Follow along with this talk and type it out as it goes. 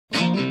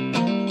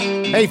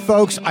Hey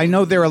folks, I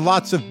know there are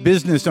lots of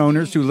business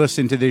owners who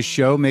listen to this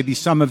show. Maybe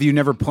some of you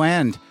never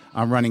planned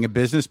on running a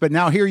business, but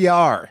now here you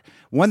are.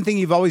 One thing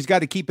you've always got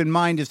to keep in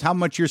mind is how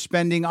much you're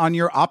spending on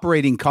your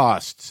operating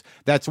costs.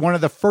 That's one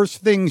of the first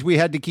things we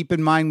had to keep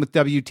in mind with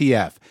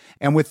WTF.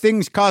 And with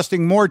things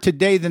costing more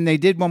today than they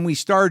did when we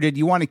started,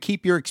 you want to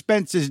keep your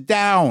expenses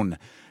down.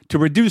 To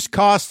reduce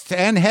costs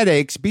and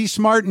headaches, be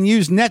smart and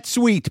use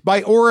NetSuite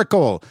by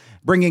Oracle,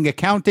 bringing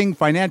accounting,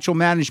 financial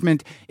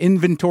management,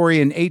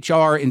 inventory, and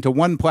HR into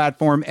one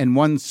platform and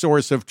one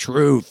source of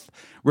truth.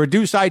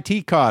 Reduce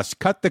IT costs,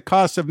 cut the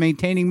costs of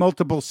maintaining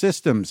multiple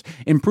systems,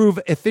 improve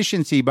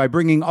efficiency by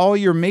bringing all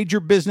your major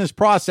business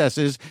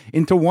processes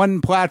into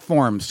one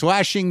platform,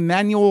 slashing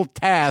manual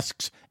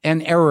tasks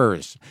and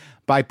errors.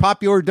 By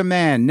popular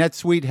demand,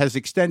 NetSuite has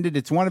extended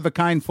its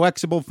one-of-a-kind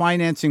flexible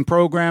financing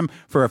program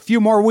for a few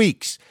more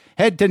weeks.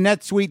 Head to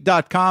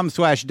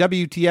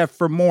netsuite.com/WTF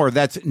for more.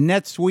 That's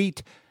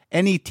NetSuite,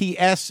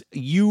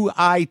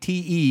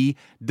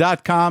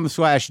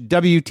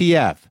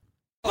 NetSuite.com/WTF.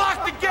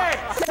 Lock the gate!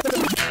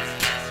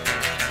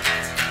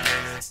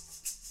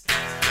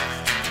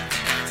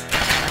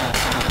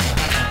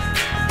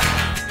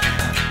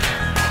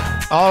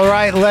 All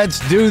right, let's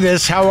do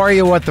this. How are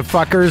you, what the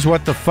fuckers,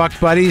 what the fuck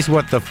buddies,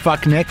 what the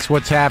fuck nicks,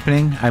 what's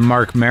happening? I'm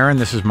Mark Maron.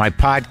 This is my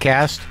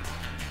podcast,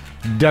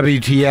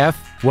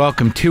 WTF.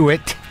 Welcome to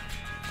it.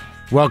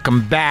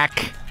 Welcome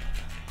back.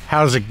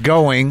 How's it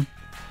going?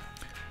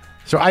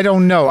 So I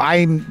don't know.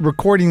 I'm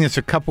recording this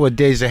a couple of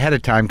days ahead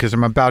of time because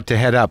I'm about to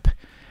head up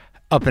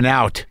and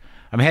out.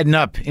 I'm heading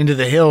up into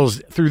the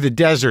hills, through the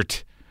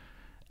desert,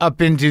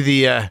 up into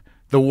the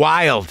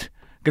wild.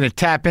 Going to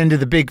tap into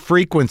the big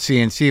frequency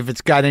and see if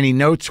it's got any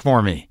notes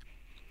for me.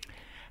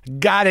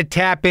 Got to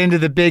tap into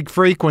the big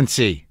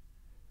frequency,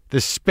 the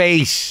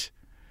space.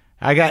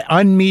 I got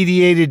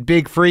unmediated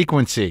big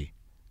frequency.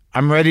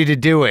 I'm ready to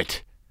do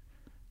it.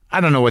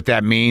 I don't know what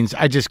that means.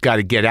 I just got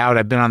to get out.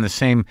 I've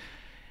been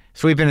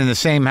sleeping in the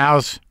same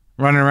house,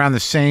 running around the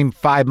same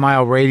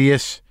 5-mile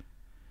radius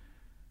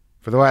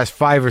for the last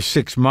 5 or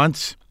 6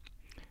 months.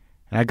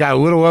 And I got a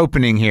little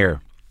opening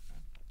here.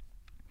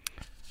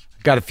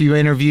 Got a few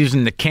interviews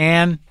in the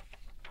can.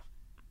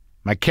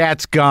 My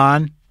cat's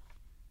gone.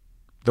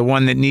 The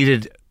one that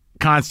needed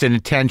constant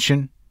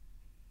attention.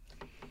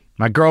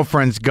 My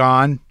girlfriend's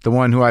gone. The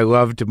one who I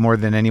loved more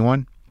than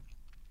anyone.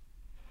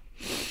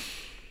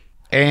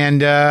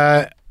 And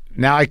now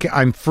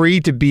I'm free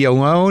to be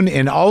alone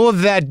in all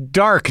of that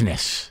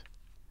darkness.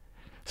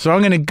 So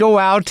I'm going to go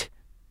out.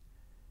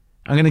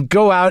 I'm going to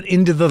go out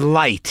into the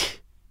light.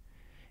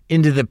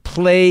 Into the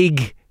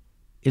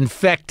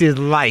plague-infected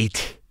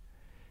light.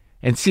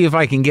 And see if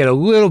I can get a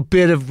little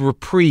bit of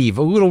reprieve,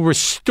 a little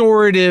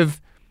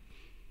restorative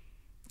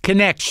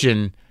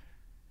connection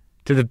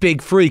to the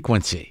big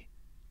frequency.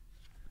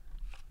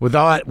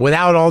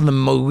 Without all the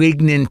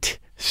malignant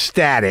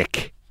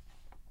static.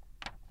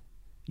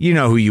 You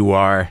know who you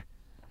are.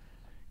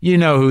 You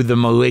know who the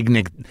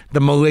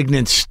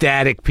malignant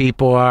static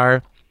people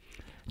are.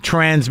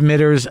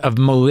 Transmitters of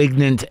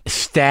malignant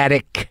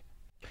static.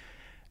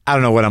 I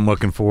don't know what I'm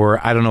looking for.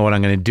 I don't know what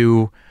I'm going to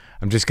do.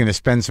 I'm just going to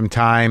spend some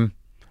time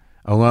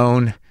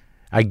alone,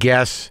 I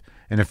guess,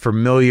 in a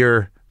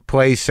familiar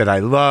place that I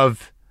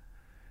love.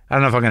 I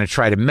don't know if I'm going to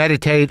try to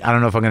meditate. I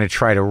don't know if I'm going to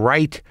try to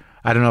write.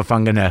 I don't know if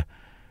I'm going to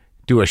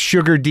do a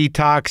sugar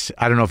detox.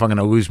 I don't know if I'm going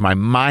to lose my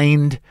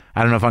mind.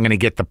 I don't know if I'm going to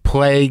get the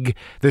plague.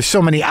 There's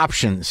so many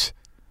options.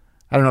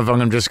 I don't know if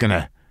I'm just going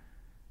to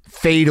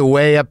fade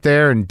away up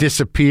there and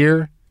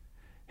disappear,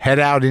 head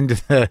out into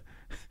the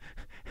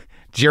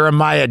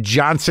Jeremiah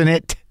Johnson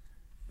it.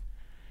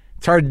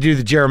 It's hard to do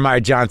the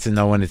Jeremiah Johnson,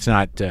 though, when it's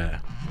not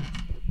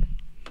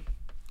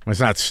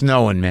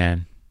snowing,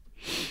 man.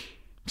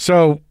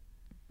 So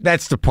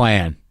that's the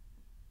plan.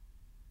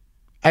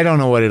 I don't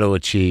know what it'll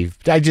achieve.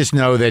 I just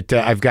know that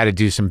I've got to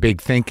do some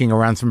big thinking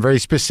around some very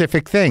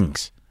specific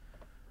things.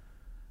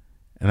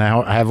 And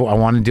I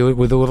want to do it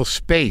with a little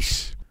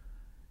space.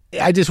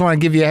 I just want to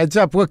give you a heads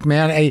up. Look,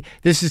 man,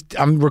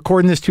 I'm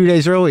recording this 2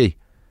 days early.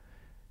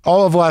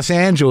 All of Los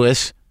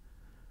Angeles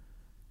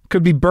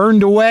could be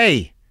burned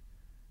away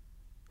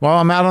while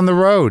I'm out on the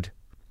road.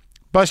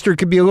 Buster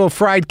could be a little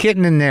fried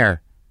kitten in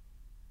there.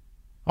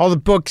 All the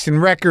books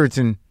and records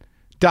and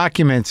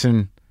documents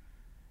and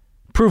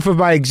proof of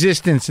my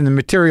existence in the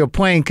material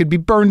plane could be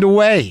burned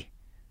away.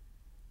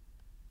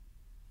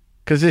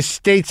 Because this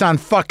state's on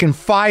fucking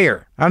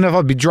fire. I don't know if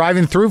I'll be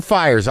driving through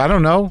fires. I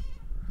don't know.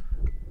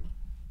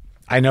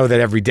 I know that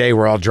every day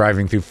we're all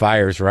driving through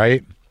fires,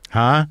 right?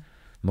 Huh?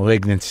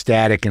 Malignant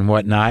static and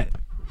whatnot.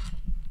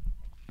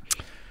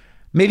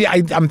 Maybe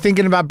I'm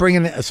thinking about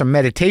bringing some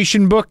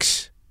meditation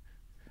books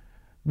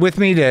with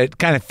me to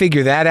kind of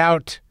figure that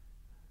out.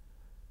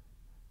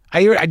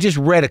 I just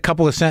read a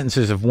couple of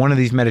sentences of one of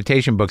these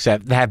meditation books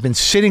that have been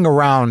sitting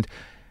around,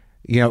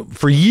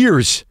 for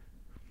years.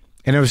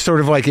 And it was sort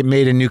of like it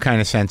made a new kind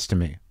of sense to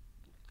me.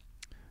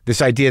 This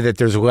idea that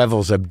there's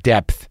levels of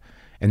depth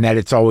and that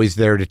it's always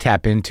there to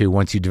tap into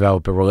once you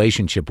develop a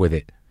relationship with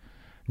it.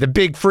 The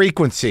big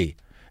frequency,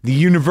 the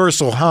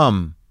universal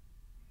hum.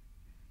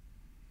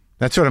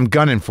 That's what I'm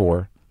gunning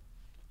for.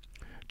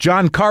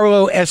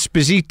 Giancarlo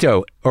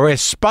Esposito, or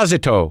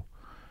Esposito,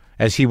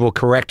 as he will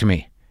correct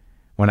me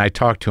when I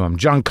talk to him.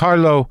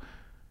 Giancarlo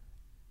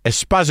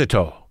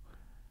Esposito,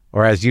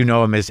 or as you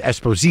know him as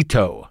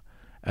Esposito,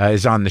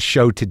 is on the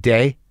show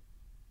today.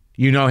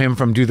 You know him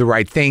from Do the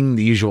Right Thing,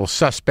 The Usual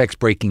Suspects,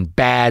 Breaking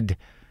Bad,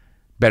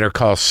 Better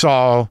Call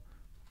Saul.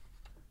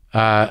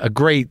 A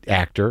great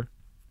actor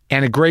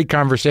and a great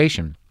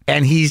conversation.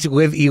 And he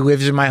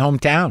lives in my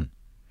hometown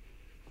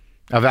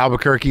of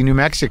Albuquerque, New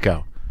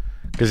Mexico,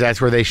 because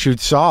that's where they shoot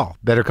Saul,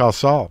 Better Call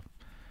Saul.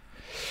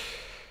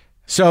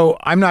 So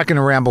I'm not going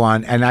to ramble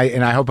on, and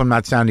I hope I'm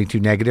not sounding too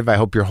negative. I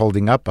hope you're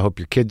holding up. I hope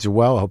your kids are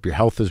well. I hope your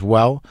health is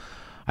well.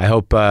 I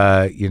hope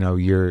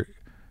you're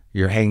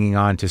hanging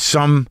on to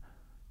some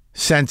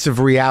sense of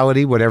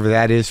reality, whatever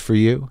that is for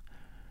you,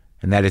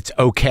 and that it's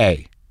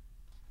okay.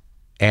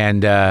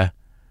 And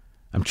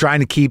I'm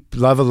trying to keep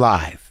love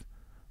alive,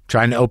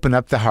 trying to open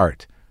up the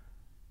heart.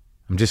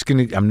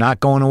 I'm not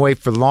going away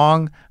for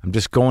long. I'm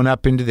just going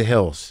up into the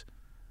hills.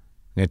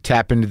 I'm going to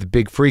tap into the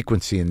big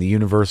frequency and the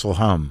universal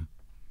hum.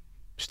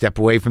 Step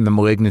away from the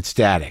malignant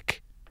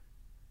static.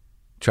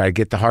 Try to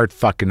get the heart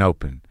fucking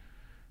open.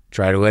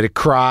 Try to let it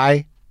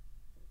cry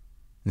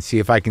and see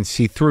if I can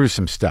see through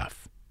some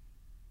stuff.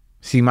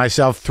 See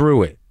myself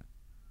through it.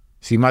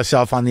 See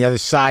myself on the other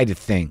side of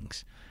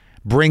things.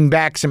 Bring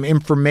back some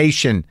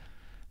information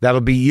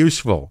that'll be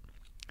useful.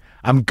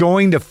 I'm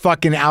going to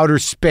fucking outer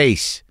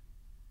space.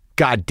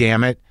 God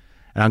damn it.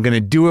 And I'm going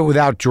to do it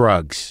without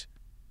drugs.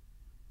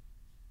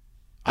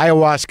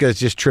 Ayahuasca is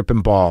just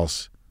tripping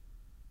balls.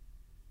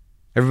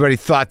 Everybody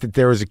thought that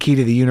there was a key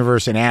to the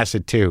universe in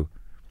acid too.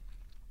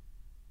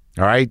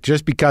 All right?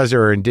 Just because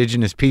there are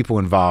indigenous people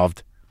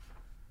involved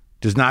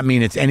does not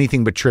mean it's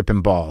anything but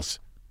tripping balls.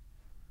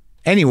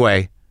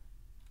 Anyway,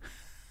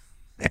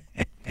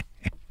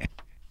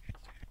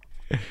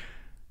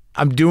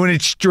 I'm doing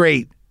it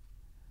straight.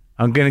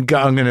 I'm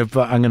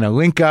gonna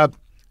link up,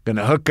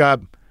 gonna hook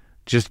up,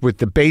 just with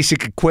the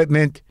basic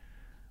equipment,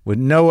 with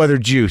no other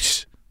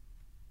juice.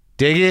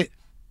 Dig it?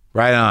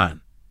 Right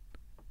on.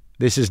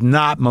 This is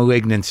not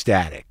malignant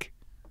static.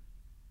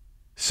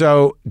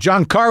 So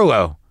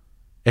Giancarlo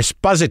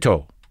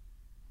Esposito,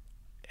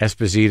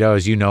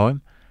 as you know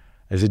him,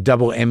 as a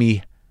double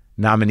Emmy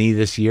nominee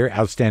this year,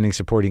 Outstanding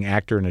Supporting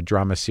Actor in a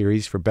Drama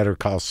Series for Better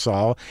Call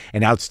Saul,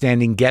 and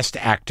Outstanding Guest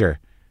Actor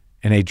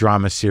in a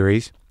Drama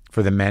Series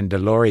for The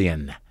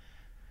Mandalorian.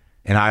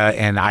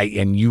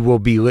 And you will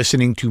be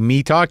listening to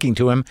me talking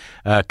to him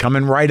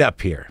coming right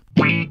up here.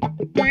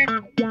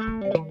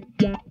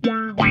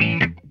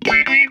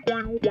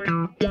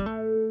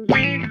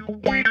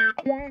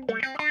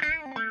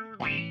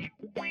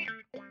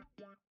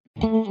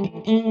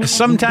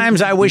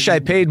 Sometimes I wish I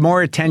paid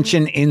more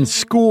attention in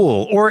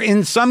school, or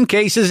in some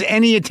cases,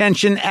 any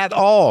attention at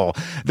all.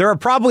 There are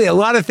probably a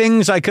lot of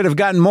things I could have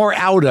gotten more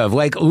out of,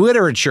 like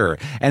literature,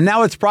 and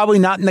now it's probably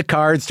not in the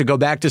cards to go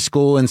back to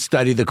school and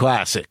study the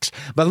classics.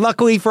 But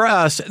luckily for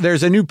us,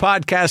 there's a new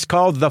podcast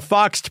called The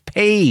Foxed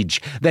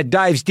Page that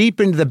dives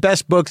deep into the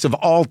best books of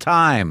all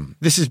time.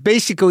 This is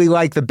basically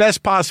like the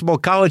best possible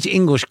college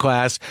English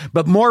class,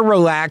 but more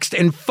relaxed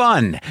and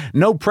fun.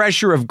 No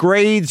pressure of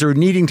grades or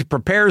needing to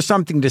prepare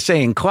something to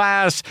say in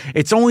class.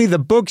 It's only the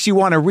books you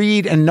want to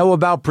read and know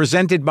about,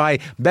 presented by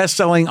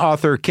best-selling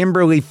author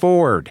Kimberly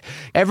Ford.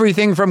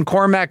 Everything from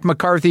Cormac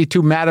McCarthy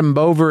to Madame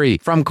Bovary,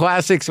 from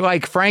classics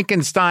like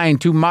Frankenstein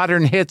to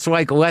modern hits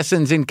like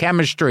Lessons in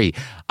Chemistry.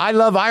 I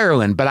love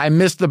Ireland, but I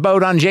missed the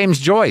boat on James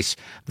Joyce.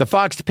 The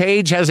Foxed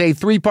Page has a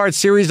 3-part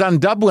series on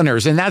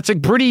Dubliners, and that's a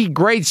pretty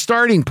great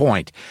starting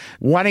point.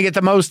 Want to get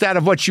the most out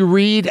of what you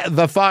read?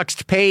 The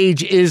Foxed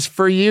Page is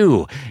for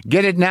you.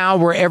 Get it now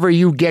wherever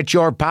you get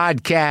your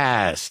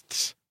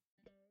podcasts.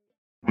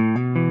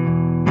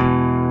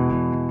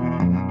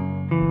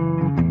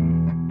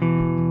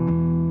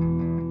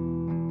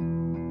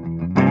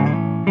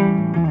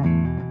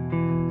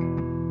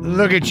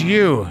 Look at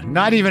you.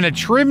 Not even a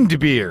trimmed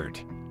beard.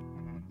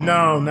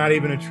 No, not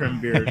even a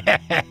trimmed beard.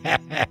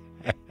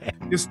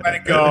 Just let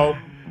it go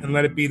and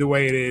let it be the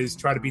way it is.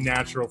 Try to be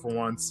natural for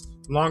once.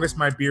 Longest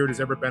my beard has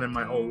ever been in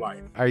my whole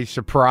life. Are you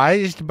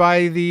surprised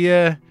by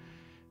the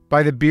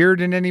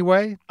beard in any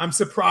way? I'm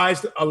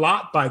surprised a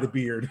lot by the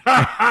beard.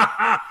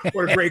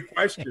 What a great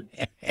question.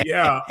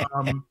 Yeah.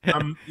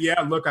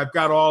 Look, I've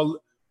got all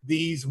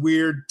these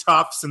weird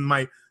tufts, and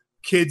my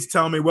kids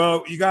tell me,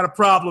 well, you got a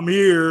problem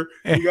here.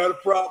 You got a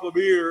problem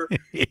here.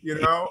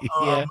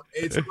 Yeah.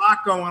 It's a lot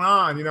going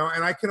on,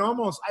 and I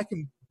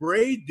can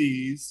braid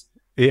these.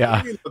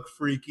 Yeah. They look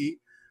freaky.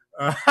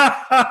 I'm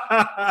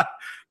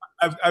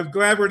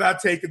glad we're not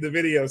taking the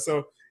video.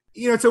 So,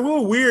 it's a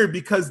little weird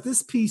because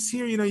this piece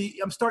here,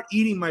 I'm start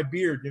eating my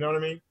beard. You know what I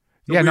mean?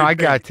 Yeah, no, I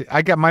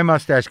got my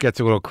mustache gets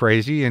a little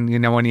crazy. And,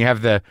 when you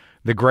have the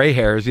gray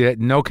hairs, you have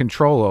no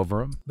control over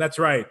them. That's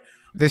right.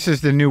 This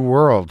is the new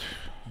world.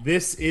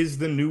 This is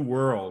the new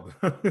world.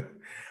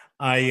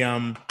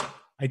 I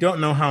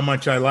don't know how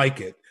much I like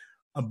it,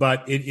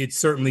 but it's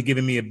certainly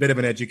given me a bit of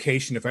an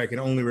education if I can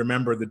only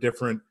remember the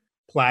different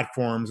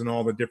platforms and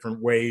all the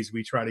different ways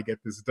we try to get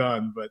this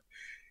done. But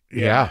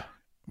yeah.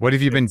 What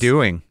have you been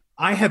doing?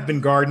 I have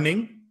been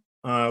gardening,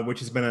 which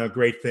has been a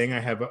great thing. I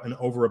have an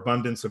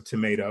overabundance of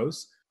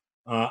tomatoes.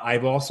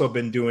 I've also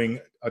been doing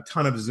a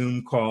ton of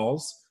Zoom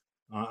calls.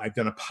 I've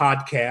done a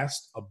podcast,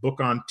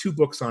 two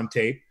books on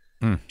tape,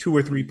 2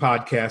 or 3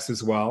 podcasts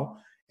as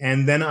well.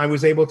 And then I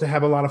was able to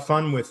have a lot of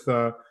fun with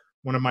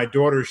one of my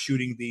daughters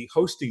shooting the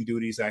hosting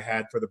duties I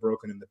had for The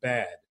Broken and the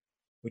Bad,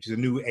 which is a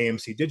new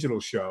AMC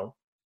digital show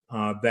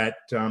that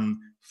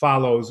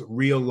follows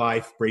real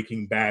life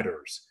Breaking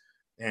Badders.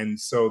 And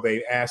so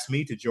they asked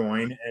me to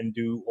join and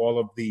do all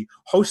of the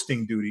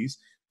hosting duties.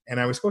 And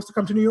I was supposed to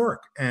come to New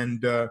York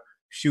and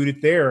shoot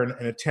it there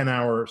in a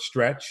 10-hour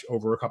stretch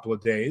over a couple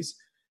of days.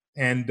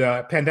 And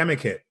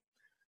pandemic hit.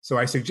 So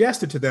I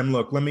suggested to them,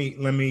 look, let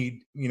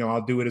me,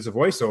 I'll do it as a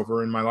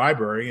voiceover in my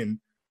library and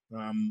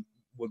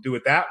we'll do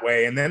it that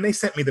way. And then they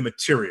sent me the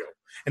material.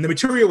 And the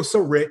material was so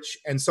rich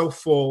and so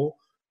full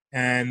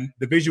and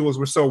the visuals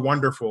were so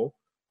wonderful.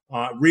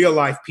 Real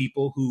life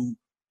people who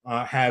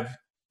have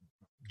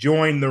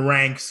joined the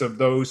ranks of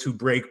those who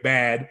break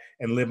bad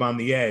and live on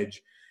the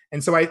edge.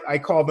 And so I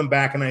called them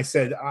back and I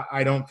said,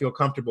 I don't feel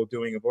comfortable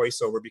doing a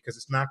voiceover because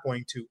it's not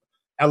going to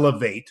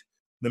elevate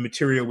the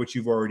material which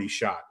you've already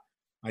shot.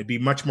 I'd be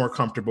much more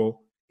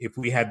comfortable if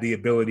we had the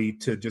ability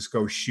to just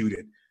go shoot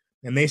it.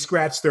 And they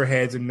scratched their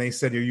heads and they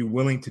said, are you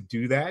willing to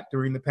do that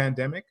during the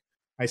pandemic?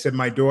 I said,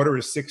 my daughter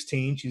is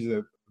 16. She's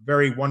a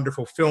very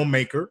wonderful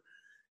filmmaker.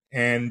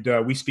 And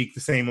we speak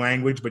the same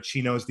language, but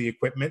she knows the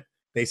equipment.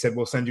 They said,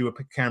 we'll send you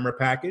a camera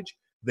package.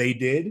 They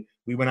did.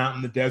 We went out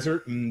in the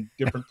desert and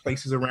different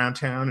places around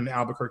town in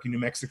Albuquerque, New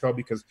Mexico,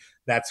 because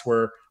that's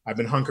where I've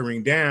been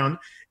hunkering down.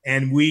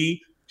 And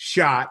we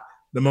shot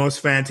the most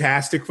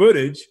fantastic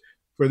footage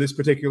for this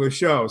particular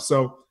show.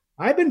 So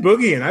I've been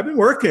boogieing. I've been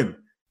working.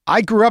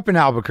 I grew up in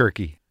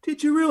Albuquerque.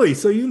 Did you really?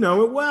 So you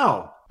know it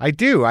well. I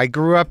do. I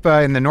grew up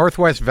in the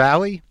Northwest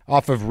Valley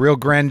off of Rio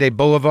Grande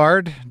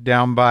Boulevard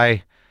down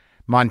by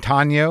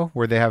Montano,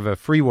 where they have a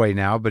freeway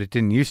now, but it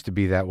didn't used to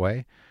be that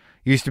way.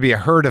 It used to be a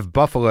herd of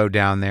buffalo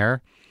down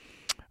there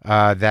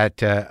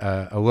that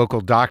a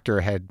local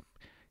doctor had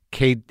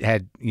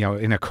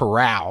in a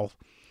corral.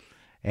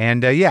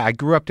 And I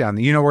grew up down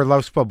there. You know where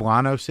Los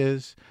Poblanos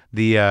is?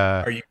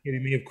 Are you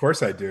kidding me? Of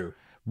course I do.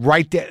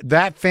 Right there.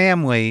 That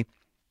family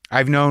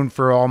I've known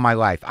for all my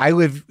life.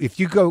 If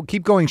you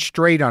keep going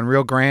straight on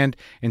Rio Grande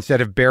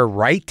instead of bear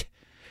right,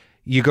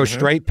 you go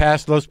straight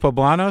past Los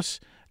Poblanos,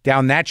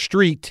 down that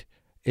street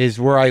is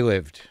where I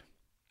lived.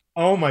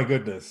 Oh my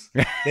goodness.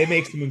 They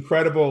make some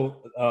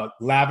incredible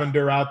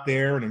lavender out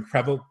there and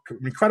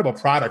incredible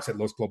products at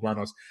Los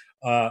Poblanos.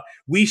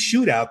 We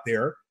shoot out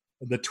there.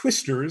 The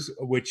Twisters,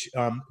 which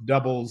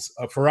doubles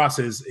for us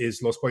is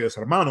Los Pollos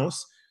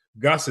Hermanos,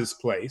 Gus's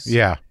place.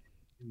 Yeah.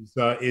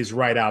 Is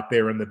right out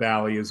there in the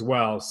valley as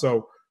well.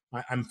 So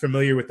I'm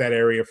familiar with that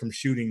area from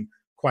shooting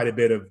quite a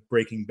bit of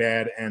Breaking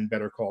Bad and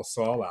Better Call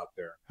Saul out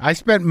there. I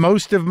spent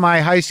most of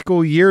my high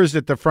school years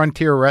at the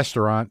Frontier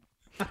Restaurant.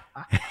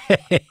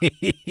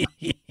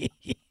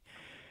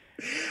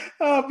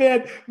 Oh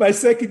man, my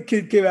second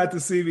kid came out to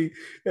see me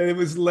and it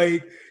was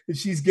late and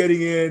she's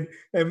getting in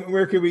and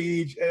where can we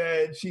eat?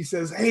 And she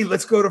says, hey,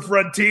 let's go to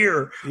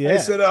Frontier. Yeah. I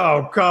said,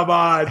 oh, come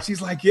on.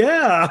 She's like,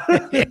 yeah.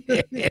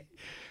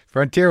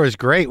 Frontier was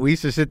great. We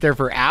used to sit there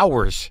for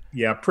hours.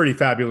 Yeah, pretty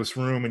fabulous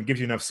room and gives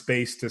you enough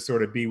space to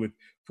sort of be with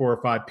 4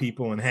 or 5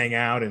 people and hang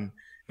out and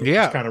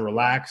just kind of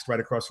relaxed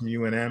right across from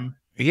UNM.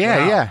 Yeah,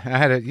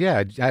 wow.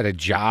 Yeah. I had a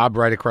job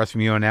right across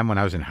from UNM when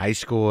I was in high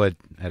school at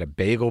a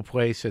bagel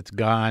place. It's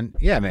gone.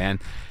 Yeah, man.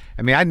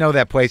 I mean, I know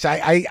that place.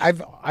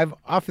 I've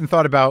often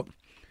thought about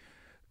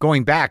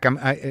going back.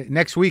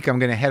 Next week I'm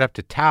going to head up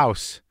to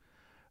Taos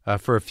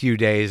for a few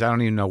days. I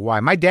don't even know why.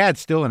 My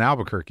dad's still in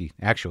Albuquerque,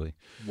 actually.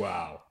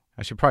 Wow.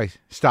 I should probably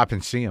stop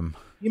and see him.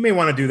 You may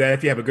want to do that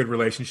if you have a good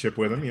relationship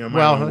with him. You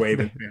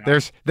know,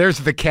 there's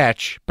the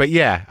catch, but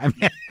yeah, I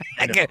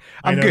mean,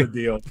 I know the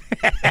deal.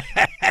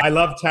 I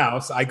love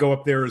Taos. I go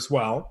up there as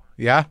well.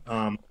 Yeah.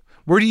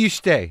 Where do you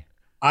stay?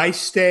 I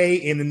stay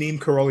in the Neem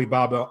Karoli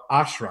Baba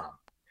ashram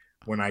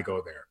when I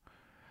go there.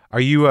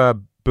 Are you a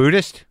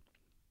Buddhist?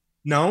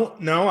 No.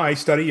 I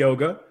study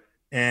yoga,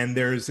 and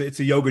it's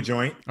a yoga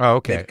joint. Oh,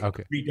 okay.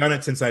 They've redone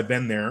it since I've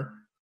been there.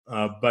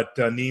 But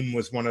Neem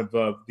was one of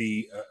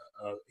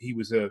he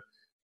was a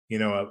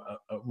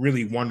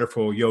really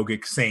wonderful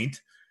yogic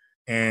saint,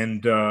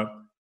 and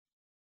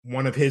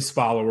one of his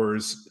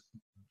followers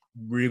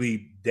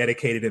really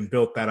dedicated and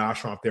built that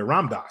ashram up there,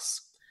 Ram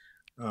Dass.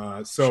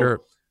 Sure.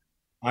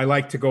 I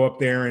like to go up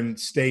there and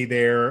stay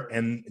there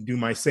and do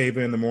my seva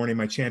in the morning,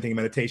 my chanting and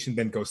meditation,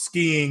 then go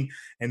skiing,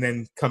 and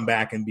then come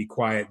back and be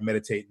quiet and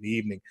meditate in the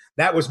evening.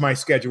 That was my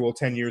schedule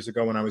 10 years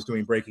ago when I was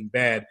doing Breaking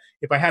Bad.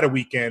 If I had a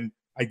weekend,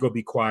 I'd go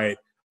be quiet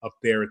up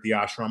there at the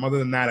ashram. Other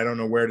than that, I don't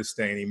know where to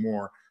stay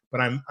anymore. But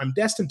I'm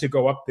destined to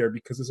go up there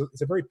because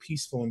it's a very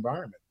peaceful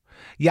environment.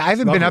 Yeah, I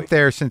haven't been up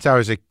there since I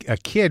was a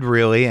kid,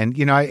 really. And,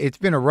 it's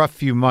been a rough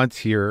few months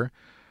here.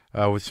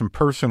 with some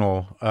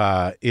personal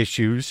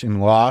issues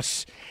and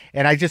loss,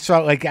 and I just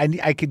felt like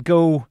I could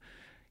go,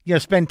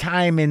 spend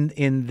time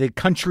in the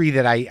country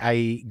that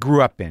I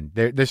grew up in.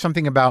 There's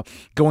something about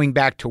going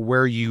back to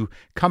where you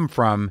come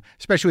from,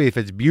 especially if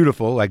it's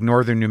beautiful, like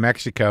northern New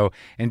Mexico,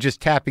 and just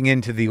tapping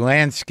into the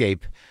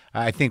landscape,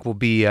 I think will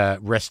be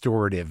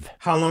restorative.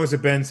 How long has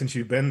it been since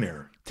you've been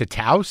there? To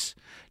Taos?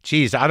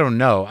 Geez, I don't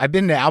know. I've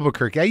been to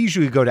Albuquerque. I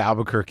usually go to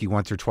Albuquerque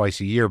once or twice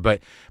a year,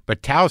 but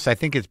Taos, I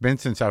think it's been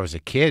since I was a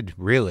kid,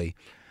 really.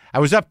 I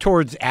was up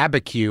towards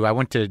Abiquiu. I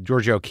went to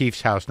Georgia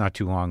O'Keeffe's house not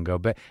too long ago,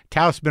 but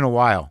Taos has been a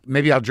while.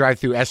 Maybe I'll drive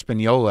through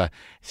Espanola,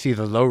 see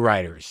the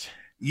lowriders.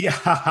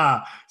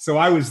 Yeah. So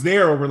I was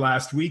there over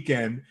last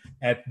weekend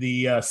at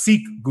the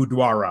Sikh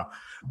Gurdwara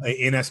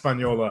in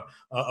Espanola.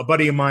 A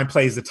buddy of mine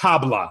plays the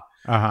tabla,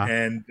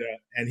 and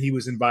he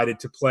was invited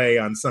to play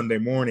on Sunday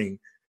morning.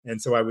 And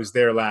so I was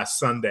there last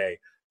Sunday.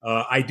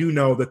 I do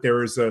know that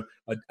there is a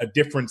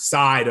different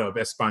side of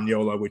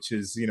Espanola, which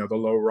is, the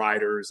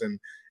lowriders,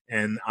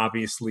 and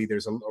obviously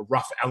there's a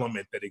rough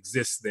element that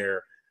exists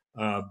there.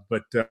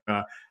 But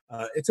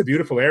it's a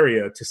beautiful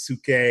area,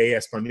 Tesuque,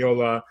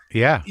 Espanola.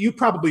 Yeah. You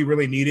probably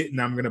really need it, and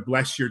I'm going to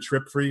bless your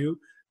trip for you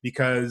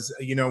because,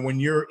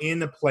 when you're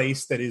in a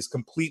place that is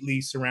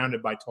completely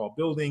surrounded by tall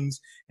buildings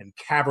and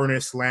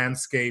cavernous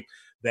landscape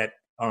that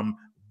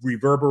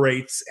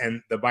reverberates,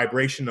 and the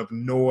vibration of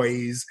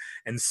noise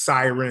and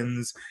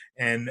sirens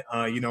and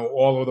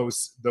all of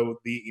those,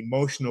 the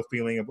emotional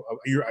feeling of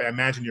I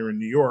imagine you're in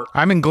New York.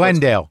 I'm in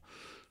Glendale.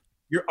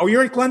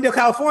 You're in Glendale,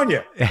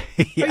 California.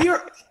 Yeah.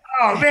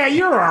 Oh man,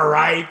 you're all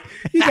right.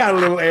 You got a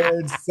little air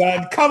and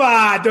sun. Come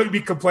on, don't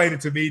be complaining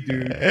to me,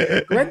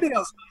 dude.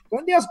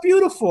 Glendale's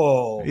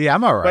beautiful. Yeah,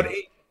 I'm all right. But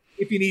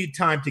if you need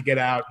time to get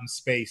out in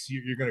space,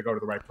 you're going to go to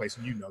the right place,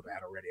 and you know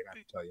that already. And I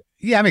have to tell you.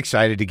 Yeah, I'm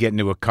excited to get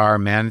into a car,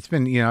 man. It's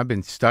been, I've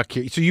been stuck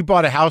here. So you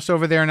bought a house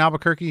over there in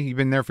Albuquerque? You've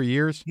been there for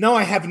years? No,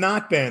 I have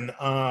not been.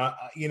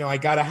 I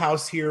got a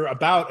house here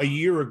about a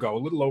year ago, a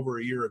little over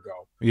a year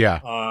ago.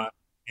 Yeah.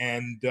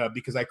 And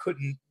because I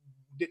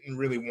didn't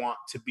really want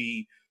to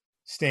be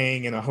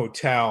staying in a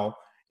hotel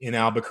in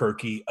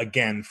Albuquerque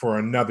again for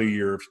another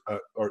year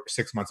or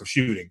 6 months of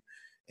shooting.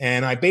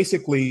 And I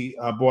basically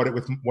bought it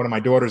with one of my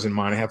daughters in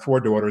mind. I have 4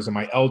 daughters, and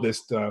my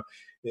eldest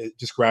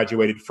just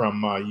graduated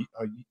from,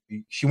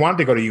 she wanted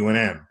to go to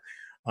UNM,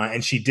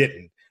 and she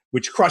didn't,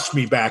 which crushed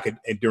me back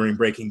during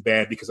Breaking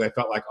Bad because I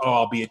felt like,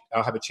 I'll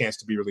have a chance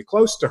to be really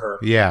close to her.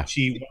 Yeah.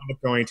 She wound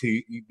up going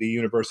to the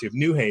University of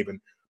New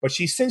Haven, but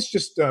she's since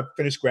just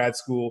finished grad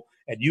school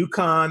at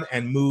UConn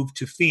and moved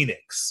to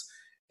Phoenix.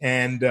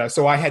 And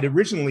so I had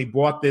originally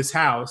bought this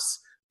house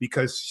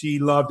because she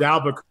loved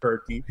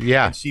Albuquerque.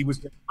 Yeah. And she was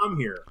going to come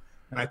here.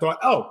 And I thought,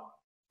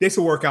 this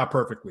will work out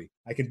perfectly.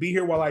 I can be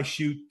here while I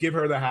shoot, give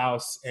her the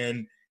house,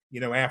 and,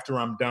 after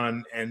I'm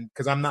done. And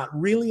because I'm not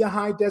really a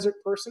high desert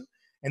person.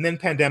 And then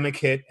pandemic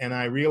hit, and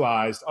I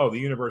realized, the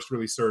universe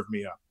really served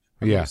me up.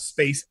 Yeah.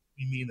 Space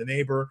between me and the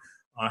neighbor,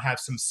 have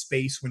some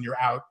space when you're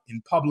out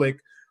in public.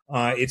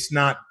 It's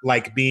not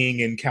like being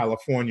in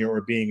California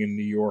or being in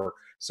New York.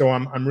 So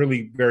I'm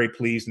really very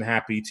pleased and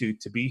happy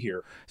to be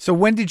here. So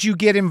when did you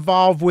get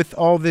involved with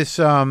all this?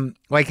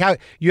 Like how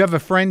you have a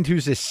friend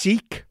who's a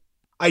Sikh?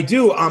 I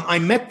do. I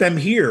met them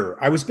here.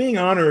 I was being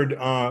honored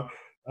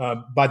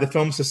by the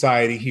Film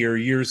Society here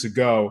years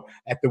ago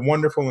at the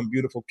wonderful and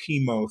beautiful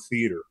Chemo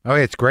Theater. Oh,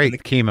 it's great.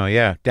 Chemo,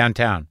 yeah,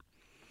 downtown.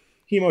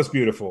 Chemo's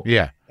beautiful.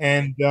 Yeah.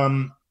 And,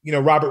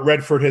 Robert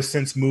Redford has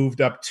since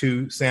moved up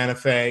to Santa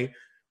Fe.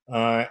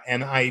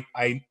 And I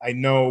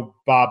know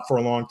Bob for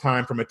a long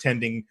time from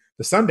attending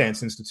the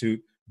Sundance Institute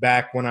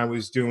back when I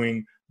was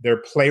doing their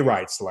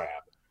Playwrights Lab.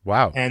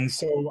 Wow. And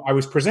so I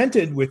was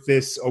presented with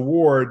this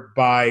award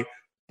by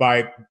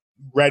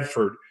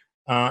Redford.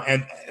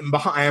 And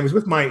I was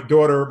with my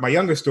daughter, my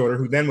youngest daughter,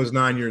 who then was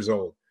 9 years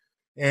old.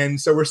 And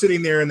so we're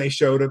sitting there and they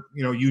showed,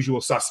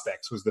 Usual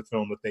Suspects was the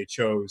film that they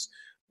chose.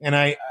 And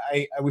I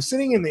was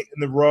sitting in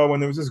the row,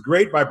 and there was this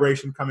great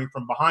vibration coming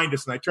from behind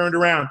us. And I turned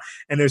around,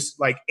 and there's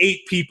like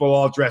 8 people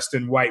all dressed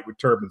in white with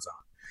turbans on.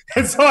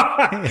 And so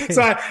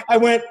I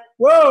went,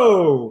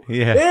 whoa,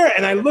 yeah. There.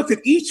 And I looked at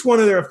each one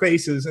of their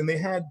faces, and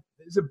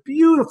there's a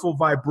beautiful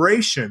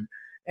vibration.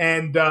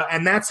 And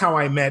that's how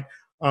I met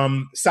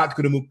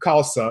Satguru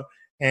Khalsa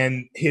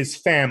and his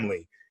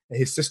family.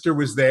 His sister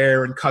was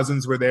there, and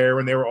cousins were there,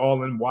 and they were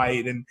all in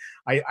white. And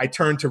I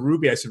turned to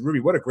Ruby. I said, Ruby,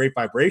 what a great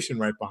vibration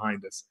right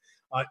behind us.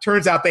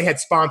 Turns out they had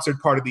sponsored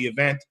part of the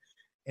event,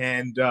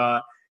 and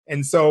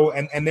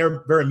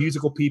they're very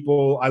musical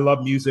people. I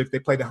love music. They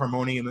play the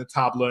harmonium and the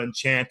tabla and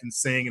chant and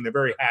sing, and they're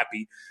very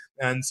happy.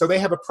 And so they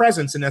have a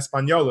presence in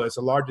Espanola. It's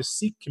the largest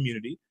Sikh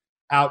community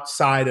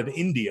outside of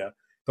India.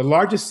 The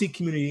largest Sikh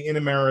community in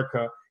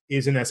America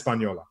is in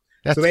Espanola.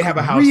 So they have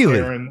a house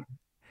there, and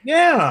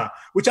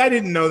which I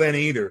didn't know then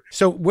either.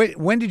 So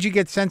when did you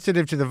get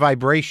sensitive to the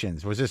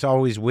vibrations? Was this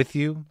always with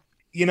you?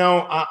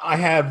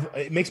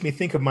 It makes me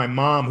think of my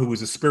mom, who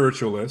was a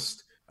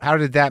spiritualist. How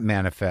did that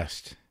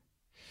manifest?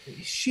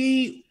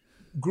 She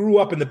grew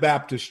up in the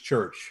Baptist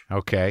church.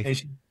 Okay. And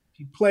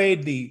she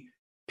played the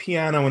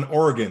piano and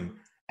organ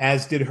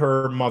as did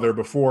her mother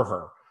before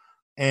her.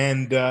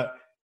 And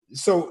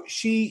so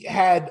she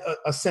had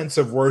a sense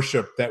of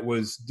worship that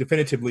was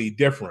definitively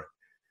different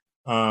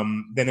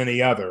than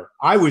any other.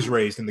 I was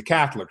raised in the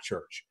Catholic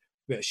Church.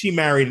 She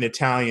married an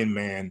Italian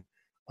man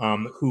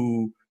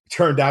who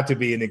turned out to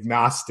be an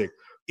agnostic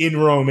in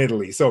Rome,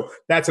 Italy. So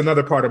that's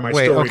another part of my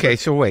story. Okay,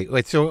 so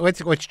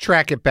let's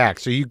track it back.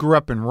 So you grew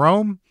up in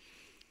Rome?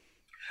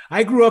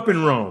 I grew up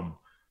in Rome.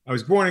 I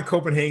was born in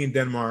Copenhagen,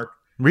 Denmark.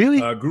 Really?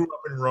 Grew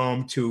up in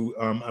Rome to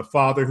a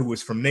father who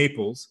was from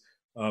Naples,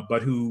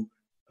 but who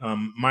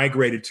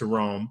migrated to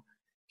Rome.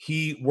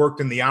 He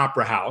worked in the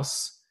opera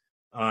house.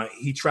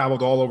 He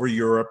traveled all over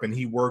Europe, and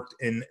he worked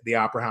in the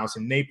opera house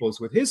in Naples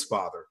with his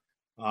father,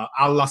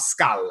 alla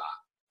Scala.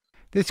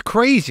 That's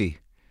crazy.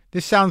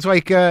 This sounds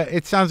like a De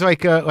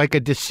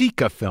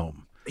Sica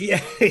film.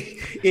 Yeah,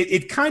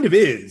 it kind of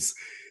is.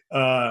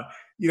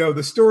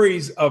 The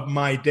stories of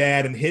my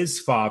dad and his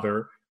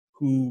father,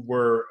 who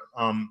were,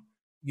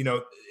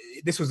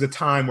 this was a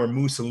time where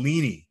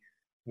Mussolini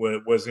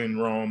was in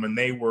Rome, and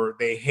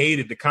they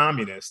hated the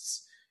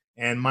communists.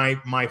 And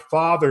my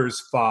father's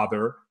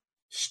father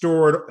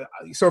stored.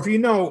 So if you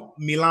know,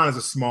 Milan is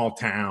a small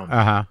town,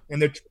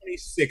 and there are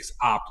 26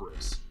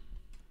 operas.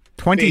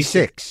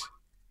 26.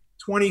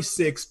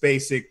 26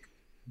 basic,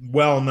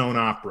 well-known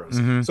operas.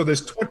 Mm-hmm. So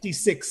there's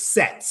 26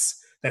 sets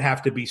that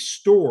have to be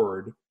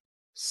stored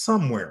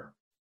somewhere.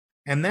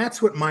 And that's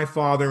what my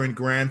father and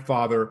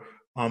grandfather,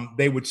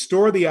 they would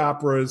store the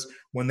operas.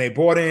 When they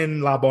bought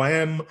in La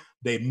Boheme,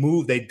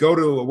 they'd go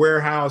to a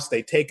warehouse,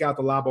 they'd take out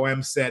the La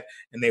Boheme set,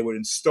 and they would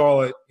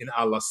install it in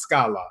alla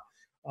Scala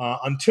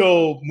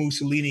until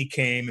Mussolini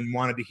came and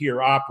wanted to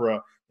hear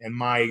opera, and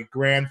my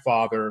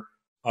grandfather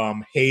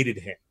hated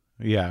him.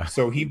 Yeah.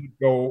 So he would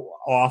go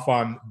off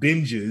on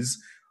binges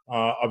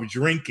of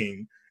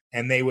drinking,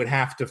 and they would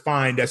have to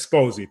find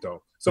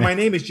Esposito. So my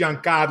name is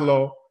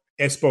Giancarlo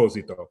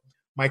Esposito.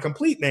 My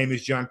complete name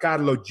is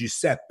Giancarlo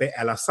Giuseppe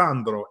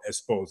Alessandro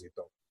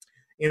Esposito.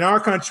 In our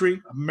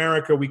country,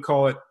 America, we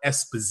call it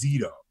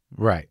Esposito.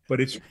 Right. But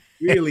it's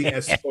really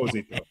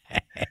Esposito.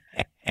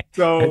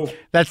 So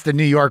that's the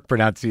New York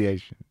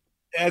pronunciation.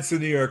 That's the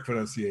New York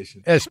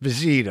pronunciation.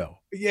 Esposito.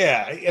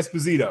 Yeah,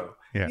 Esposito.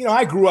 Yeah.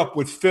 I grew up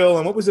with Phil,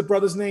 and what was the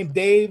brother's name?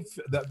 Dave,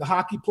 the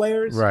hockey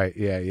players. Right.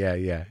 Yeah.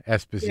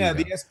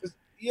 Esposito.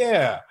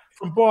 Yeah,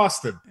 from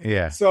Boston.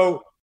 Yeah.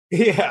 So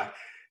yeah.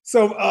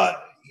 So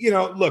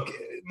look,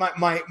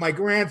 my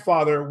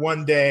grandfather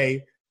one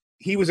day,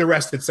 he was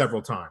arrested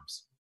several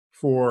times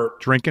for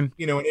drinking.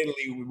 In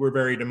Italy, we were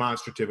very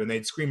demonstrative, and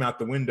they'd scream out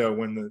the window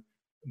when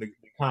the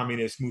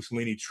communist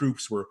Mussolini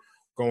troops were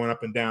going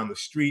up and down the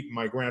street.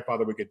 My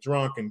grandfather would get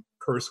drunk and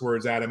curse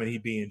words at him, and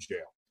he'd be in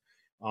jail.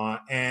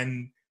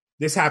 And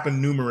this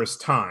happened numerous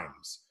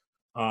times.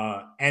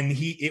 And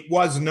it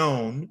was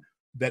known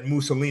that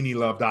Mussolini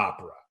loved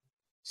opera.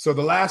 So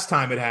the last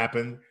time it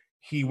happened,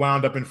 he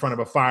wound up in front of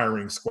a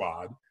firing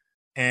squad,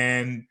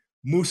 and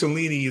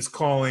Mussolini is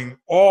calling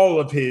all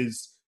of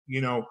his,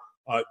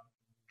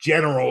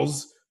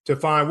 generals to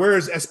find,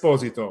 where's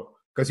Esposito?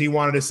 Because he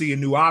wanted to see a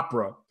new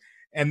opera.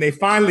 And they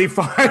finally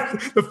find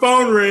the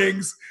phone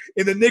rings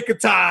in the nick of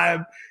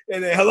time,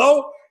 and they,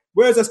 hello?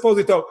 Where's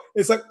Esposito?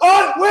 It's like,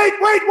 oh,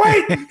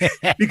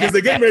 wait. Because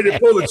they're getting ready to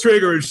pull the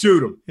trigger and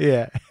shoot him.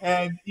 Yeah.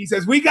 And he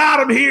says, we got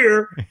him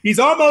here. He's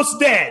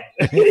almost dead.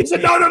 He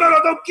said, no,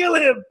 don't kill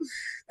him.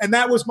 And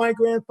that was my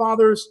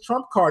grandfather's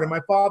trump card. And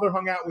my father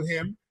hung out with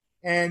him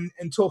and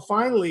until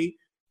finally,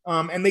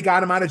 and they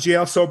got him out of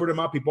jail, sobered him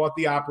up. He bought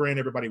the opera and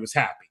everybody was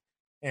happy.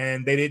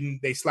 And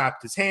they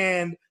slapped his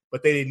hand,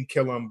 but they didn't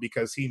kill him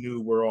because he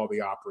knew where all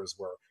the operas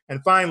were.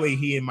 And finally,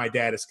 he and my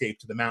dad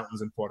escaped to the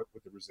mountains and fought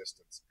with the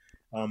resistance.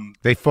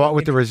 They fought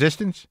with the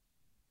resistance?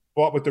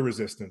 Fought with the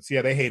resistance.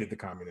 Yeah, they hated the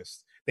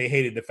communists. They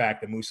hated the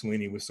fact that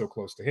Mussolini was so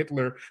close to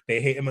Hitler.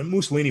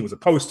 Mussolini was a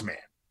postman.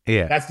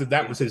 Yeah.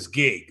 That was his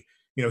gig.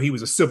 He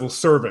was a civil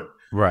servant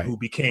who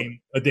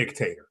became a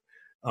dictator.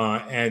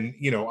 And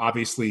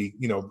obviously,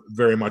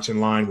 very much in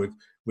line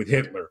with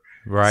Hitler.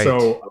 Right.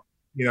 So,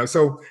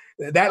 so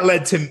that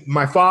led to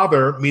my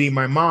father meeting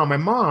my mom. My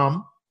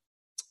mom,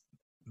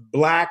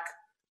 Black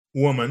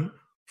woman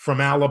from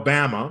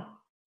Alabama,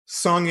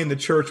 sung in the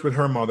church with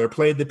her mother,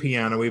 played the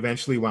piano. We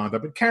eventually wound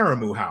up at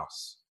Karamu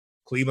House,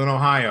 Cleveland,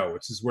 Ohio,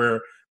 which is where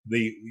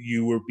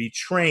you would be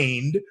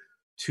trained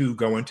to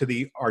go into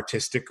the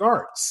artistic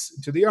arts,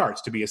 to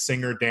be a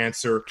singer,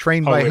 dancer.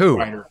 Trained poet, by who?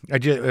 Writer.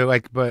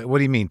 But what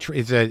do you mean?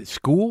 Is it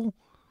school?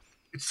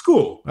 It's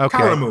school. Okay.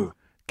 Karamu.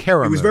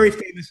 Karamu. He was very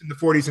famous in the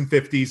 40s and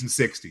 50s and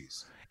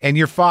 60s. And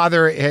your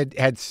father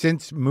had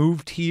since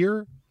moved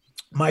here?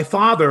 My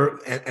father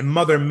and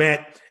mother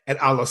met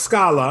at Alla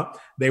Scala.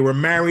 They were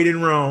married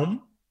in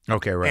Rome.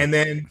 Okay, right. And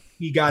then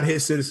he got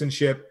his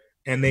citizenship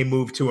and they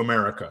moved to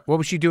America. What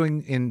was she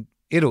doing in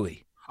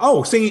Italy?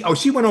 Oh, singing. Oh,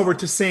 she went over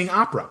to sing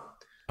opera.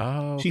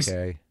 Oh,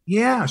 okay.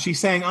 She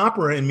sang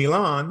opera in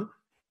Milan.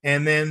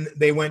 And then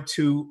they went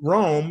to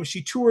Rome.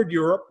 She toured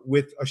Europe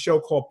with a show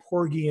called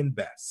Porgy and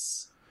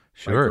Bess.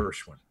 Sure. By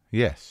Gershwin.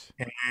 Yes.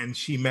 And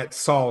she met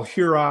Saul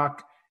Hurok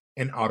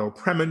and Otto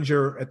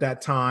Preminger at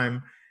that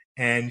time,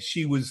 and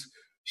she was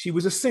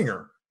a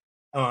singer,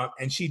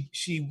 and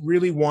she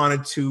really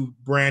wanted to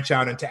branch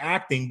out into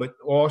acting, but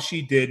all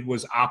she did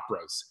was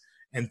operas,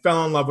 and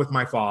fell in love with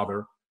my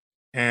father,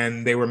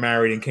 and they were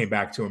married and came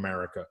back to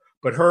America.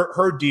 But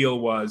her deal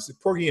was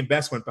Porgy and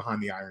Bess went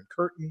behind the Iron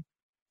Curtain.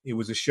 It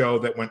was a show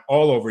that went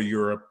all over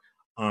Europe,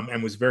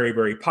 and was very,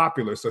 very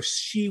popular. So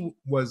she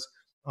was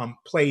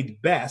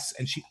played Bess,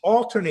 and she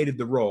alternated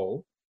the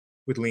role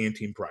with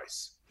Leontyne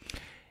Price.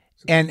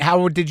 And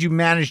how did you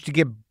manage to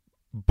get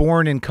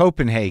born in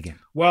Copenhagen?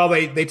 Well,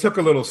 they took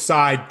a little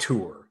side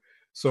tour,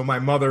 so my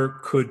mother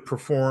could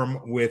perform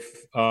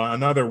with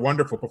another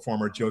wonderful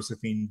performer,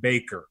 Josephine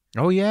Baker.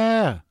 Oh,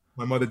 yeah.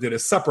 My mother did a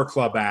supper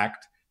club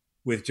act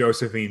with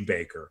Josephine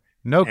Baker.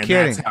 No and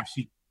kidding. That's how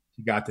she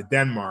got to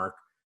Denmark.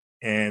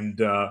 And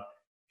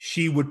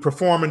she would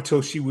perform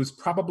until she was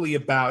probably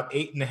about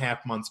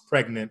 8.5 months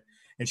pregnant.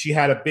 And she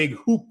had a big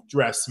hoop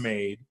dress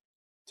made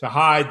to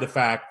hide the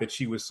fact that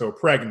she was so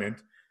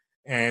pregnant.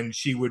 And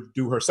she would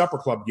do her supper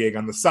club gig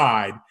on the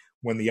side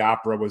when the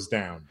opera was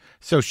down.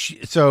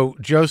 So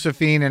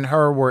Josephine and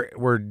her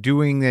were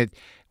doing it.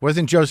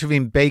 Wasn't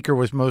Josephine Baker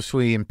was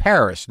mostly in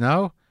Paris,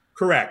 no?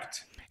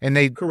 Correct. And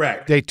they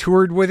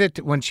toured with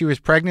it when she was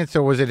pregnant.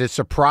 So was it a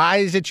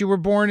surprise that you were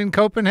born in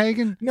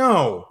Copenhagen?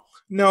 No,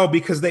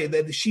 because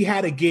she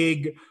had a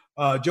gig.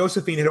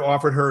 Josephine had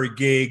offered her a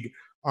gig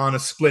on a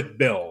split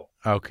bill.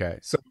 Okay.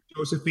 So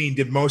Josephine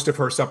did most of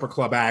her supper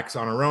club acts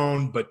on her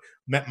own, but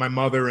met my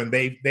mother, and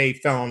they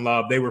fell in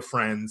love. They were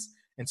friends.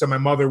 And so my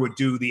mother would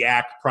do the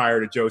act prior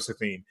to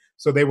Josephine.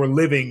 So they were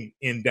living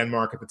in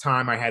Denmark at the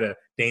time. I had a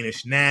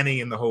Danish nanny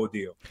and the whole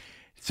deal.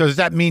 So does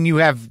that mean you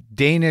have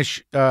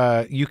Danish,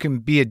 you can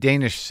be a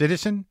Danish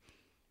citizen?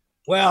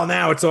 Well,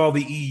 now it's all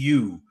the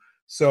EU.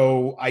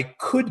 So I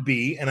could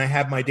be, and I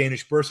have my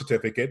Danish birth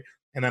certificate,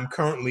 and I'm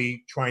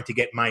currently trying to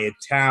get my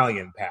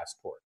Italian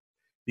passport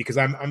because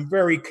I'm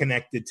very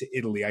connected to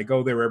Italy. I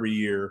go there every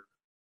year.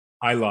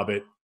 I love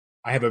it.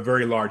 I have a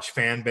very large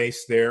fan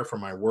base there for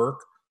my work.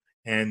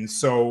 And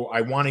so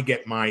I want to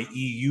get my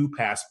EU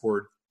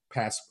passport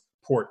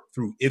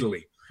through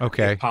Italy,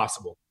 okay, if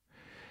possible.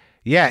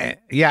 Yeah.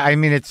 I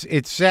mean,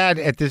 it's sad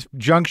at this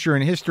juncture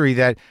in history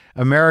that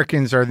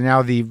Americans are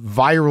now the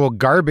viral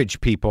garbage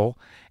people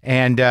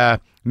and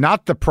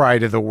not the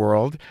pride of the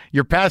world.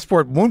 Your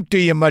passport won't do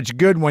you much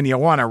good when you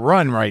want to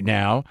run right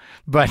now,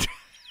 but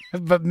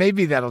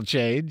maybe that'll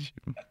change.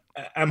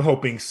 I'm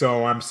hoping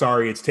so. I'm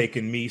sorry it's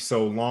taken me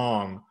so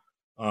long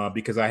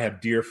because I have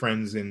dear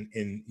friends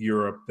in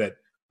Europe that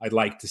I'd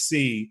like to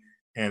see,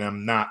 and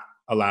I'm not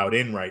allowed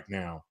in right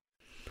now.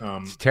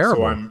 It's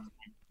terrible. So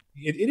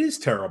it is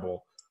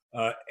terrible.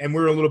 And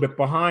we're a little bit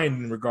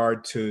behind in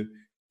regard to,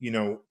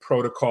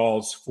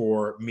 protocols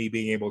for me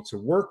being able to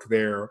work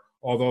there,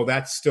 although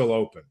that's still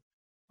open.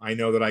 I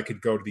know that I could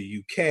go to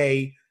the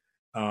UK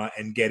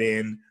and get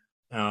in.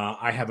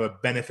 I have a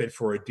benefit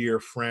for a dear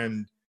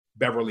friend,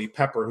 Beverly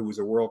Pepper, who was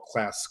a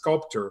world-class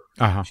sculptor.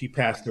 Uh-huh. She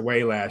passed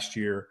away last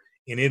year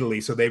in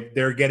Italy. So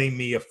they're getting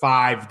me a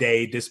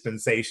 5-day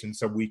dispensation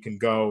so we can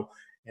go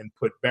and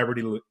put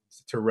Beverly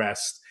to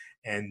rest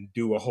and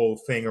do a whole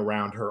thing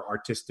around her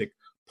artistic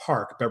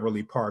park,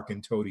 Beverly Park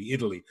in Todi,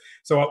 Italy.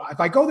 So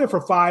if I go there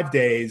for 5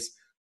 days,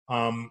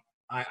 I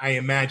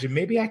imagine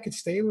maybe I could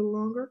stay a little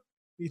longer.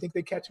 Do you think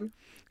they'd catch me?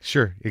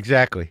 Sure,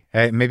 exactly.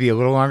 Maybe a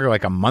little longer,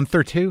 like a month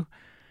or two?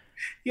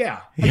 Yeah,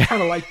 I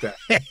kind of like that.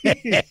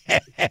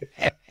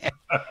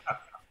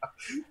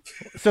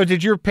 So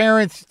did your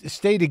parents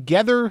stay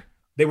together?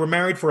 They were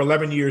married for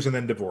 11 years and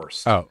then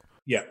divorced. Oh.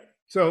 Yeah.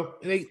 So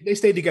they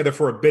stayed together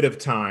for a bit of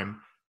time.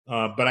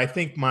 But I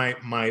think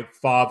my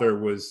father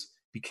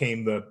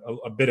became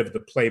a bit of the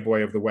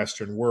playboy of the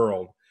Western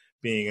world,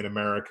 being in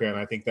America, and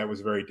I think that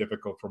was very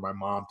difficult for my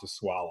mom to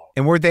swallow.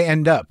 And where'd they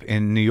end up?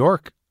 In New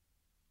York?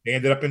 They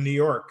ended up in New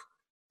York.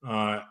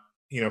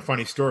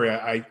 Funny story.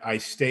 I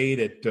stayed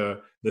at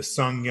the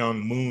Sung Young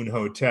Moon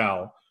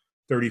Hotel,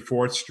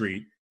 34th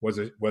Street.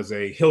 Was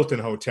a Hilton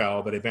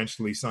hotel that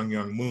eventually Sung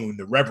Young Moon,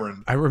 the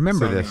Reverend. I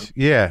remember Sung this.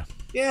 Young,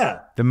 yeah.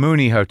 The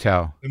Mooney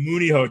Hotel. The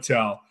Mooney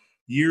Hotel.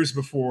 Years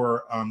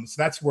before, so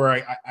that's where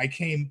I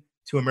came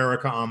to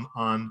America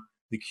on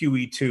the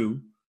QE2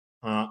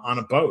 on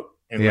a boat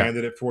and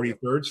landed at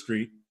 43rd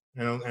Street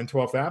and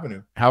 12th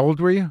Avenue. How old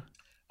were you?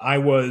 I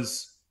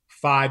was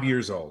 5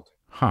 years old.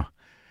 Huh.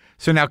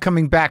 So now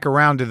coming back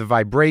around to the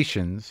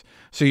vibrations,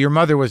 so your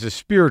mother was a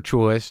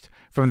spiritualist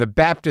from the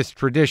Baptist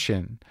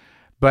tradition,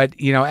 but,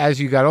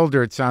 as you got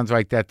older, it sounds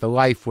like that the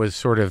life was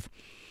sort of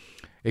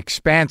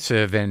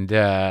expansive and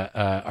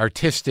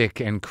artistic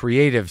and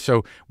creative.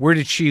 So where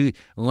did she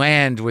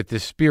land with the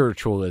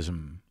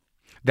spiritualism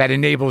that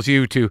enables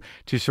you to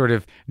sort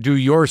of do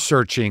your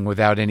searching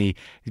without any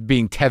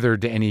being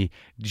tethered to any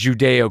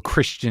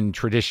Judeo-Christian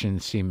tradition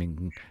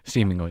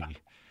seemingly?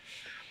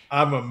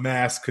 I'm a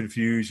mass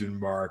confusion,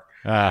 Mark.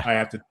 I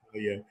have to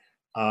tell you.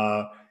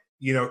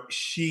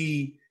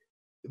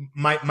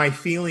 My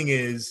feeling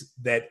is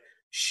that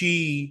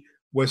she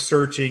was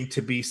searching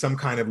to be some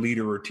kind of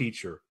leader or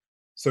teacher.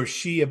 So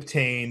she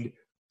obtained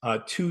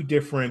two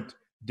different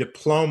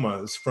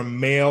diplomas from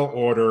mail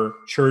order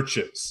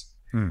churches.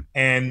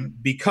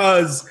 And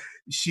because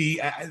she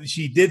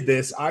did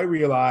this, I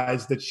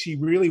realized that she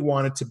really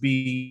wanted to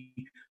be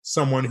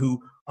someone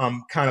who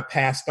kind of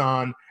passed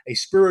on a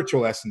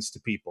spiritual essence to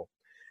people.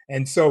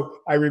 And so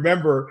I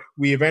remember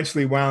we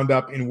eventually wound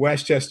up in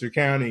Westchester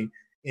County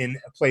in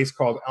a place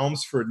called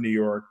Elmsford, New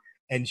York,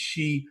 and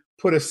she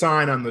put a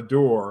sign on the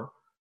door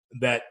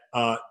that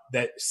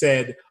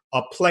said,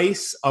 "A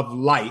place of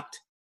light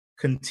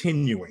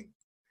continuing."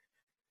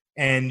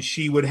 And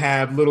she would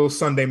have little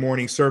Sunday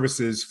morning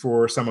services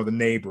for some of the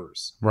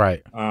neighbors.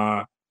 Right.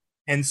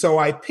 And so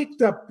I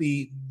picked up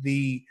the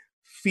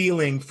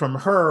feeling from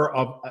her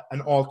of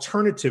an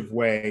alternative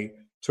way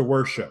to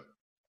worship.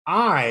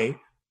 I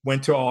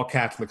went to all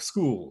Catholic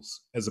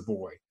schools as a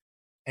boy.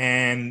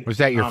 And was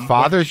that your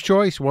father's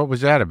choice? What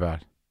was that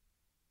about?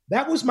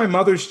 That was my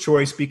mother's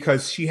choice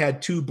because she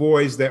had two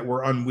boys that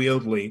were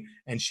unwieldy,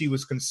 and she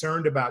was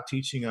concerned about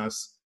teaching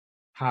us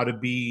how to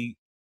be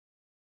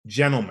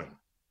gentlemen.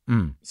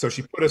 So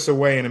she put us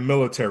away in a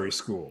military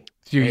school.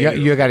 So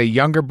you got a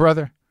younger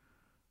brother?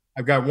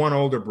 I've got one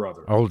older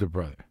brother. Older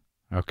brother.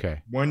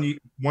 Okay.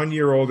 1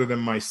 year older than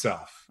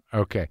myself.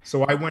 Okay.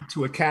 So I went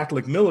to a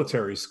Catholic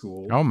military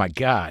school. Oh, my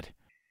God.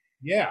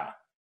 Yeah.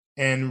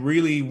 And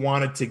really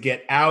wanted to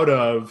get out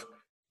of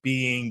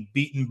being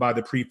beaten by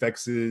the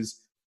prefixes.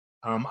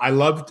 I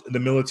loved the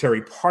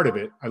military part of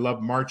it. I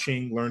loved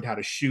marching, learned how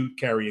to shoot,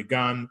 carry a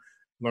gun,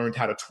 learned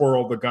how to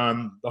twirl the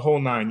gun, the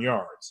whole 9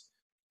 yards.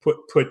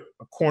 Put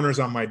corners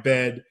on my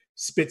bed,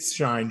 spit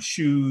shine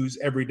shoes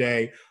every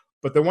day.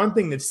 But the one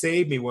thing that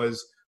saved me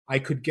was I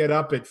could get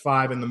up at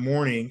 5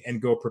 a.m.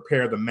 and go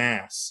prepare the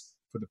mass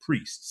for the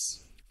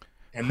priests.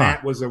 And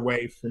that was a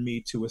way for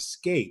me to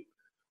escape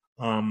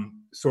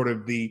sort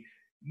of the,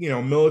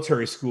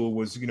 military school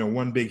was,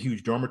 one big,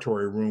 huge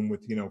dormitory room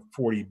with,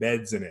 40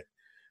 beds in it.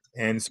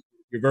 And so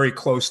you're very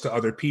close to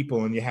other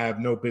people and you have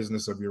no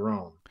business of your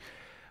own.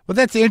 Well,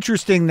 that's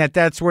interesting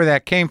that's where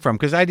that came from,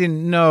 because I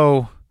didn't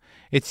know.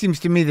 It seems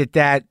to me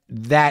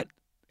that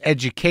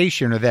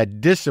education or that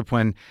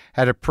discipline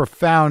had a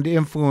profound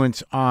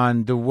influence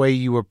on the way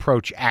you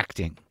approach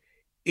acting.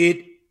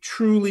 It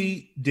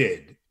truly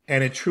did,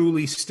 and it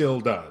truly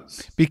still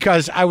does.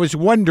 Because I was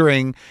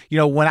wondering,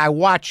 when I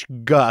watch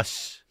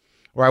Gus,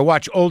 or I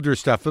watch older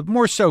stuff, but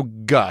more so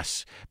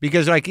Gus,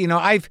 because I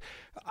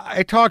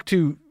talked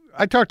to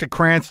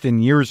Cranston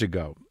years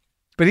ago,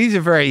 but he's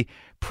a very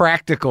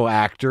practical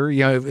actor.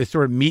 It's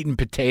sort of meat and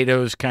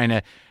potatoes kind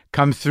of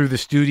comes through the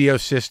studio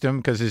system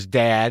because his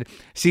dad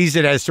sees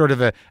it as sort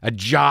of a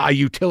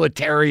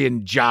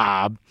utilitarian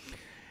job,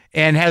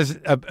 and has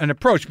an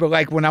approach. But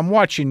like when I'm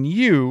watching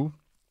you,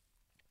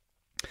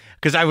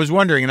 because I was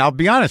wondering, and I'll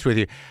be honest with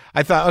you,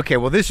 I thought, okay,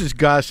 well, this is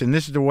Gus, and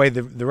this is the way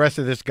the rest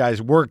of this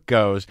guy's work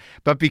goes.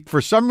 But for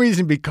some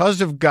reason,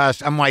 because of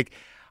Gus, I'm like,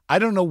 I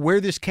don't know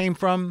where this came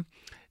from.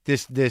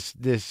 This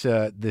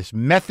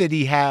method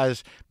he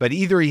has, but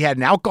either he had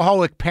an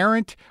alcoholic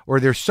parent or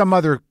there's some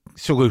other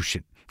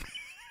solution.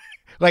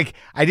 Like,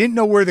 I didn't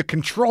know where the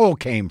control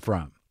came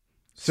from.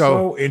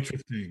 So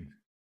interesting.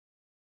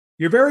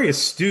 You're very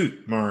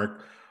astute,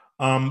 Mark.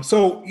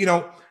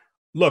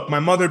 Look, my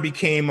mother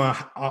became a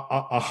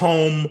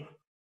home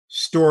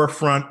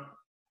storefront,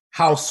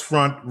 house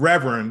front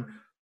reverend,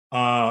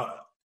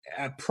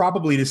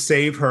 probably to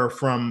save her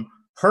from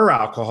her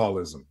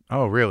alcoholism.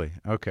 Oh, really?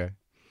 Okay.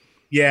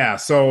 Yeah.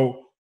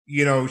 So,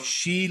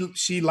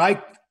 she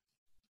liked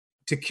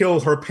to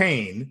kill her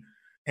pain,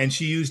 and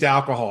she used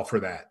alcohol for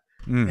that.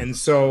 And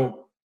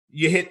so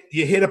you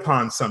hit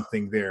upon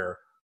something there.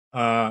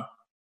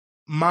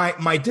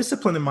 My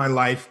discipline in my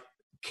life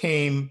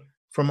came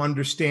from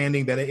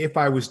understanding that if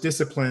I was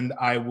disciplined,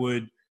 I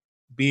would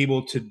be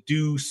able to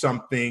do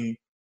something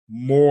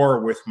more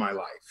with my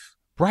life.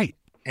 Right.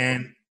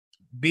 And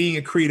being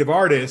a creative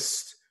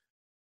artist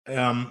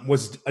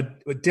was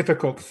a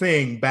difficult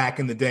thing back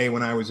in the day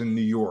when I was in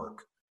New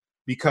York,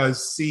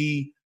 because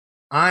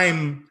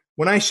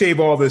when I shave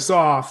all this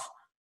off,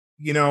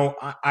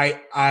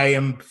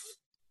 I'm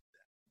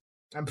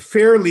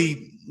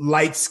fairly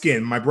light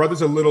skinned. My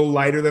brother's a little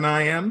lighter than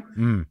I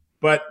am,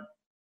 but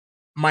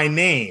my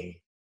name,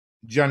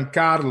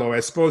 Giancarlo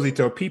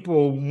Esposito,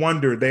 people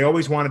wondered. They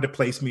always wanted to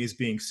place me as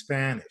being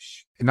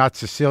Spanish. Not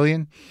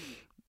Sicilian?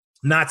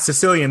 Not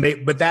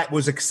Sicilian, but that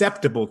was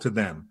acceptable to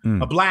them.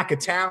 A Black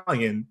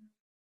Italian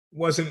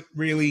wasn't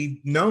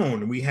really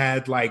known. We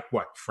had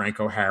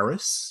Franco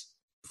Harris,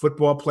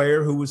 football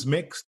player who was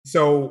mixed.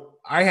 So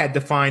I had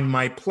to find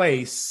my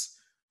place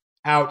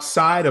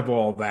outside of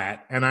all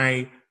that. And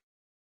I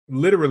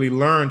literally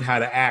learned how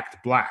to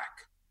act Black.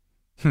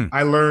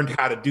 I learned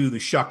how to do the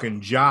shuck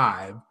and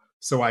jive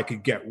so I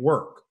could get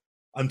work,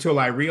 until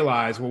I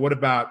realized, well, what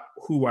about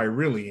who I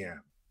really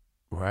am?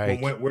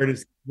 Right. Well,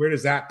 where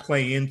does that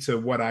play into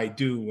what I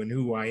do and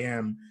who I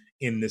am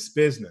in this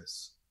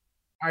business?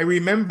 I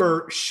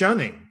remember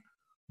shunning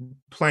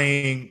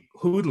playing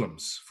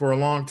hoodlums for a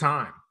long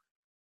time.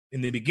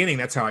 In the beginning,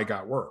 that's how I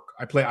got work.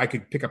 I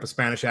could pick up a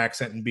Spanish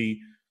accent and be,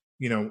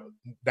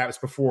 that was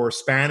before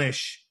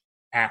Spanish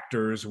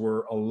actors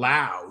were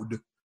allowed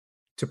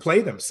to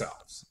play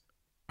themselves.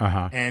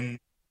 And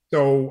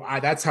so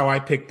that's how I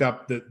picked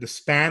up the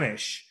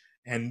Spanish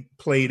and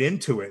played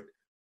into it,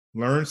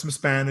 learned some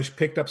Spanish,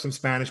 picked up some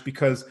Spanish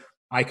because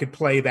I could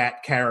play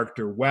that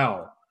character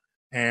well,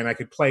 and I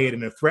could play it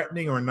in a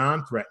threatening or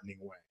non-threatening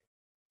way.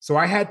 So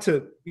I had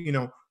to,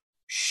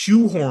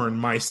 shoehorn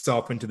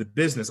myself into the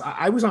business.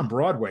 I was on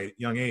Broadway at a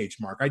young age,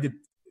 Mark. I did,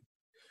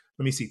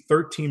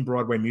 13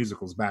 Broadway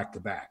musicals back to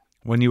back.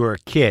 When you were a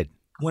kid?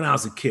 When I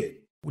was a kid.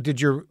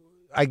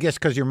 I guess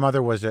because your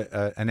mother was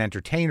an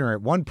entertainer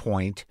at one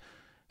point,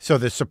 so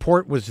the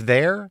support was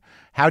there.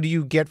 How do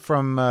you get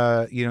from,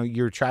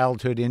 your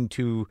childhood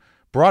into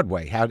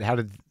Broadway?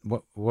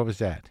 What was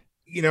that?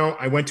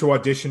 I went to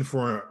audition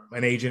for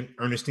an agent,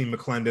 Ernestine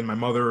McClendon. My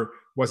mother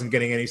wasn't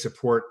getting any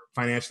support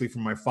financially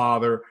from my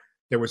father.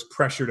 There was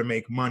pressure to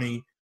make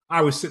money.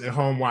 I was sitting at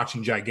home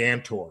watching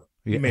Gigantor.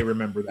 You may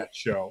remember that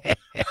show.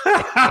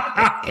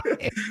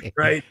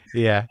 Right?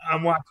 Yeah.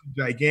 I'm watching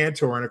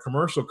Gigantor and a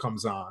commercial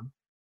comes on,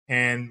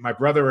 and my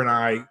brother and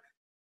I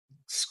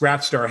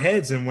scratched our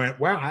heads and went,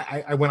 wow,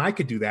 I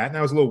could do that. And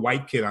I was a little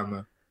white kid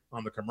on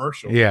the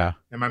commercial. Yeah.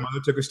 And my mother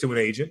took us to an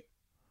agent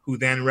who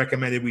then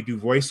recommended we do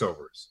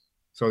voiceovers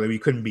so that we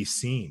couldn't be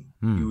seen.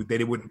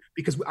 They wouldn't,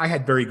 because I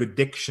had very good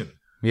diction.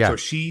 Yeah.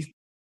 So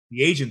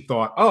the agent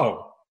thought,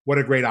 oh, what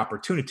a great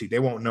opportunity. They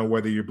won't know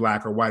whether you're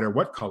black or white or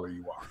what color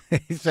you are.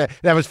 So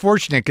that was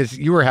fortunate because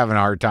you were having a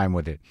hard time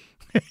with it.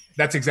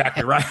 That's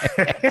exactly right.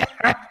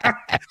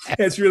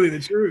 That's really the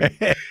truth.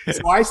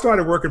 So I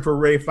started working for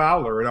Ray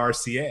Fowler at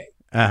RCA.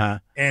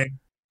 And,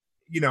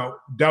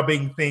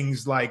 dubbing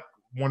things like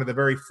one of the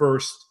very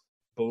first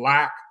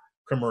black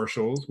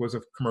commercials was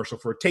a commercial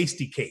for a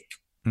Tasty Cake.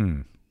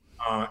 And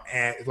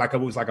it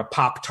was like a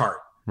Pop-Tart.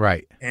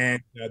 Right.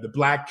 And the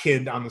black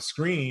kid on the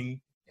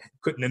screen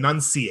couldn't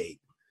enunciate.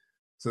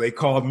 So they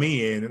called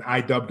me in and I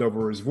dubbed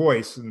over his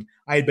voice. And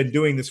I had been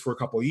doing this for a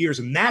couple of years.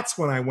 And that's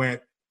when I went,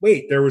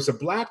 wait, there was a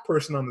black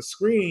person on the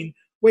screen.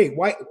 Wait,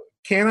 why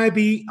can't I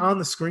be on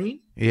the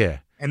screen? Yeah.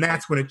 And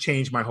that's when it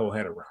changed my whole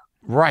head around.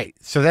 Right.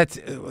 So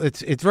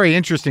it's very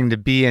interesting to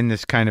be in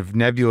this kind of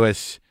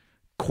nebulous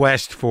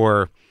quest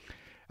for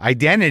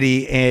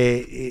identity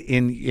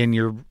in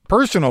your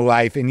personal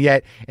life, and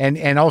yet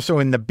and also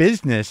in the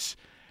business,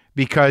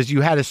 because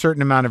you had a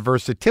certain amount of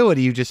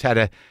versatility. You just had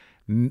to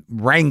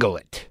wrangle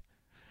it.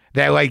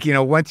 That, like,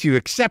 once you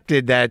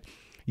accepted that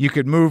you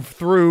could move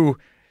through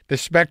the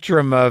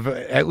spectrum of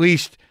at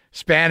least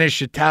Spanish,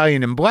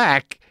 Italian, and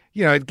black,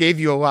 it gave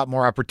you a lot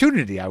more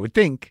opportunity, I would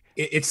think.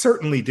 It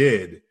certainly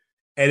did.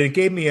 And it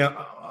gave me a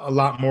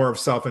lot more of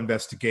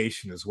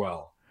self-investigation as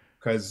well.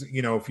 Because,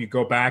 if you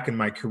go back in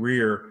my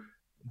career,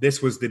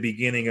 this was the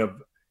beginning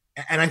of,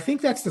 and I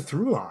think that's the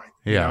through line,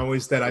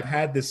 is that I've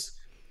had this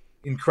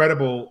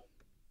incredible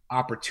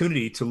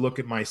opportunity to look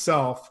at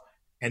myself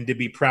and to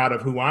be proud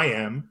of who I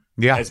am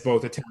as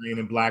both Italian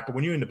and black. But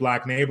when you're in the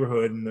black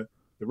neighborhood and the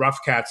rough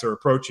cats are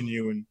approaching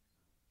you and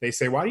they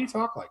say, why do you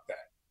talk like that?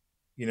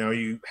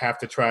 You have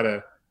to try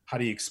to, how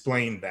do you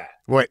explain that?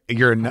 What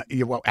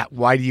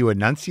why do you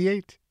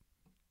enunciate?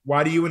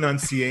 Why do you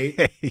enunciate?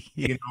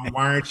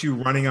 Why aren't you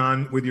running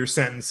on with your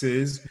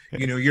sentences?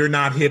 You're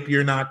not hip,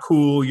 you're not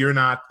cool, you're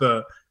not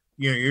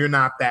you're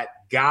not that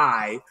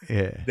guy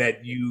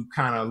that you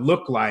kind of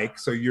look like.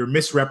 So you're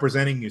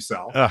misrepresenting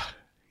yourself.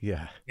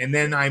 Yeah. And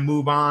then I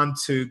move on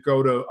to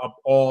go to an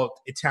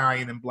all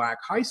Italian and black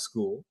high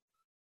school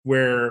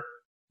where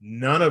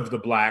none of the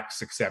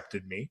blacks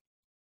accepted me.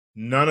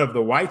 None of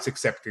the whites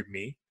accepted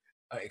me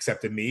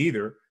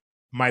either.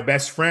 My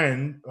best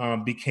friend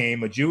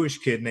became a Jewish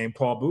kid named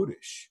Paul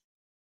Budish,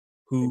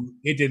 who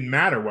it didn't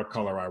matter what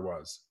color I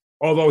was.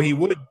 Although he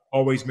would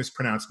always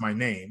mispronounce my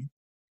name.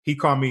 He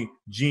called me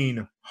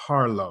Gene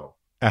Harlow.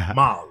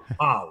 Mal.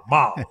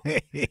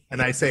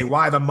 And I say,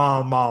 why the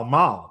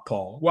mal,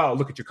 Paul? Well,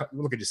 look at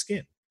your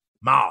skin.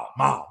 Mal.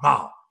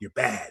 You're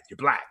bad. You're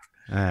black.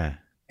 And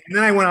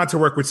then I went on to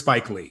work with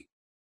Spike Lee,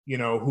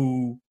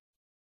 who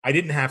I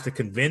didn't have to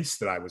convince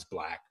that I was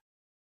black,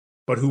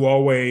 but who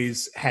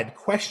always had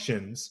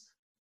questions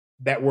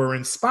that were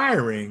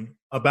inspiring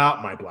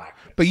about my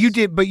blackness. But you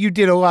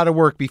did a lot of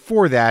work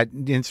before that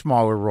in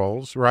smaller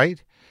roles,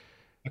 right?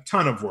 A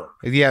ton of work.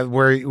 Yeah,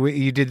 where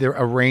you did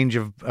a range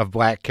of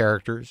black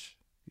characters.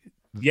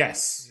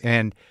 Yes.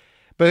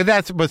 So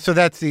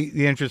that's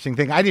the interesting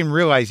thing. I didn't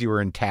realize you were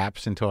in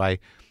Taps until I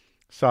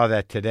saw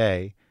that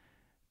today.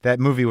 That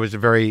movie was a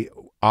very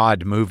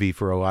odd movie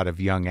for a lot of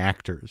young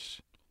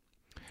actors.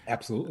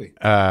 Absolutely.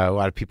 A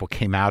lot of people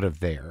came out of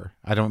there.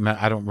 I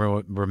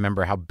don't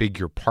remember how big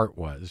your part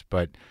was,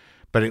 but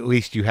at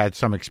least you had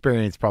some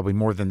experience, probably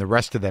more than the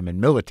rest of them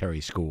in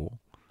military school.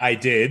 I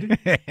did.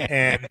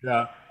 And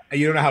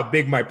you don't know how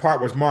big my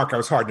part was, Mark. I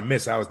was hard to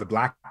miss. I was the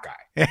black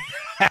guy.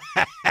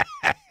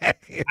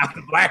 I'm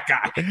the black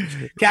guy.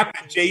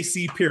 Captain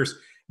J.C. Pierce.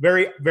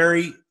 Very,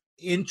 very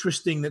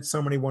interesting that so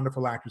many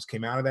wonderful actors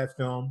came out of that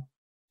film.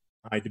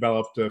 I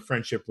developed a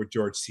friendship with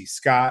George C.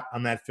 Scott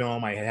on that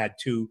film. I had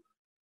two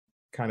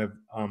kind of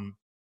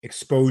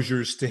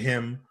exposures to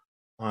him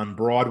on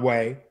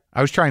Broadway.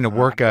 I was trying to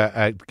work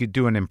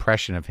do an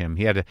impression of him.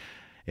 He had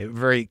a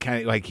very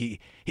kind of like he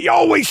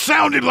always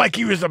sounded like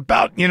he was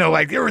about,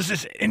 like there was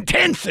this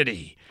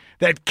intensity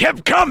that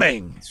kept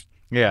coming.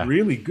 Yeah,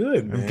 really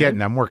good,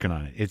 man. I'm working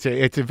on it.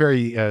 It's a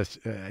very I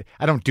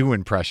don't do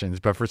impressions,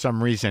 but for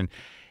some reason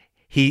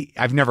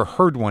I've never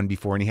heard one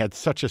before, and he had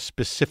such a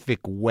specific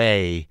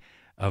way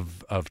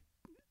of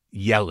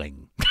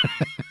yelling.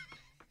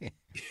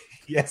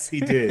 Yes, he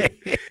did.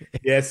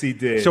 Yes, he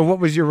did. So what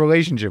was your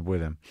relationship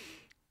with him?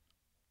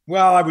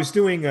 Well, I was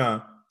doing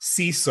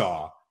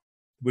Seesaw,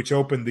 which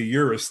opened the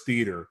Eurus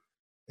Theater,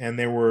 and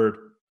there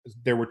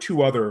were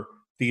two other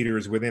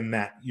theaters within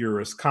that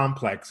Eurus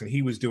complex, and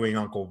he was doing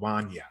Uncle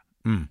Vanya.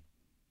 Mm.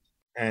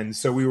 And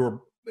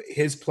so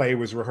his play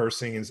was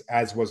rehearsing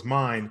as was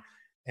mine.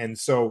 And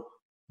so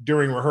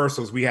during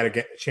rehearsals, we had to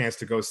get a chance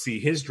to go see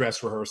his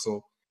dress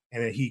rehearsal,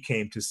 and then he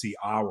came to see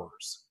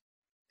ours.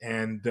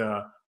 And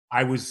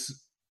I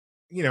was,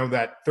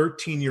 that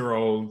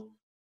 13-year-old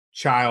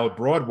child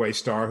Broadway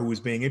star who was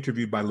being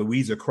interviewed by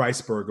Louisa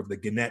Kreisberg of the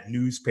Gannett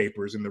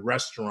newspapers in the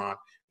restaurant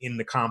in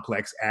the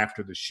complex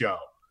after the show.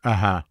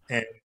 Uh-huh.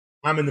 And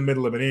I'm in the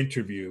middle of an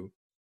interview,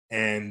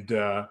 and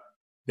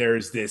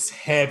there's this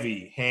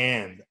heavy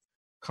hand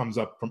comes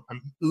up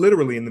I'm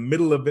literally in the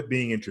middle of it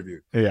being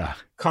interviewed. Yeah.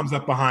 Comes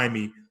up behind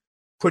me,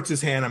 puts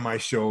his hand on my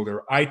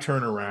shoulder. I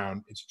turn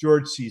around. It's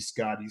George C.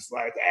 Scott. He's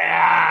like,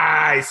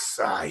 I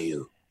saw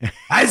you.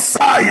 I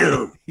saw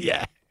you.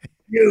 Yeah.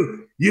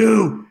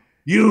 You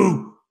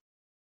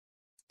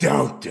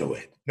don't do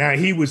it. Now,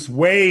 he was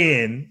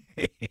way in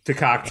to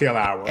cocktail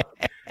hour.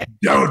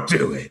 Don't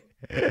do it.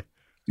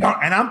 Don't.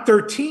 And I'm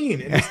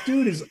 13. And this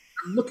dude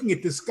I'm looking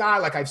at this guy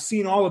like I've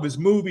seen all of his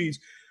movies.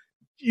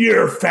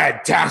 You're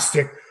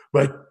fantastic,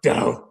 but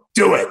don't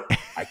do it.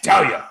 I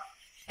tell you.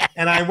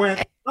 And I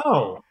went,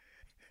 oh.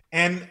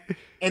 And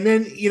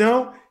then,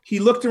 he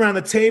looked around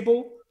the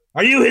table.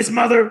 Are you his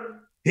mother?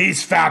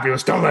 He's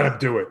fabulous. Don't let him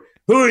do it.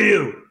 Who are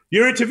you?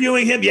 You're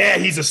interviewing him? Yeah,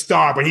 he's a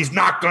star, but he's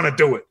not going to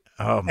do it.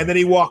 Oh, and then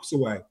he walks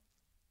away.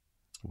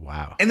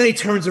 Wow. And then he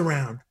turns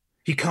around.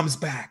 He comes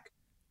back.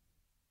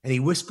 And he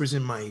whispers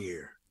in my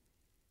ear,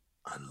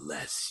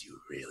 unless you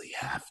really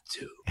have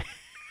to.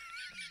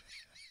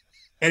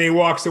 And he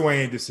walks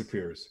away and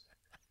disappears.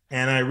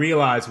 And I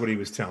realized what he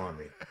was telling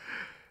me.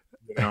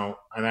 And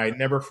I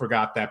never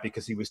forgot that,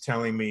 because he was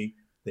telling me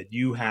that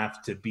you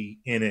have to be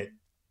in it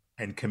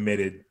and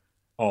committed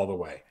all the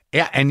way.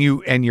 Yeah, and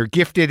you're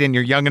gifted and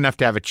you're young enough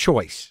to have a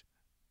choice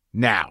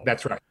now.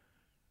 That's right.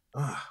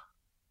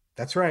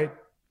 That's right.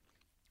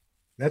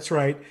 That's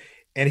right.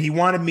 And he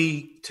wanted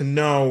me to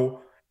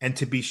know and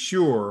to be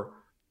sure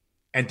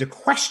and to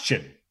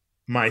question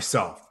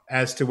myself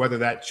as to whether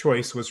that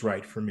choice was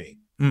right for me.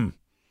 Mm.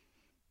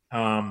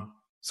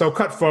 So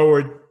cut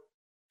forward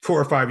 4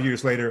 or 5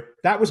 years later,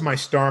 that was my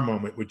star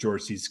moment with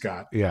George C.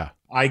 Scott. Yeah.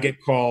 I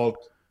get called,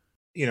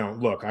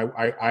 look,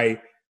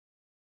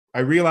 I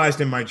realized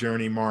in my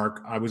journey,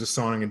 Mark, I was a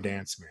song and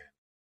dance man.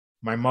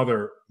 My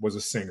mother was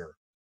a singer.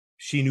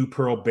 She knew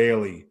Pearl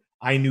Bailey.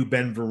 I knew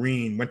Ben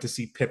Vereen, went to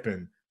see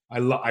Pippin.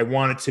 I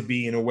wanted to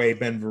be, in a way,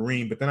 Ben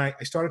Vereen. But then I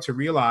started to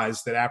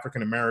realize that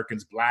African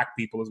Americans, Black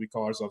people, as we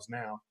call ourselves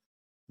now,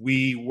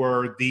 we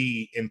were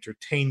the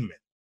entertainment.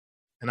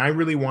 And I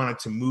really wanted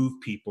to move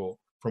people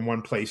from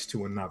one place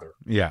to another.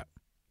 Yeah.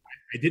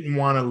 I didn't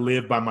want to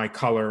live by my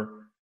color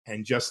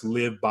and just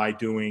live by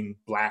doing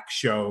Black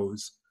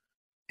shows.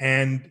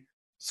 And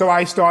so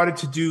I started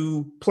to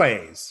do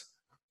plays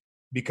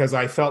because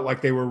I felt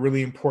like they were a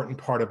really important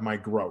part of my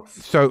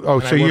growth. So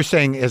you're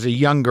saying as a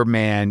younger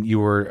man, you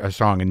were a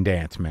song and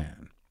dance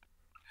man.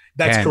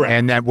 That's correct.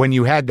 And that when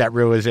you had that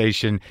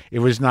realization, it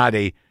was not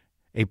a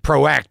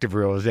proactive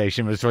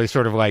realization. It was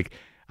sort of like,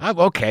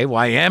 okay, well,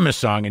 I am a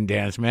song and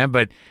dance man,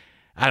 but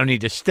I don't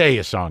need to stay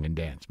a song and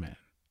dance man.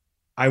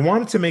 I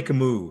wanted to make a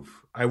move.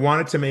 I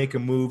wanted to make a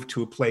move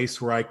to a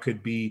place where I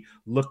could be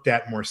looked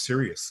at more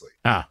seriously.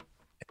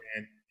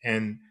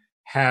 And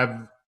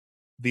have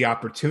the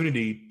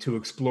opportunity to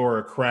explore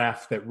a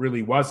craft that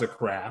really was a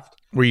craft.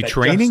 Were you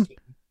training?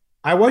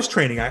 I was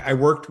training. I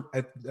worked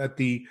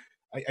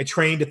I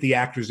trained at the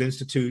Actors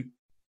Institute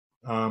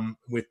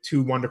with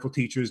 2 wonderful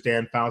teachers,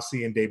 Dan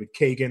Fauci and David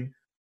Kagan.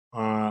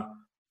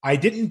 I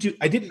didn't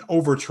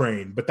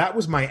overtrain, but that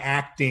was my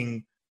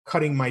acting,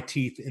 cutting my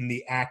teeth in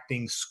the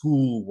acting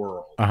school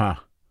world. Uh-huh.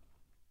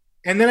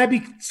 And then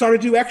I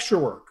started to do extra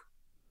work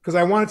because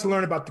I wanted to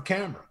learn about the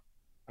camera.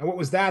 And what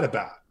was that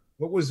about?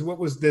 What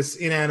was this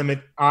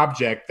inanimate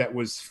object that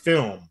was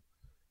film?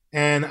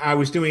 And I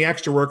was doing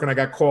extra work, and I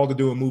got called to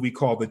do a movie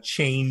called The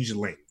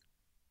Changeling.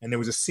 And there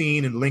was a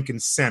scene in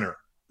Lincoln Center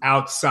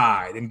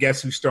outside. And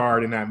guess who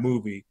starred in that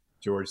movie?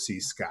 George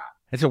C. Scott.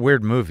 It's a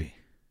weird movie.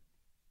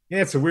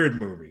 Yeah, it's a weird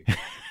movie.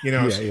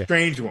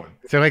 Strange one.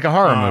 It's like a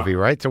horror movie,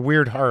 right? It's a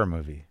weird horror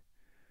movie.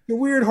 A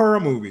weird horror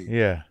movie.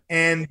 Yeah.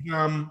 And,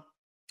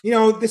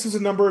 this is a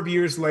number of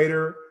years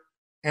later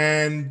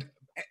and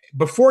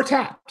before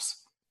Taps.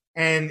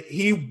 And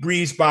he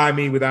breezed by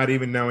me without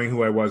even knowing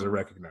who I was or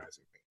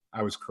recognizing me.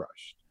 I was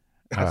crushed.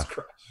 That's Oh,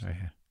 Crush,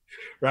 yeah.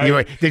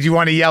 right? Did you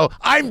want to yell,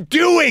 "I'm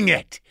doing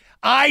it.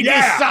 I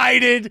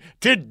decided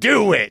to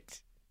do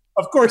it"?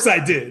 Of course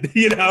I did.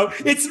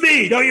 It's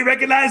me. Don't you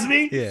recognize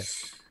me? Yeah.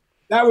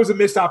 That was a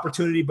missed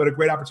opportunity, but a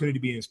great opportunity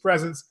to be in his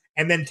presence.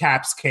 And then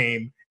Taps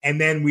came, and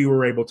then we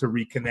were able to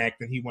reconnect.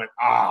 And he went,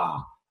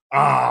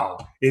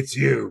 it's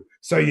you.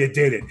 So you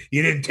did it.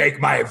 You didn't take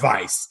my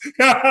advice.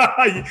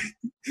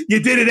 You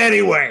did it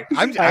anyway.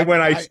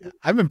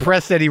 I'm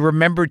impressed that he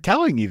remembered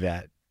telling you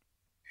that.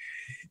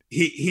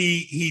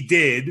 He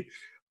did.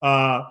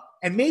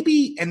 And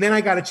then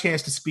I got a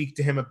chance to speak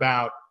to him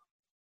about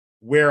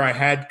where I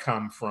had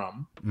come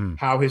from,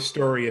 how his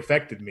story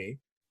affected me,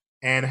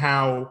 and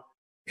how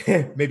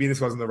maybe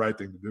this wasn't the right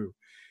thing to do.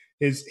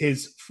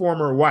 His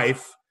former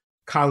wife,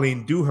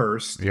 Colleen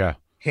Dewhurst,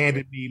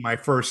 handed me my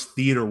first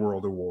Theater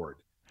World Award.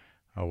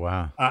 Oh,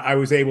 wow. I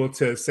was able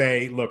to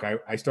say, look,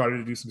 I started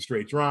to do some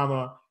straight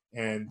drama,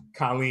 and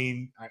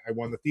Colleen, I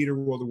won the Theater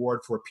World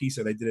Award for a piece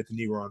that I did at the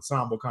Negro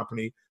Ensemble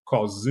Company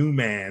called Zoo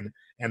Man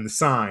and the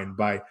Sign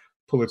by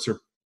Pulitzer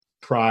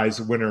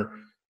Prize winner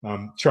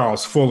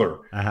Charles Fuller.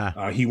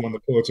 He won the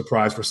Pulitzer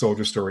Prize for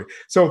Soldier Story.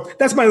 So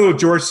that's my little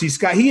George C.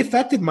 Scott. He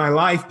affected my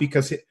life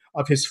because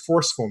of his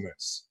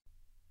forcefulness.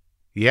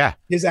 Yeah.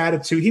 His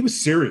attitude. He was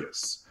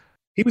serious.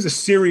 He was a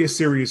serious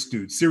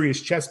dude,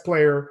 serious chess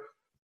player.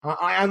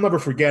 I'll never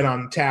forget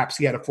on Taps,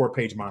 he had a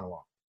 4-page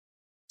monologue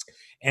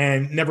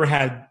and never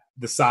had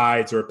the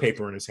sides or a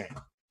paper in his hand,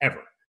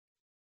 ever.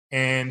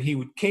 And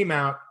he came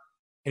out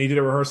and he did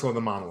a rehearsal of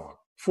the monologue.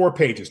 4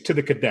 pages to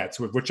the cadets,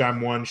 with which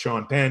I'm one,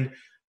 Sean Penn,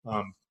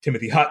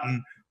 Timothy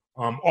Hutton,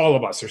 all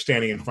of us are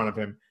standing in front of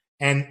him.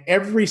 And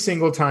every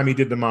single time he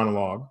did the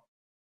monologue,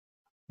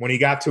 when he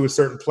got to a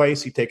certain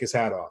place, he'd take his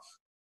hat off.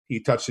 He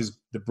touched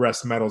the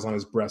breast medals on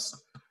his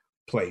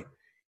breastplate.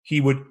 He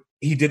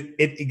did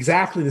it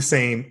exactly the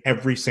same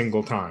every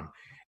single time.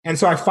 And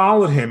so I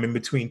followed him in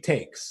between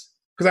takes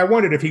because I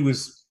wondered if he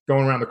was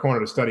going around the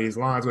corner to study his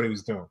lines, what he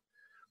was doing.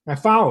 I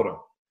followed him.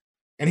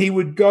 And he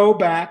would go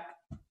back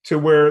to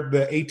where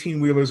the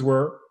 18-wheelers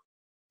were,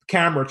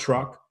 camera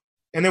truck,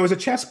 and there was a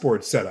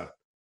chessboard set up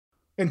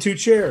and 2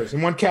 chairs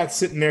and 1 cat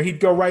sitting there. He'd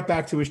go right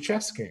back to his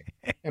chess game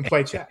and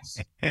play chess.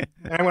 And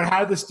I went, how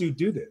did this dude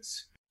do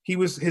this? He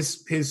was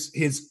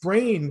his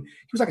brain,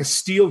 he was like a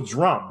steel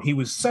drum. He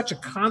was such a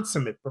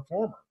consummate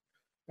performer.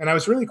 And I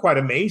was really quite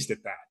amazed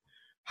at that,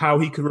 how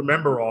he could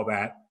remember all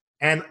that.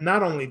 And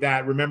not only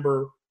that,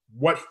 remember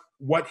what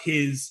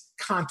his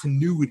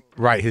continuity.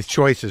 Right. His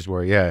choices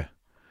were, yeah.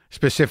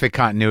 Specific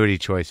continuity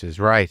choices.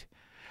 Right.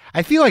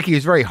 I feel like he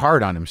was very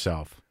hard on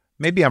himself.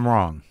 Maybe I'm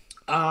wrong.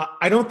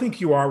 I don't think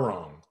you are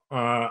wrong.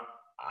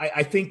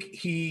 I think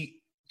he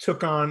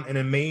took on an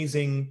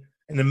amazing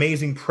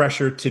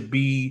pressure to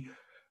be,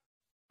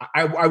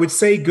 I would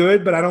say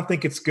good, but I don't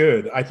think it's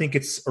good. I think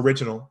it's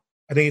original.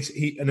 I think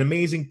it's an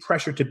amazing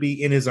pressure to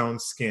be in his own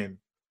skin.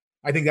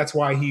 I think that's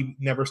why he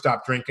never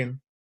stopped drinking.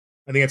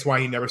 I think that's why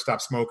he never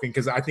stopped smoking,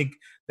 because I think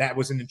that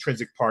was an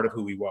intrinsic part of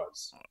who he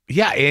was.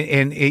 Yeah,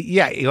 and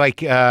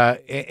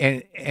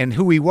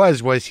who he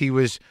was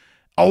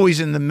always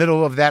in the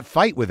middle of that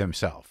fight with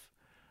himself.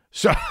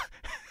 So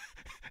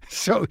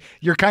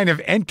you're kind of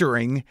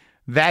entering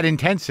that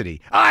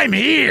intensity. I'm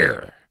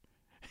here.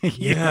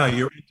 Yeah,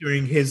 you're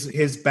entering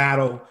his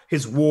battle,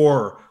 his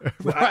war.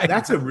 Right.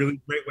 That's a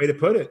really great way to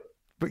put it.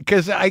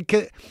 Because I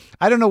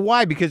don't know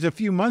why. Because a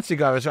few months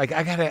ago, I was like,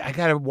 I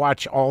gotta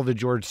watch all the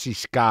George C.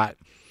 Scott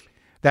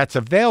that's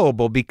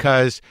available,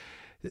 because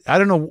I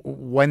don't know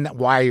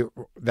why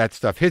that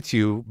stuff hits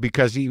you,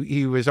 because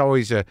he was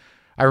always I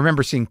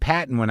remember seeing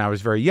Patton when I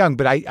was very young,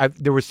 but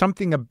there was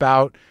something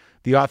about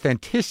the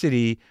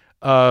authenticity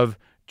of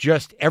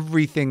just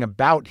everything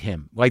about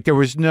him. Like there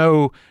was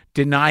no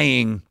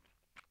denying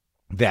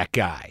that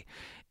guy.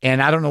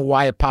 And I don't know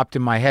why it popped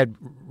in my head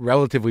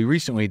relatively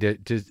recently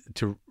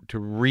to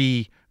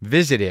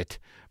revisit it,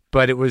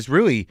 but it was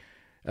really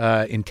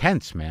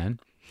intense, man.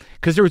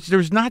 Because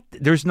there's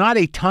not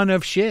a ton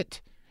of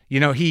shit. You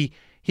know, he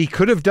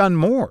could have done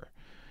more,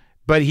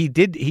 but he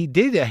did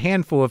a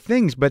handful of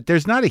things. But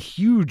there's not a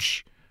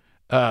huge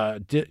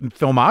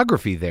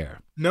filmography there.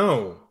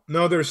 No,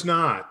 there's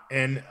not.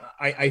 And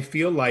I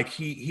feel like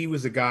he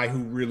was a guy who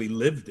really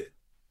lived it.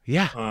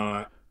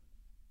 Yeah.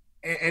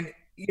 And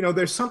you know,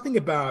 there's something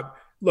about,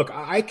 look,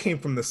 I came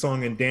from the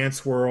song and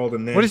dance world,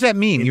 and then what does that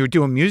mean? You were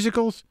doing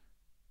musicals?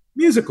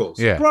 Musicals,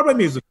 yeah, Broadway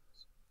musicals.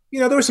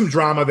 You know, there was some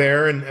drama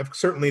there, and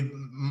certainly,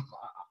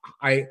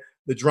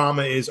 the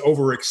drama is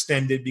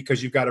overextended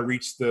because you've got to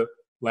reach the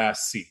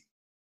last seat.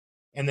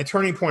 And the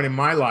turning point in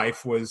my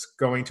life was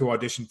going to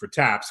audition for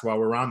Taps while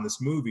we're on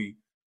this movie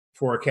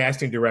for a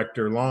casting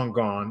director long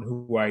gone,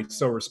 who I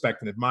so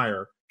respect and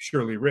admire,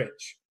 Shirley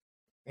Rich.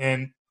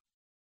 And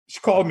she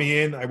called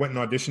me in. I went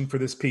and auditioned for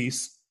this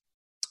piece,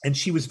 and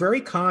she was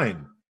very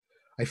kind.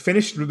 I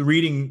finished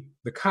reading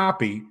the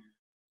copy,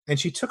 and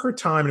she took her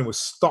time and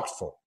was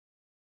thoughtful.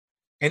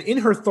 And in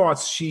her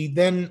thoughts, she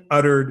then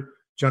uttered,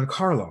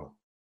 "Giancarlo,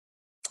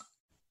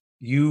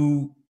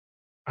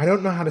 I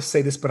don't know how to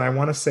say this, but I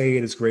want to say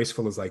it as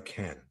graceful as I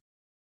can.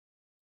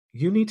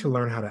 you need to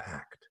learn how to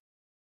act.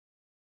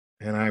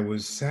 And I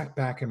was sat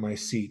back in my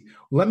seat.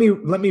 Let me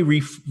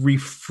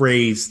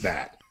rephrase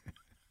that.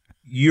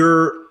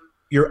 You're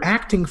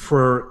acting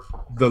for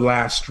the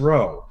last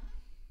row.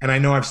 And I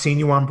know I've seen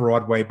you on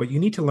Broadway, but you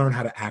need to learn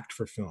how to act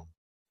for film.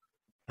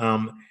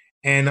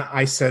 And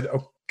I said,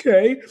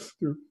 okay,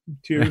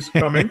 tears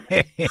coming.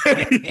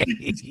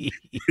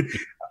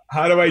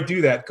 How do I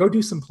do that? Go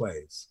do some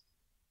plays.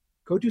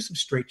 Go do some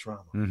straight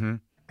drama. Mm-hmm.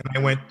 And I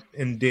went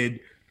and did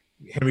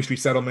Henry Street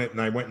Settlement, and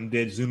I went and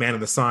did Zooman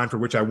and the Sign, for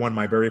which I won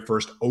my very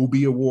first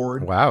Obie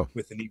Award. Wow.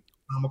 With the Negro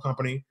Drama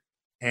Company.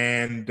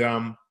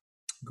 And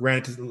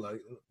granted,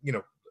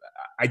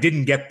 I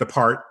didn't get the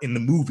part in the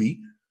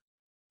movie.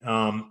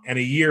 And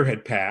a year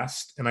had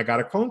passed, and I got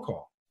a phone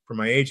call from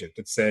my agent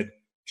that said,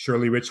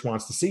 Shirley Rich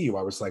wants to see you.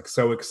 I was like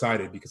so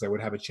excited because I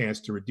would have a chance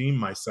to redeem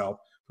myself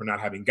for not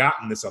having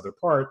gotten this other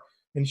part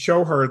and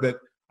show her that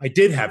I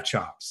did have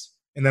chops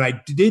and that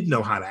I did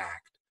know how to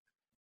act,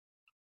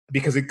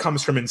 because it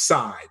comes from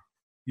inside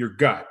your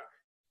gut.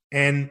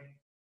 And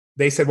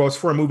they said, well, it's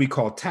for a movie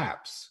called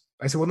Taps.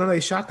 I said, well, no,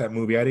 they shot that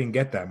movie. I didn't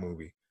get that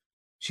movie.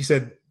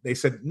 They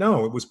said,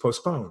 no, it was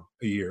postponed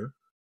a year,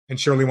 and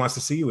Shirley wants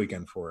to see you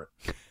again for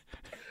it.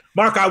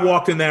 Mark, I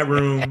walked in that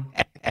room.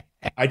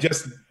 I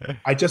just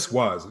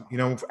was,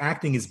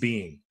 acting is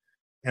being.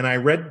 And I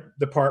read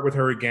the part with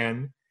her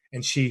again,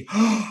 and she,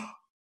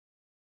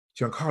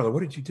 Giancarlo,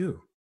 what did you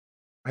do?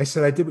 I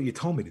said, I did what you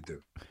told me to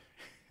do.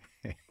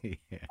 Yeah.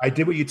 I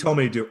did what you told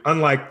me to do,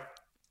 unlike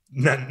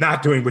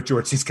not doing what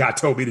George C. Scott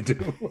told me to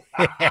do.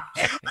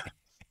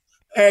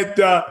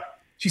 And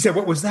she said,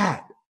 what was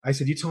that? I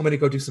said, you told me to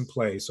go do some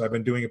plays. So I've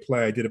been doing a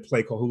play. I did a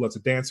play called Who Loves a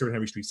Dancer at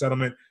Henry Street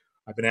Settlement.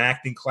 I've been in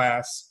acting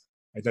class.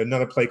 I did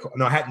another play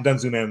I hadn't done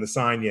Zooman and the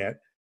Sign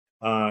yet.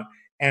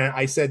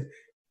 And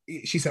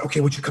she said, okay,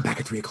 would you come back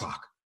at 3:00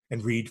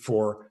 and read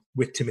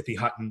with Timothy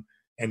Hutton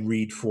and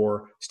read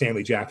for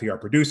Stanley Jaffe, our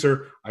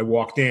producer? I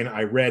walked in,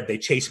 I read, they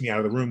chased me out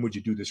of the room. Would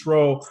you do this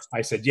role?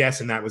 I said, yes.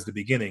 And that was the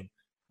beginning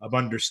of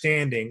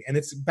understanding. And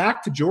it's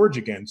back to George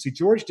again. See,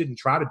 George didn't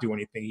try to do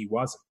anything he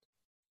wasn't.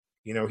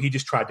 He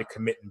just tried to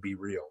commit and be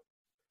real.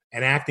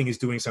 And acting is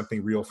doing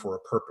something real for a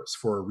purpose,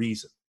 for a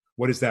reason.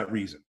 What is that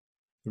reason?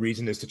 The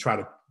reason is to try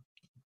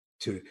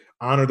to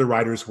honor the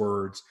writer's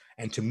words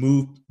and to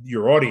move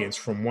your audience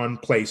from one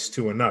place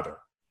to another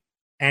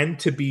and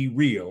to be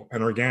real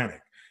and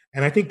organic.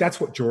 And I think that's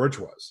what George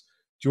was.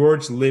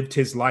 George lived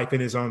his life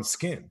in his own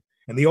skin.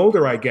 And the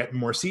older I get, the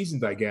more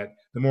seasoned I get,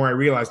 the more I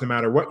realize no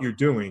matter what you're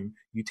doing,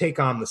 you take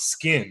on the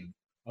skin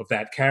of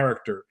that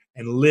character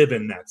and live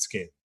in that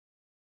skin.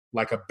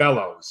 Like a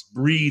bellows,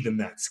 breathe in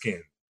that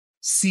skin,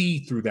 see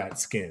through that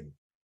skin,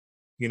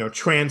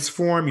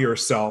 transform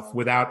yourself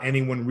without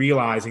anyone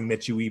realizing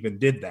that you even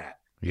did that.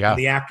 Yeah. And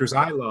the actors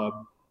I love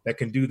that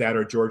can do that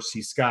are George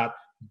C. Scott,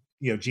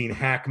 Gene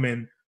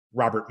Hackman,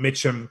 Robert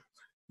Mitchum.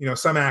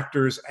 Some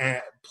actors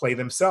play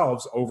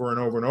themselves over and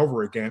over and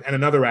over again. And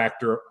another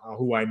actor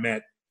who I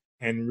met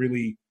and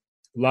really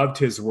loved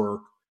his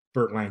work,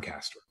 Burt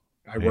Lancaster.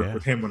 I worked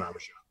with him when I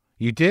was young.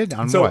 You did?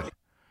 On what?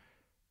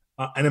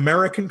 An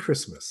American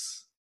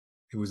Christmas.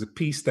 It was a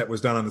piece that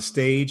was done on the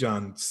stage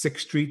on 6th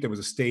Street. There was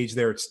a stage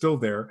there. It's still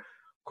there,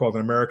 called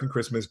An American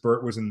Christmas.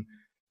 Burt was in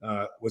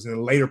a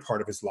latter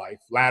part of his life,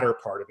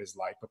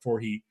 before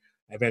he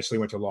eventually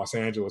went to Los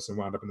Angeles and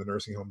wound up in the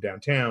nursing home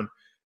downtown.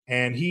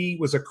 And he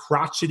was a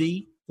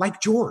crotchety,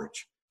 like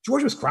George.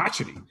 George was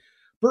crotchety.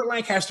 Burt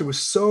Lancaster was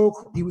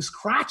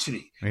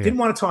crotchety. Yeah. Didn't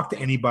want to talk to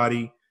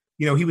anybody.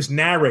 He was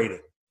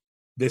narrating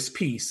this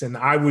piece, and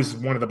I was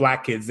one of the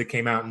black kids that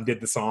came out and did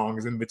the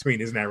songs in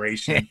between his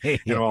narration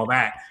and all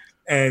that.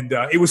 And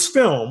it was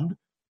filmed,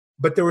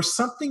 but there was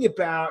something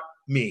about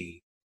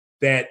me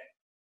that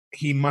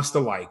he must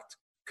have liked,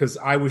 because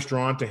I was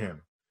drawn to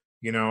him,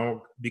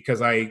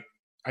 because I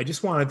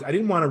didn't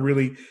want to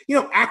really,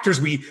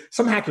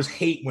 some actors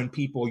hate when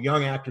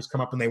young actors come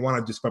up and they want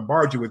to just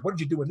bombard you with, what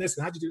did you do in this?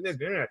 And how'd you do this?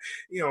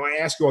 I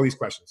ask you all these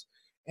questions.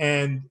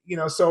 And,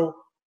 so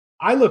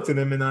I looked at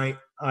him and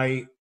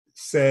I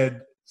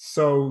said,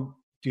 so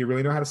do you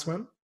really know how to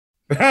swim?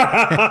 And,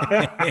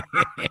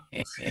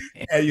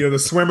 the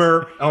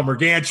swimmer, Elmer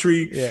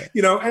Gantry,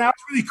 and I was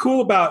really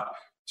cool about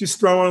just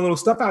throwing a little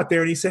stuff out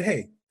there. And he said,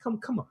 hey, come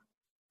on,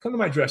 come to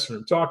my dressing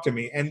room, talk to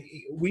me. And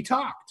we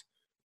talked.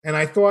 And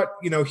I thought,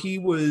 he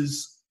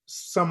was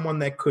someone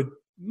that could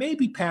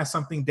maybe pass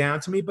something down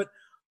to me, but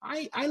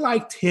I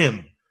liked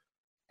him.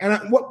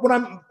 And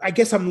I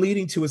guess I'm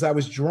leading to is I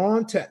was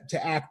drawn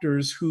to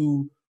actors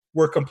who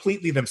were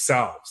completely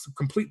themselves,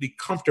 completely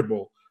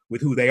comfortable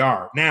with who they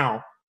are.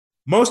 Now,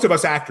 most of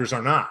us actors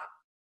are not.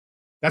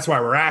 That's why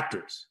we're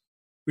actors.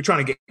 We're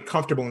trying to get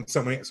comfortable in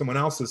someone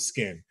else's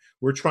skin.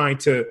 We're trying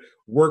to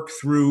work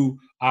through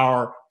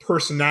our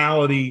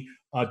personality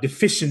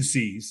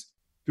deficiencies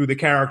through the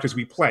characters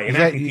we play. And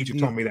acting teacher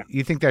told me that.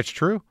 You think that's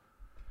true?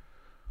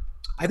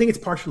 I think it's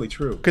partially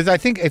true. Because I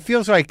think it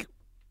feels like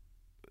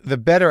the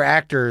better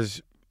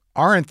actors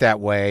aren't that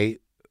way,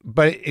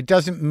 but it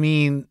doesn't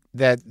mean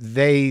that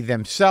they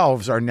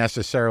themselves are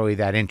necessarily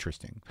that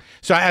interesting.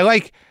 So I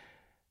like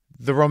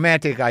the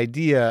romantic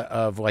idea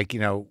of like,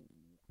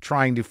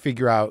 trying to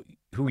figure out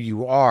who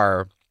you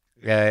are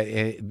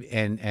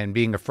and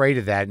being afraid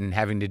of that and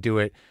having to do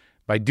it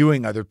by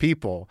doing other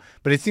people.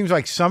 But it seems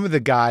like some of the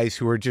guys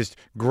who are just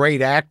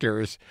great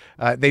actors,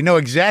 they know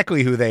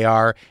exactly who they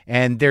are,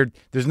 and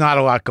there's not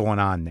a lot going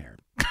on there.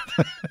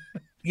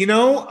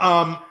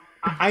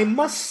 I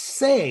must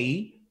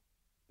say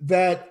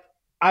that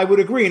I would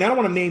agree, and I don't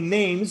want to name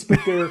names, but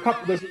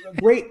there's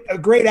a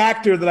great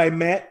actor that I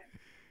met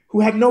who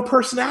had no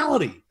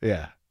personality.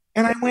 Yeah.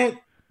 And I went,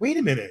 wait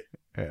a minute.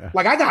 Yeah.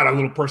 Like, I got a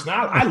little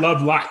personality. I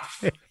love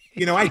life.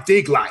 I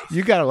dig life.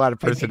 You got a lot of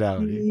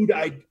personality.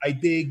 I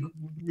dig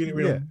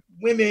women.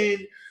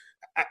 And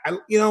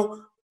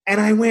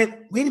I went,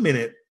 wait a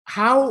minute.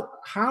 How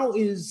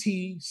is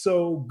he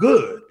so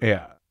good?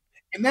 Yeah.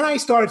 And then I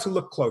started to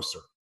look closer.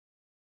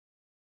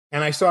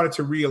 And I started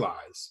to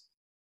realize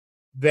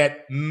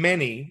that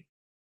many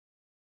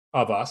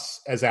of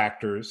us as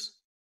actors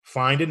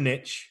find a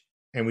niche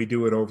and we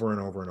do it over and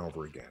over and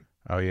over again.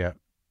 Oh, yeah.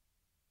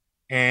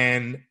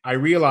 And I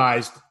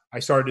realized I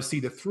started to see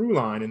the through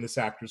line in this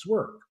actor's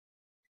work.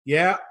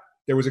 Yeah,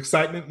 there was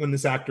excitement when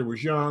this actor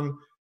was young,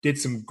 did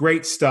some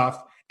great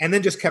stuff, and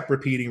then just kept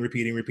repeating.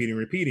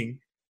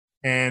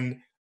 And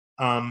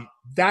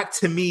that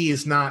to me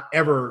is not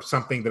ever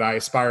something that I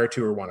aspire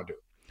to or want to do.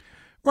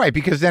 Right,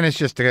 because then it's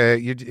just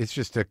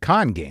a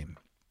con game.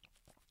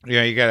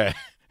 You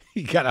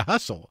gotta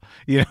hustle.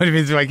 You know what I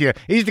mean? It's like,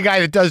 he's the guy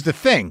that does the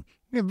thing.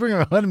 Bring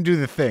him, let him do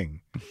the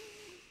ththing.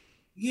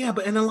 Yeah,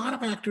 but and a lot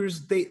of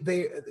actors they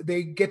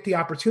get the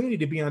opportunity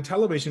to be on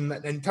television,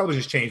 and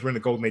television's changed. We're in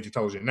the golden age of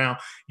television now.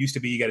 Used to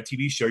be you got a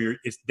TV show,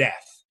 it's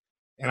death.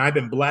 And I've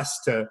been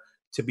blessed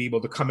to be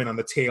able to come in on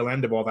the tail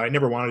end of all that. I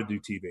never wanted to do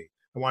TV.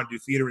 I wanted to do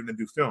theater and then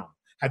do film.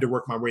 Had to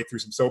work my way through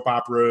some soap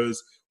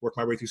operas, work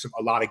my way through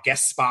a lot of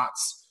guest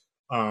spots,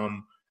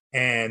 and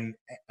then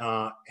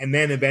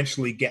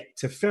eventually get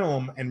to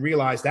film and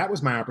realize that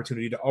was my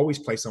opportunity to always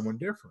play someone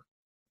different.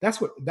 That's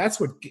what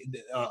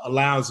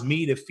allows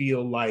me to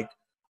feel like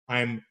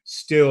I'm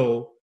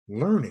still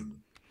learning.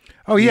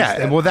 Oh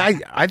yeah, well,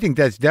 I think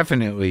that's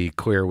definitely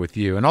clear with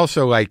you, and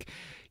also like,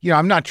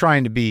 I'm not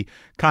trying to be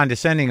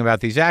condescending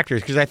about these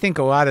actors, because I think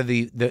a lot of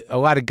a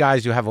lot of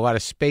guys who have a lot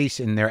of space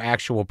in their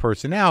actual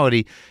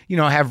personality,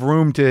 have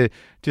room to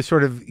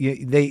sort of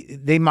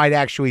they might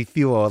actually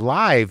feel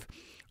alive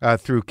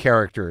through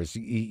characters.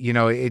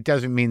 It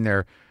doesn't mean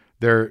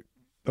they're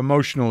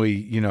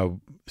emotionally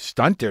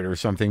stunted or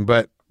something,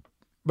 but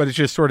it's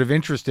just sort of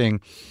interesting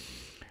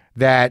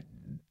that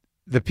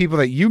the people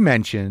that you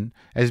mention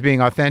as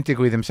being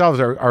authentically themselves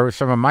are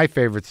some of my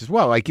favorites as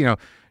well. Like,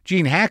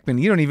 Gene Hackman,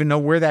 you don't even know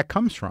where that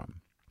comes from,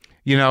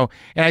 and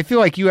I feel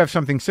like you have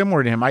something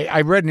similar to him.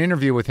 I read an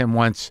interview with him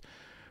once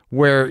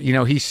where,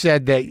 he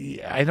said that,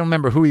 I don't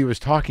remember who he was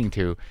talking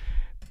to,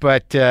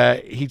 but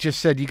he just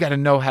said, you got to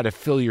know how to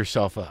fill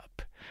yourself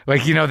up.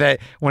 Like, that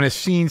when a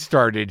scene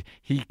started,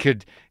 he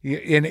could,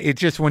 and it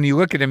just, when you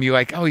look at him, you're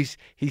like, oh,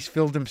 he's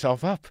filled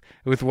himself up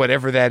with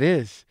whatever that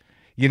is,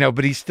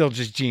 but he's still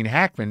just Gene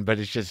Hackman, but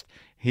it's just,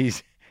 he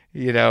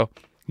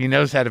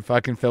knows how to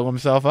fucking fill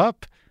himself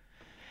up.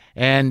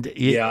 And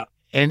yeah.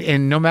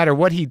 And no matter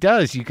what he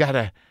does, you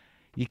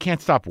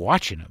can't stop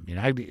watching him.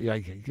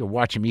 You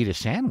watch him eat a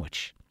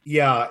sandwich.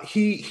 Yeah.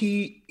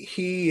 He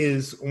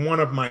is one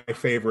of my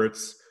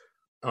favorites.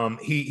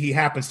 He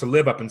happens to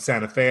live up in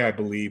Santa Fe, I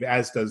believe,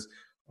 as does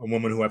a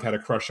woman who I've had a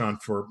crush on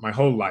for my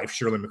whole life,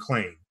 Shirley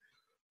MacLaine,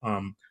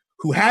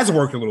 who has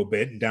worked a little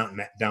bit in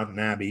Downton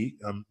Abbey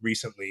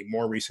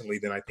more recently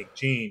than I think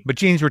Gene. But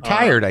Gene's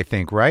retired, I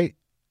think, right?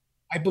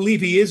 I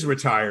believe he is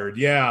retired,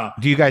 yeah.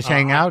 Do you guys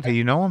hang out? Do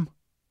you know him?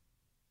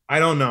 I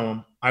don't know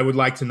him. I would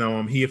like to know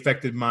him. He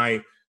affected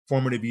my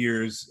formative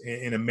years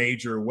in a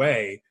major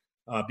way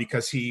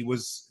because he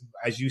was,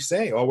 as you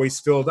say, always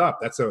filled up.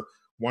 That's a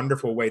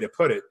wonderful way to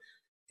put it.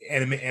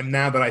 And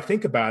now that I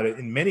think about it,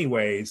 in many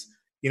ways,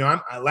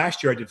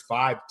 last year I did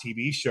 5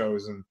 TV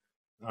shows, and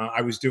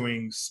I was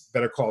doing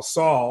Better Call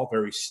Saul,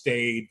 very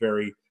staid,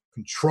 very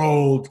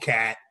controlled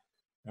cat.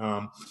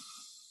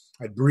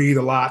 I'd breathe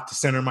a lot to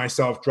center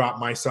myself, drop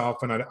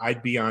myself, and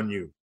I'd be on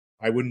you.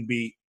 I wouldn't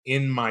be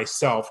in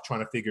myself trying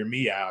to figure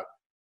me out.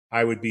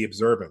 I would be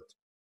observant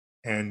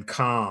and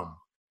calm.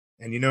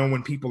 And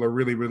when people are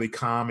really, really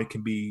calm, it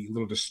can be a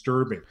little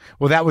disturbing.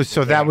 Well, that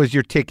was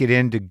your ticket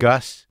into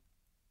Gus?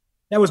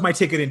 That was my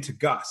ticket into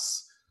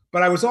Gus.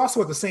 But I was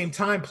also at the same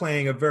time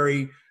playing a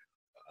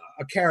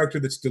character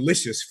that's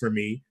delicious for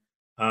me,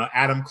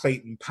 Adam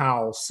Clayton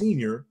Powell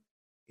Sr.,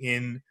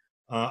 in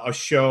a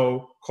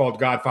show called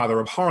Godfather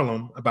of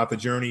Harlem about the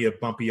journey of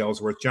Bumpy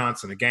Ellsworth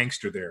Johnson, a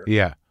gangster there.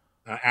 Yeah.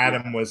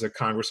 Adam was a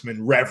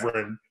congressman,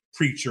 reverend,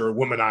 preacher,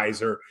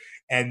 womanizer.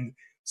 And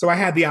so I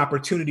had the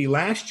opportunity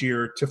last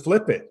year to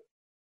flip it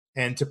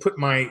and to put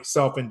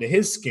myself into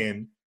his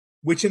skin,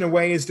 which in a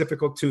way is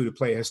difficult too, to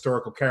play a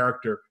historical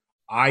character.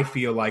 I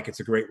feel like it's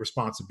a great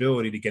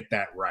responsibility to get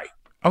that right.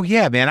 Oh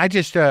yeah, man! I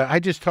just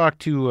talked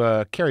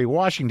to Kerry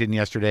Washington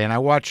yesterday, and I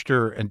watched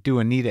her do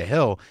Anita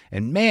Hill,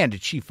 and man,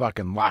 did she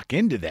fucking lock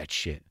into that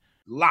shit.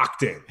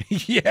 locked in.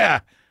 Yeah.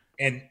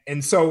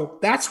 And so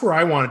that's where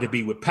I wanted to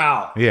be with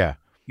Powell. Yeah.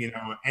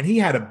 And he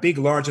had a big,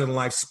 larger than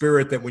life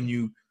spirit that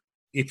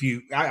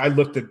I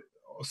looked at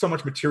so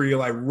much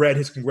material. I read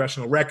his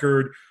congressional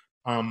record.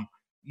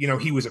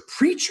 He was a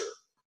preacher.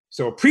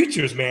 So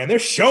preachers, man, they're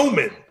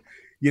showmen,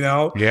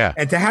 Yeah.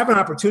 and to have an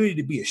opportunity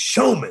to be a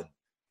showman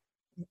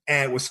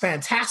and was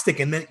fantastic.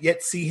 And then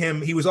yet see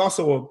him, he was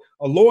also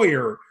a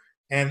lawyer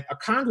and a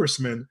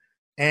congressman,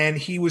 and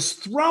he was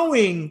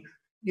throwing,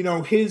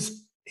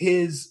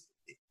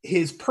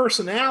 his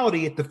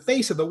personality at the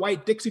face of the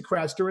white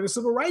Dixiecrats during the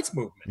civil rights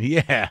movement.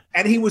 Yeah.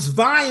 And he was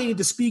vying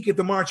to speak at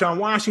the March on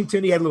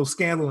Washington. He had a little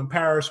scandal in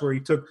Paris where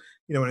he took,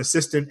 an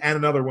assistant and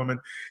another woman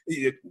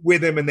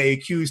with him, and they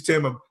accused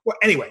him of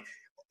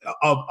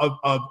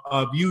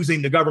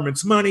using the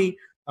government's money.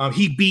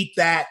 He beat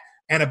that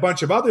and a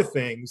bunch of other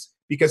things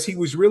because he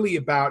was really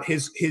about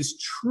his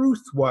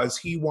truth was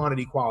he wanted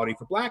equality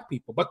for Black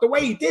people. But the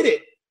way he did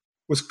it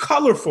was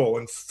colorful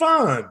and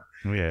fun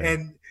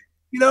and,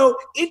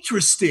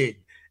 interesting.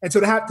 And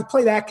so to have to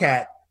play that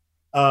cat,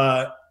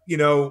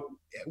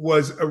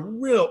 was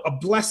a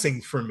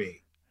blessing for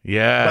me.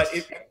 Yeah. But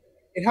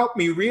it helped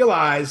me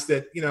realize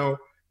that,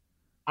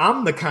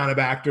 I'm the kind of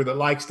actor that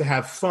likes to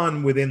have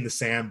fun within the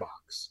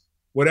sandbox,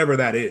 whatever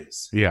that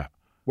is. Yeah.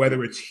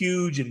 Whether it's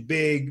huge and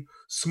big,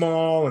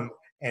 small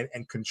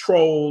and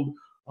controlled,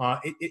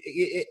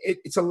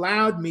 it's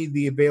allowed me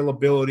the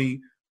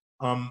availability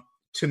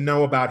to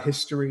know about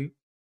history,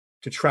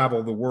 to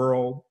travel the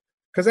world.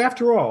 Because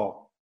after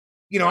all,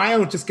 I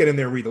don't just get in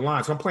there and read the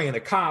lines. So I'm playing a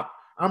cop.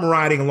 I'm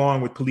riding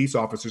along with police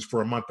officers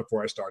for a month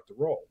before I start the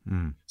role.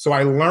 So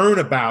I learn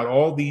about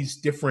all these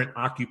different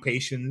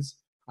occupations.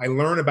 I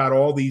learn about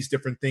all these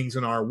different things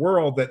in our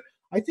world that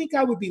I think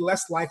I would be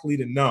less likely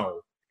to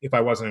know if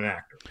I wasn't an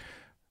actor.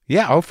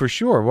 Yeah. Oh, for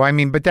sure. Well, I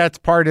mean, but that's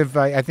part of,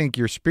 I think,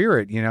 your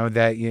spirit,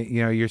 that,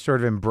 you're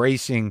sort of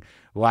embracing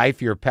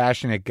life. You're a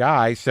passionate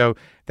guy. So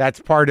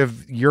that's part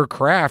of your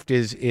craft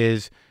is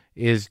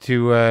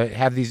to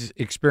have these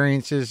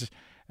experiences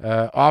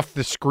off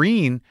the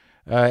screen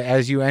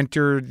as you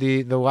enter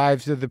the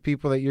lives of the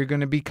people that you're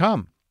going to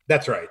become.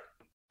 That's right.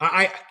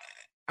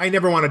 I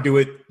never want to do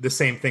it the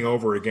same thing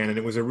over again. And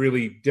it was a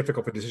really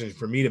difficult decision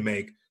for me to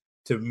make,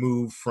 to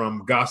move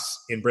from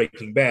Gus in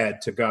Breaking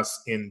Bad to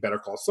Gus in Better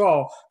Call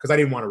Saul, because I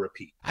didn't want to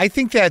repeat. I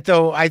think that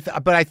though,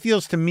 but it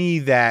feels to me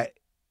that,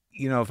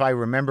 if I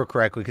remember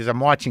correctly, because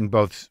I'm watching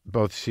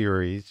both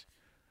series,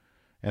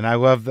 and I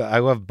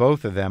love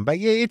both of them. But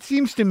yeah, it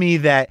seems to me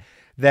that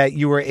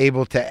you were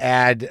able to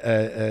add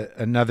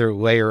another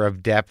layer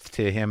of depth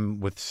to him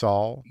with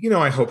Saul.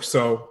 I hope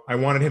so. I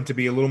wanted him to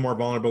be a little more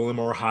vulnerable, a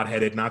little more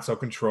hot-headed, not so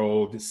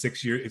controlled.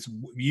 It's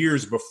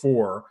years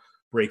before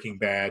Breaking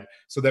Bad,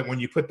 so that when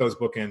you put those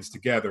bookends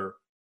together,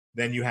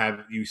 then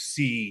you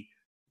see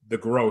the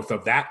growth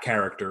of that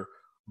character.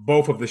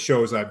 Both of the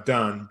shows I've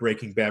done,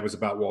 Breaking Bad was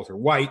about Walter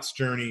White's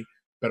journey.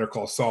 Better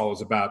Call Saul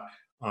was about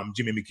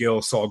Jimmy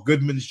McGill, Saul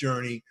Goodman's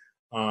journey.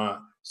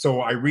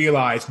 So I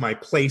realized my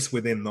place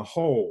within the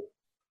whole.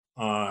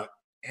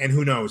 And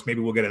who knows,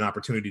 maybe we'll get an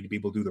opportunity to be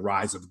able to do the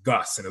rise of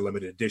Gus in a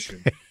limited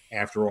edition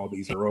after all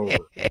these are over.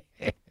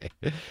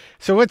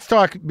 So let's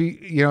talk,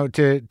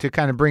 to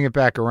kind of bring it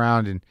back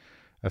around and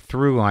a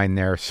through line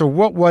there. So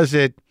what was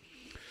it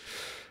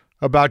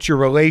about your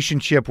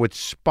relationship with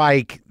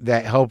Spike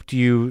that helped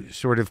you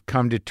sort of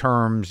come to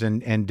terms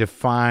and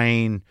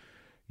define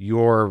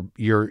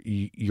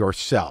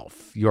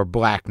yourself, your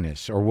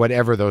Blackness, or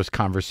whatever those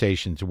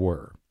conversations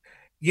were?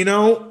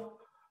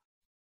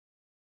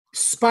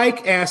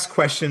 Spike asked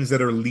questions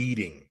that are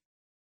leading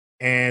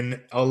and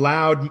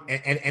allowed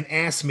and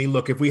asked me,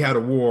 look, if we had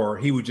a war,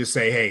 he would just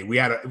say, hey, if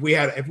we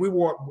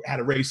had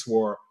a race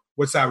war,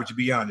 what side would you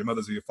be on, your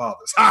mother's or your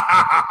father's?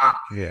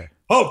 Yeah.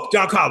 Oh,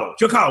 Giancarlo,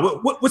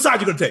 what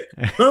side you gonna take?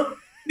 Huh? What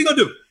you gonna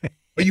do?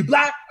 Are you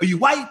Black? Are you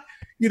white?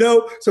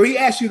 So he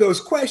asked you those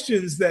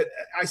questions that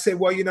I say,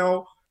 well,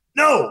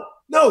 no,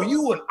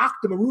 you an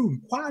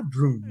octamaroon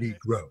quadroon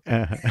Negro.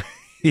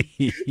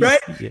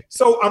 Right? Yeah.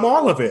 So I'm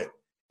all of it.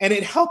 And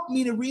it helped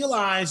me to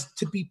realize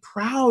to be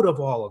proud of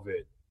all of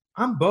it.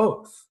 I'm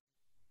both.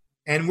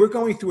 And we're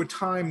going through a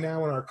time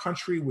now in our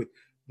country with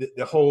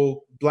the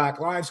whole Black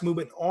Lives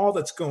Movement, all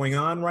that's going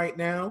on right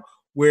now,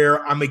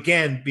 where I'm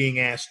again being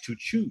asked to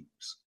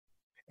choose.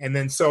 And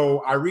then so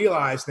I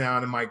realize now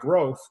in my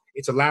growth,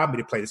 it's allowed me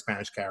to play the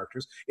Spanish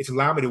characters. It's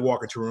allowed me to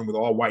walk into a room with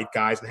all white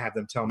guys and have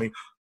them tell me,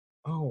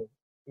 oh,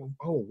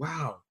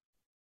 wow.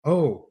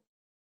 Oh,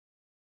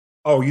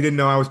 you didn't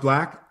know I was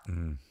Black?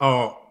 Mm-hmm.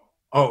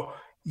 Oh,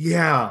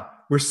 yeah,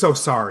 we're so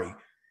sorry.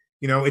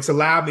 It's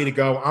allowed me to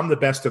go, I'm the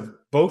best of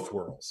both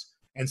worlds.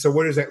 And so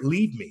where does that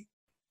leave me?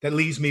 That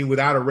leaves me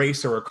without a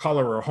race or a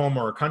color or a home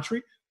or a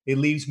country. It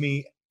leaves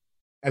me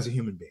as a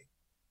human being.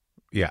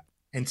 Yeah.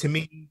 And to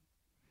me,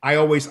 I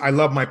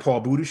love my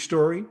Paul Budish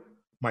story,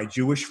 my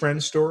Jewish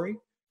friend story,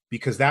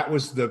 because that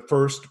was the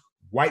first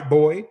white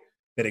boy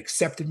that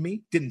accepted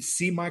me, didn't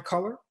see my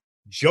color,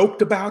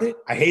 joked about it.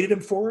 I hated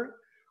him for it,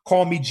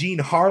 call me Jean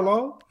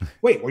Harlow.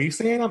 Wait, were you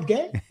saying I'm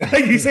gay?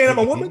 You saying I'm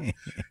a woman?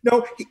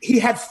 No, he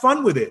had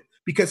fun with it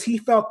because he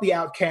felt the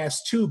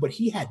outcast too, but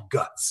he had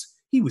guts.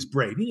 He was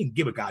brave. He didn't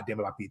give a goddamn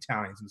about the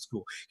Italians in the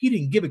school. He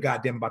didn't give a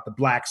goddamn about the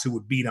blacks who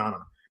would beat on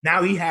him.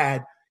 Now he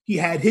had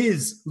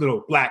his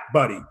little black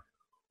buddy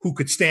who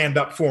could stand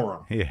up for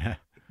him. Yeah.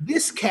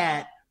 This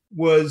cat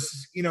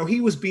was,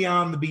 he was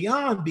beyond the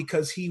beyond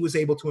because he was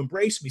able to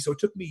embrace me. So it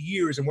took me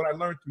years, and what I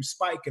learned through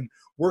Spike and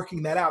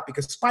working that out,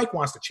 because Spike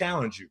wants to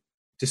challenge you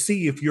to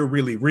see if you're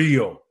really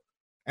real.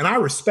 And I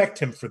respect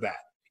him for that,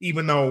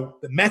 even though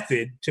the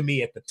method to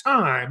me at the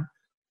time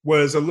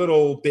was a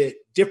little bit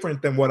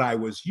different than what I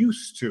was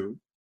used to.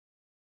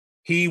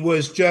 He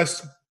was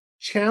just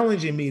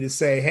challenging me to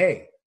say,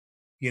 hey,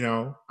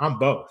 I'm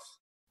both.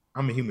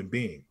 I'm a human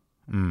being.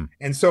 Mm.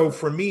 And so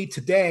for me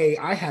today,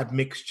 I have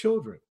mixed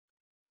children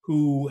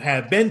who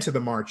have been to the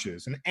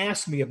marches and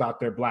asked me about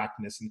their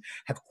blackness and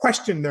have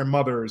questioned their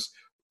mother's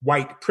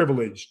white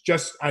privilege.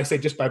 Just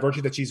by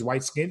virtue that she's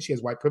white skinned, she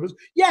has white privilege.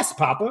 Yes,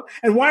 Papa.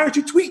 And why aren't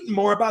you tweeting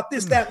more about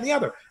this, that, and the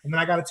other? And then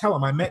I got to tell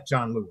them I met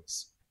John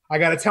Lewis. I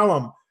got to tell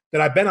them that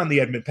I've been on the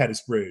Edmund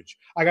Pettus Bridge.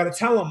 I got to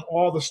tell them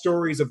all the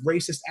stories of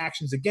racist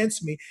actions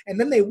against me. And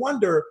then they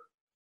wonder,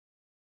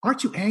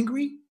 aren't you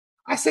angry?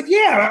 I said,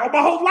 yeah,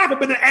 my whole life I've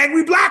been an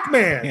angry black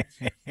man.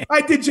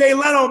 I did Jay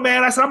Leno,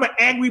 man. I said, I'm an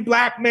angry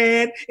black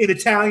man in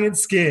Italian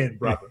skin,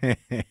 brother.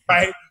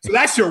 Right? So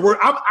that's your word.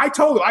 I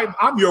told him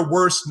I'm your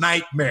worst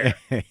nightmare.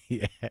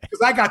 Yeah.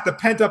 Because I got the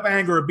pent-up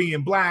anger of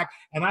being black,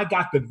 and I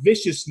got the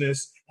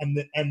viciousness and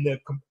the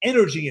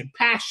energy and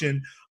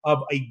passion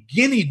of a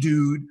Guinea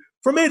dude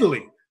from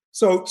Italy.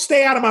 So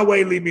stay out of my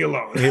way, leave me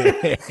alone.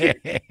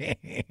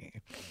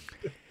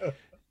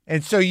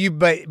 And so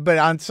but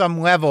on some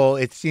level,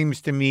 it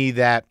seems to me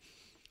that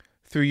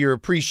through your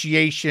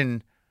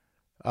appreciation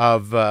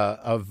of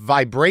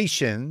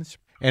vibrations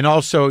and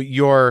also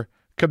your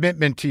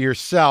commitment to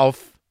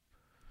yourself,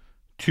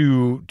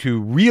 to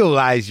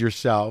realize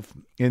yourself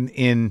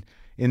in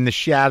the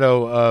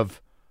shadow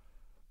of,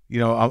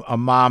 a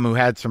mom who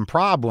had some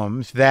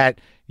problems,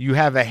 that you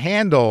have a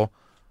handle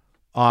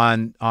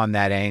on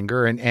that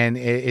anger, and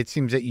it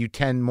seems that you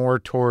tend more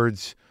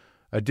towards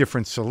a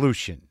different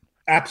solution.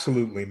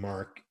 Absolutely,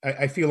 Mark.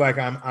 I feel like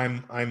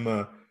I'm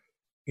a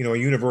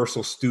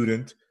universal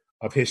student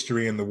of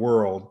history in the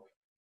world,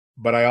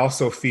 but I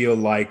also feel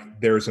like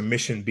there's a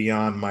mission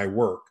beyond my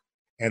work,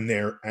 and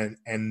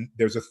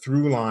there's a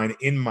through line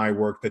in my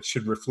work that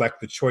should reflect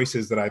the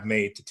choices that I've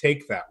made to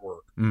take that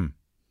work. Mm.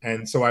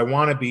 And so I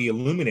want to be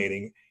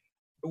illuminating.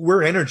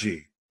 We're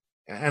energy,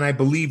 and I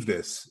believe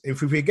this.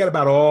 If we forget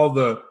about all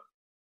the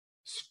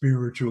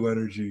spiritual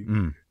energy,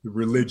 the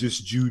religious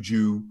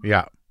juju,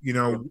 yeah.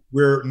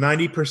 We're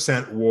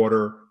 90%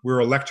 water.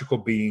 We're electrical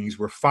beings.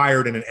 We're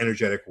fired in an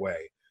energetic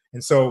way.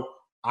 And so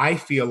I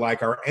feel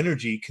like our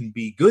energy can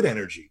be good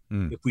energy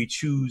if we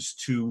choose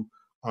to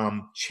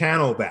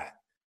channel that.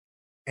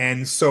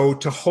 And so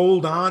to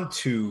hold on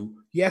to,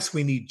 yes,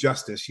 we need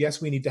justice.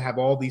 Yes, we need to have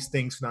all these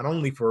things, not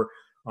only for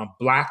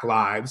Black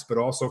lives, but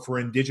also for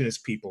Indigenous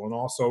people and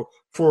also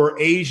for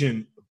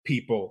Asian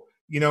people,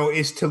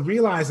 is to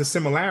realize the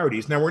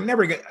similarities. Now, we're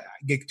never going to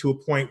get to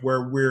a point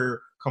where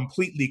we're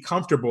completely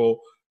comfortable,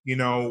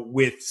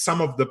 with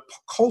some of the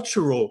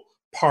cultural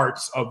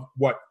parts of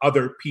what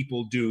other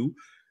people do.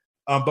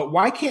 But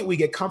why can't we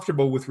get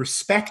comfortable with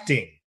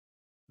respecting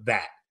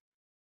that?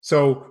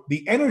 So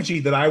the energy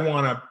that I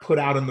want to put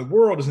out in the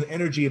world is an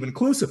energy of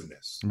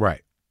inclusiveness.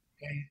 Right.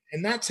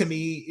 And that to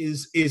me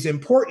is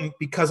important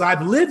because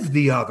I've lived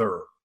the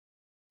other.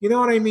 You know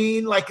what I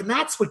mean? Like, and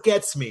that's what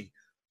gets me.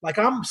 Like,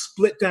 I'm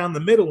split down the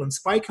middle, and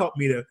Spike helped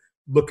me to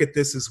look at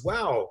this as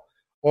well.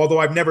 Although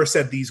I've never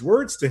said these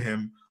words to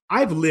him,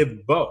 I've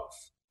lived both.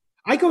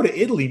 I go to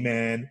Italy,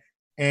 man,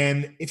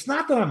 and it's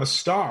not that I'm a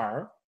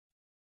star,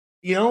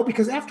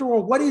 because after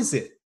all, what is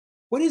it?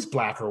 What is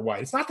black or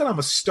white? It's not that I'm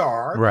a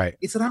star. Right.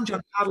 It's that I'm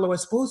Giancarlo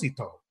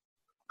Esposito.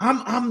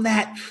 I'm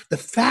the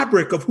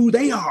fabric of who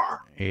they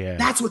are. Yeah.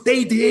 That's what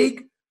they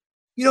dig.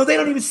 They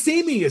don't even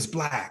see me as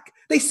black.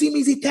 They see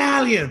me as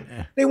Italian.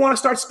 Yeah. They want to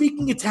start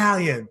speaking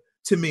Italian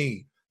to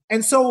me.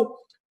 And so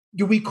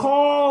do we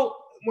call...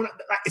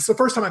 it's the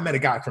first time I met a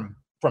guy from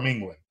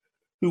England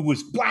who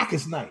was black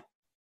as night.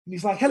 And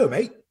he's like, hello,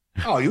 mate.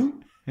 How are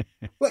you?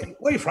 Where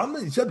are you from?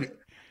 And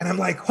I'm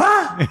like,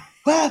 what?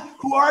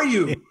 Who are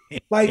you?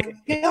 Like,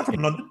 yeah, I'm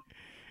from London.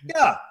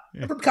 Yeah,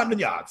 I'm from Camden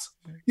Yards.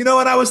 And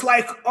I was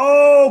like,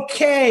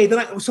 okay.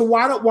 So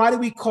why do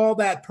we call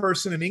that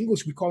person in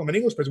English? We call him an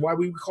English person. Why do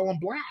we call him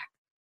black?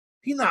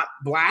 He's not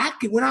black.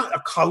 We're not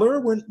a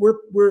color.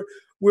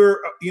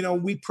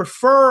 We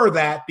prefer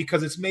that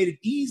because it's made it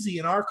easy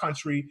in our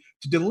country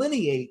to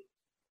delineate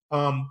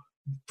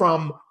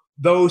from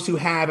those who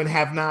have and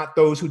have not,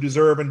 those who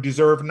deserve and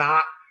deserve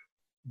not,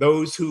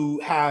 those who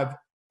have,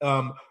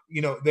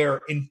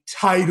 they're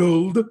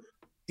entitled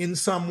in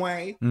some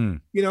way.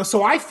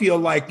 So I feel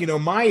like,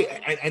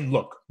 and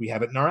look, we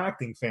have it in our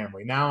acting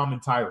family. Now I'm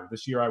entitled.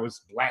 This year I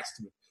was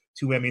blessed with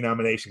 2 Emmy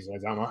nominations.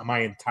 Am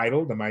I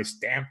entitled? Am I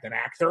stamped an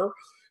actor?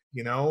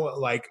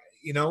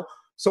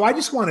 So I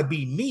just want to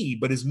be me,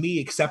 but is me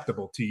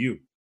acceptable to you?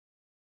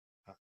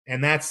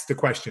 And that's the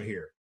question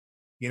here.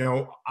 You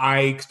know, I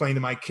explain to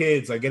my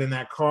kids, I get in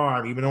that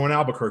car, even though in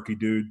Albuquerque,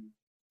 dude,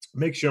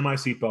 make sure my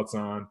seatbelt's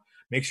on,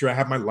 make sure I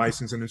have my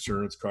license and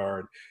insurance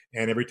card.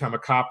 And every time a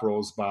cop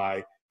rolls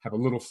by, have a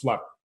little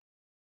flutter,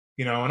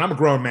 you know, and I'm a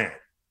grown man,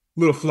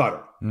 little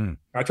flutter.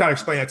 I try to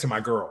explain that to my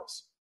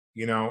girls,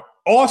 you know.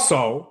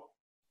 Also,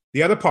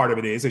 the other part of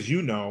it is, as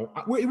you know,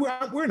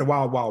 we're in the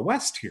wild, wild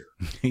west here.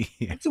 Yeah.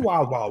 It's a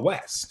wild, wild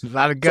west. A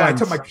lot of guns.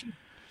 So I told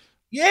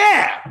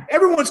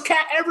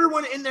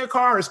everyone in their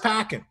car is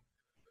packing.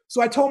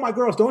 So I told my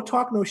girls, don't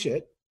talk no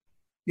shit.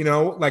 You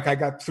know, like I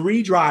got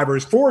 4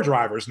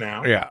 drivers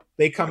now. Yeah.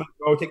 They come and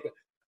go take the.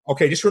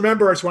 Okay, just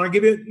remember, I just want to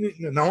give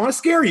you, I don't want to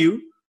scare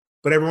you,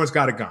 but everyone's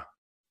got a gun.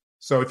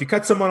 So if you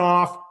cut someone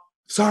off,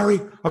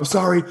 I'm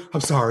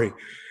sorry.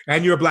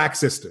 And you're a black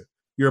sister.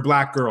 You're a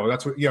black girl.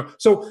 That's what, you know.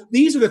 So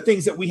these are the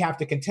things that we have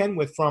to contend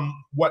with from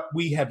what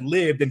we have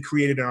lived and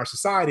created in our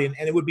society. And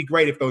it would be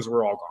great if those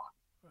were all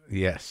gone.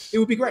 Yes. It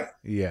would be great.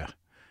 Yeah.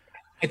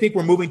 I think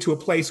we're moving to a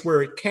place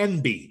where it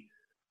can be.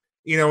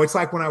 You know, it's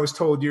like when I was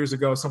told years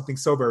ago something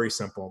so very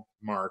simple,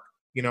 Mark.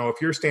 You know, if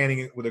you're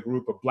standing with a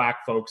group of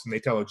black folks and they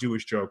tell a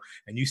Jewish joke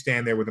and you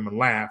stand there with them and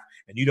laugh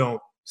and you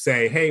don't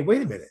say, hey,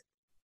 wait a minute.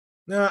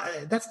 No,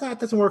 that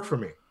doesn't work for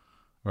me.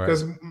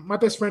 Because my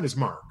best friend is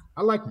Mark.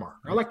 I like Mark.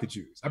 I like the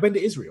Jews. I've been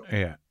to Israel.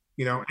 Yeah.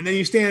 You know, and then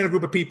you stand in a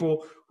group of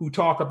people who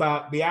talk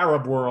about the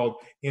Arab world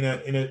in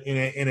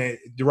a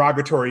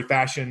derogatory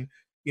fashion.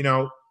 You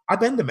know, I've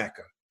been to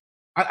Mecca.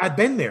 I've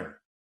been there.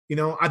 You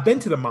know, I've been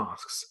to the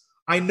mosques.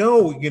 I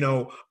know, you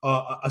know,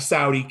 a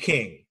Saudi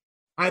king.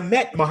 I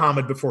met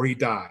Muhammad before he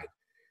died.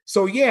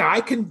 So, yeah,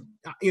 I can,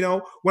 you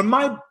know, when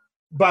my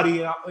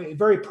buddy,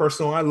 very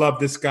personal, I love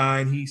this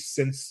guy. And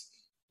since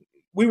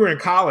we were in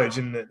college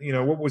and, you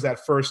know, what was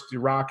that first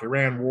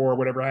Iraq-Iran war,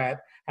 whatever had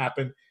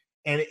happened.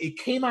 And it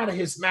came out of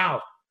his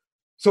mouth.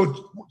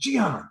 So,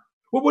 Gian,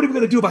 what are we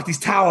going to do about these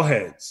towel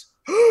heads?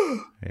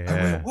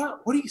 Yeah. I went,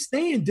 what are you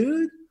saying,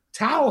 dude?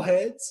 Towel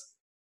heads?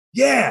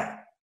 Yeah.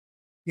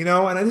 You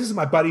know, and this is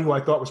my buddy who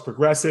I thought was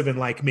progressive and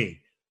like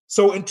me.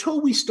 So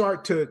until we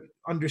start to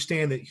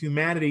understand that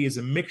humanity is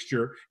a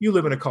mixture, you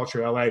live in a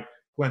culture, LA,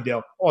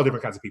 Glendale, all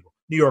different kinds of people,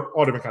 New York,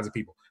 all different kinds of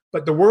people.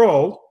 But the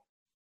world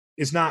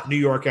is not New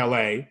York,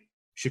 LA,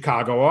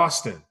 Chicago,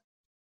 Austin.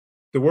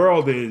 The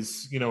world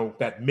is, you know,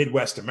 that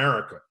Midwest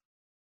America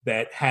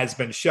that has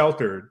been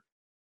sheltered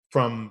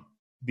from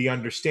the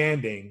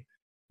understanding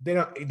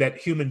that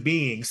human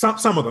beings, some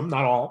of them,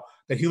 not all,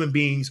 that human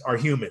beings are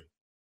human.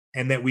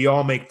 And that we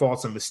all make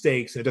faults and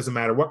mistakes. And it doesn't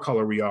matter what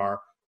color we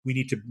are. We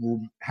need to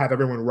have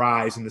everyone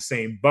rise in the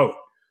same boat.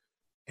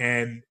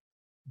 And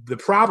the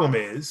problem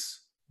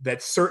is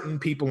that certain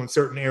people in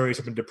certain areas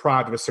have been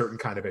deprived of a certain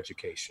kind of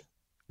education.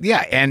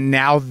 Yeah, and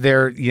now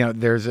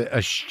there's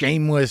a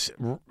shameless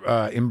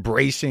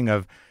embracing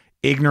of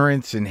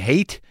ignorance and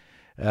hate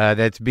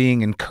that's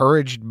being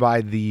encouraged by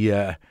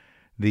the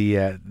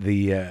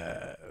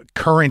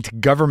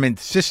current government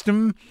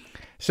system.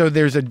 So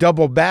there's a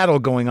double battle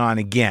going on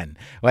again.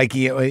 Like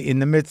in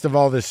the midst of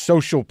all this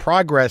social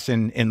progress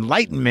and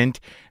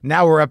enlightenment,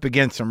 now we're up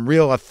against some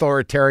real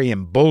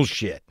authoritarian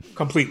bullshit.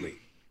 Completely.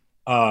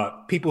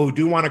 People who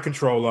do want to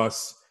control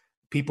us,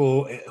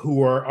 people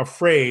who are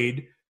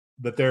afraid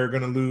that they're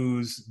going to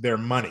lose their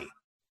money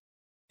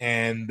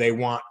and they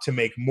want to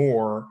make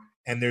more.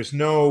 And there's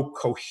no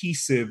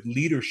cohesive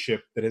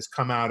leadership that has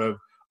come out of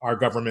our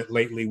government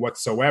lately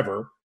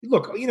whatsoever.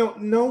 Look, you know,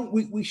 no,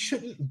 we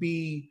shouldn't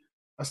be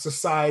a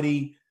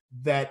society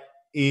that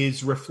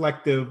is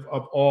reflective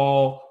of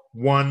all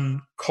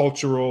one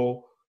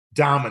cultural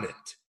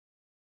dominant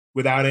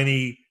without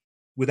any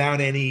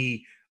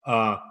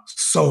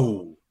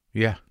soul.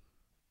 Yeah.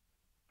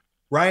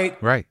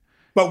 Right? Right.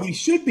 But we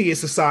should be a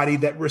society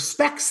that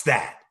respects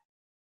that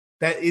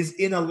is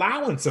in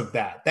allowance of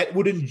that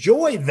would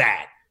enjoy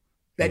that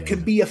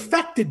can be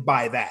affected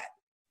by that.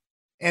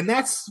 And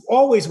that's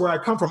always where I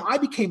come from. I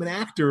became an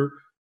actor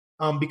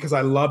because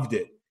I loved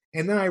it.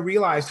 And then I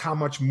realized how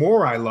much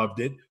more I loved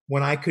it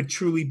when I could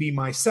truly be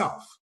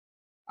myself.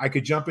 I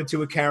could jump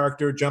into a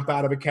character, jump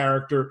out of a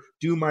character,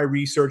 do my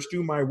research,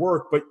 do my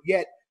work, but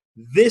yet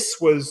this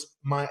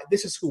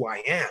is who I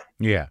am.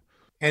 Yeah.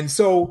 And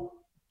so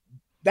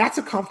that's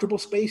a comfortable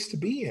space to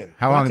be in.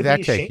 How long did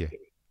that take you?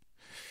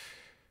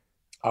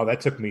 Oh,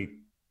 that took me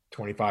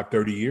 25,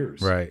 30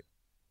 years. Right.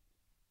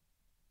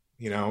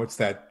 You know, it's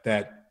that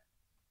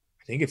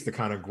I think it's the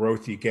kind of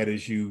growth you get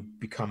as you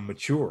become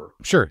mature.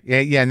 Sure.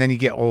 Yeah. And then you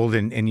get old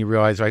and you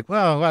realize, like,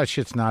 well, a lot of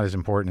shit's not as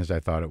important as I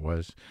thought it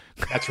was.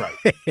 That's right.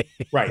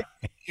 Right.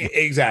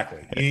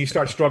 Exactly. And you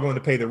start struggling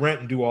to pay the rent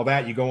and do all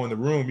that. You go in the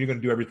room, you're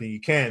going to do everything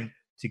you can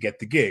to get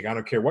the gig. I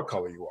don't care what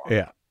color you are.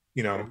 Yeah.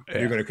 You know,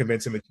 you're going to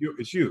convince them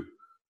it's you.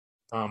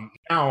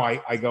 Now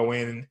I go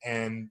in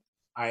and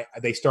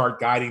they start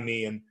guiding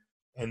me and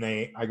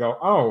I go,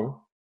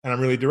 oh, and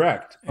I'm really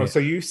direct. Oh, so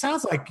you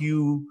sounds like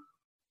you're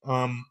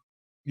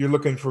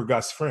looking for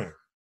Gus Fring,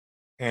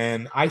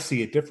 and I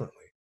see it differently.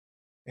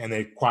 And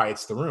it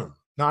quiets the room.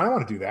 No, I don't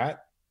want to do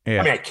that. I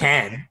mean, I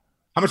can.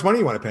 How much money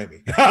you want to pay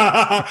me?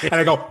 And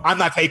I go, I'm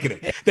not taking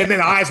it. Then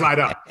the eyes light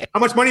up. How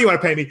much money you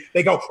want to pay me?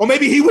 They go, well,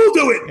 maybe he will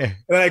do it. And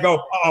then I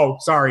go, oh,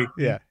 sorry.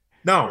 Yeah.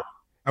 No,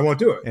 I won't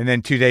do it. And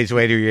then 2 days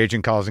later, your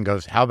agent calls and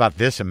goes, how about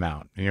this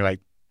amount? And you're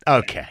like,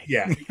 okay.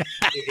 Yeah,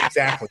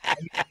 exactly.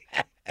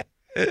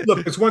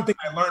 Look, it's one thing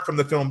I learned from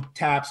the film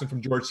Taps and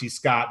from George C.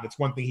 Scott. That's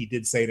one thing he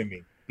did say to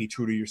me: be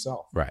true to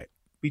yourself. Right.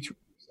 Be true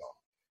to yourself.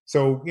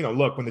 So,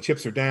 look, when the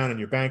chips are down and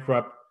you're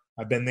bankrupt,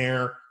 I've been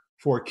there.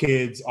 4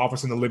 kids,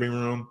 office in the living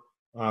room.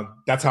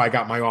 That's how I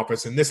got my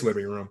office in this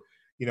living room.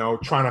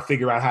 Trying to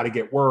figure out how to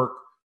get work.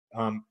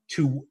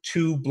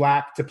 Too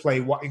black to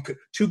play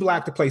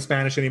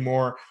Spanish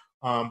anymore.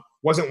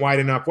 Wasn't white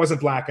enough.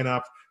 Wasn't black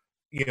enough.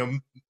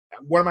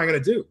 What am I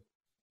going to do?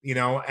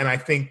 And I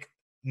think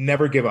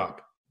never give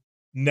up.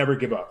 Never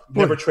give up.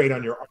 Never trade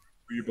on your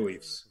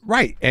beliefs.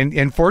 Right.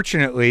 And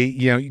fortunately,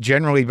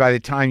 generally by the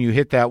time you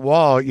hit that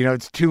wall,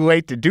 it's too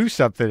late to do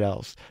something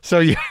else.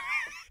 So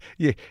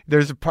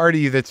there's a part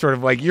of you that's sort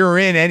of like, you're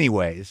in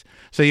anyways.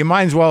 So you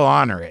might as well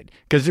honor it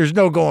because there's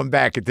no going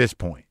back at this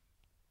point.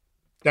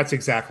 That's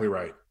exactly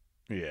right.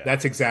 Yeah.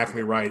 That's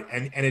exactly right.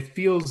 And it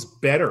feels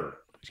better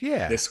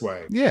this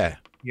way. Yeah.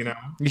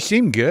 You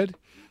seem good.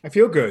 I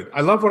feel good.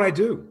 I love what I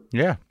do.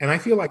 Yeah. And I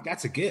feel like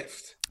that's a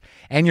gift.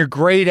 And you're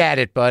great at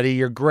it, buddy.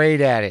 You're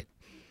great at it.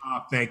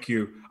 Thank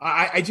you.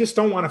 I just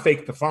don't want to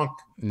fake the funk.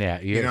 Yeah,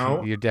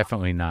 you're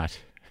definitely not.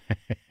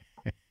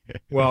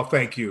 Well,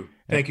 thank you.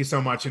 Thank you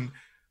so much. And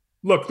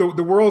look,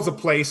 the world's a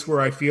place where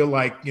I feel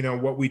like,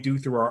 what we do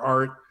through our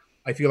art,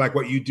 I feel like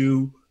what you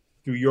do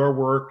through your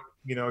work,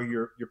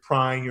 you're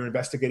prying, you're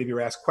investigative,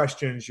 you ask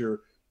questions, you're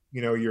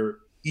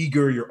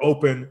eager, you're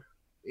open.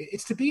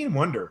 It's to be in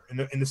wonder,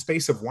 in the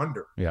space of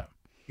wonder. Yeah.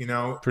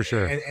 For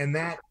sure. And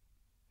that,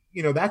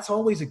 that's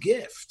always a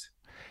gift.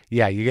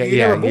 Yeah, you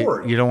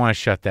don't want to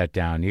shut that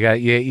down.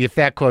 If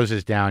that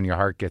closes down, your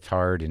heart gets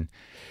hard, and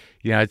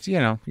it's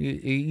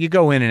you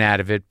go in and out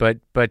of it. But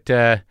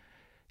and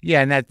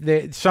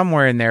that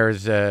somewhere in there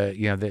is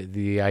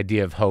the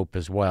idea of hope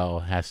as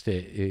well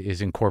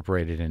is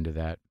incorporated into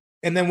that.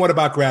 And then what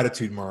about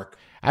gratitude, Mark?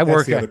 I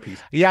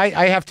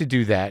have to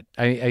do that.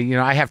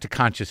 I have to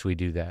consciously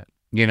do that.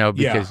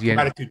 Because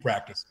gratitude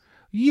practice.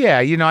 Yeah,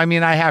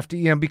 I have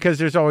to, because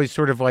there's always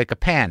sort of like a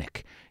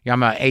panic.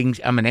 I'm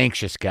an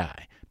anxious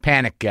guy,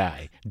 panic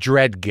guy,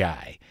 dread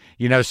guy.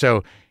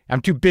 So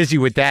I'm too busy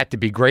with that to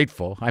be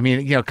grateful. I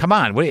mean, come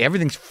on,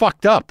 everything's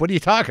fucked up. What are you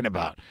talking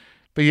about?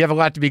 But you have a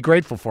lot to be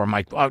grateful for. I'm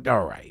like, oh,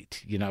 all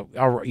right,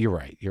 you're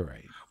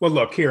right. Well,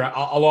 look here,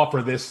 I'll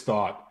offer this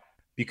thought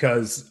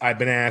because I've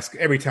been asked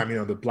every time,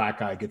 the black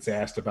guy gets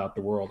asked about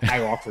the world.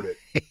 I offered it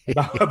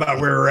about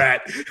where we're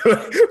at,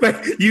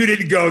 but you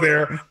didn't go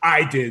there.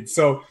 I did,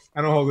 so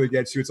I don't hold it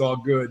against you. It's all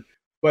good,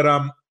 but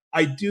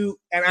I do,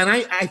 and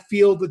I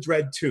feel the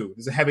dread too.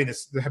 There's a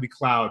heavy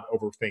cloud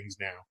over things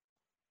now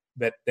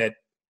that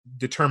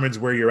determines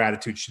where your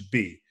attitude should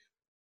be.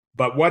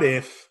 But what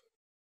if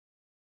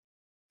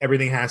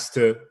everything has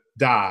to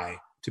die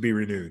to be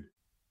renewed,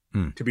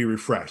 to be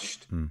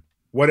refreshed?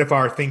 What if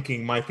my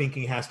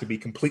thinking has to be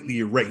completely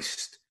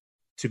erased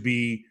to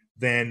be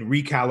then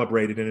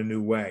recalibrated in a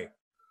new way?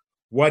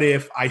 What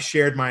if I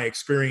shared my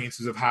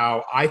experiences of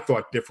how I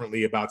thought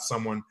differently about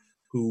someone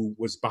who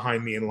was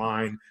behind me in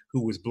line,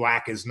 who was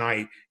black as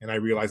night, and I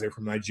realized they're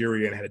from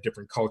Nigeria and had a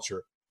different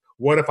culture?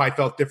 What if I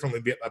felt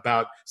differently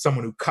about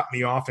someone who cut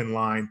me off in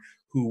line,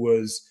 who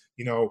was,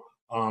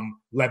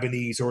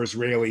 Lebanese or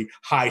Israeli,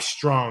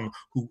 high-strung,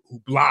 who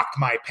blocked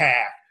my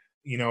path,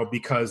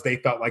 because they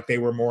felt like they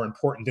were more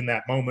important in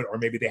that moment, or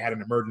maybe they had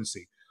an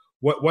emergency?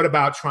 What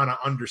about trying to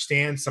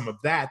understand some of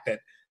that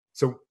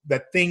so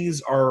that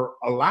things are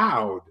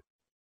allowed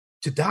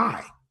to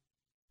die?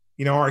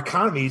 Our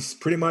economy's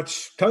pretty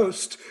much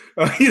toast.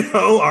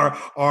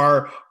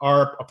 Our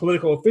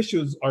political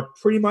officials are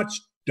pretty much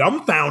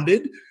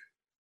dumbfounded,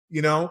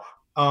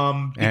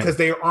 because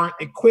they aren't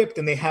equipped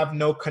and they have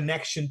no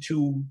connection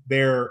to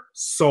their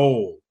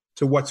soul,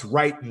 to what's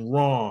right and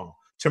wrong,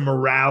 to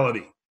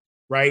morality,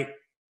 right?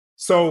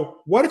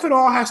 So what if it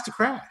all has to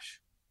crash?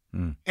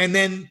 And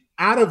then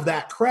out of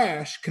that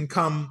crash can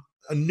come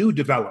a new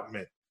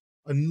development,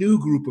 a new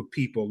group of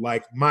people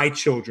like my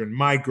children,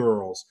 my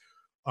girls,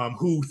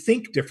 who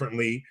think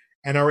differently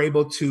and are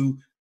able to.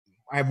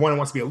 I have one who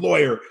wants to be a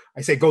lawyer.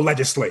 I say, go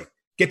legislate,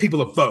 get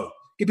people to vote,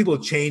 get people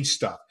to change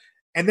stuff.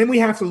 And then we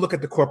have to look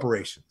at the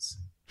corporations.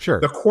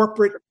 Sure. The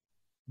corporate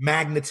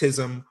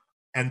magnetism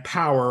and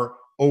power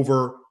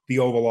over the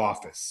Oval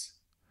Office.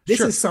 This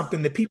is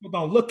something that people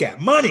don't look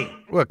at. Money.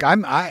 Look,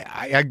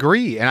 I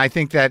agree. And I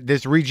think that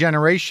this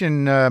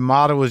regeneration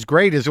model is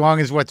great as long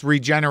as what's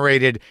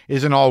regenerated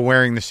isn't all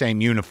wearing the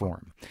same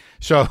uniform.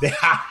 So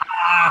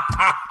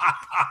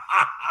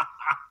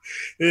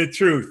the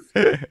truth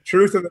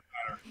of the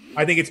matter.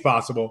 I think it's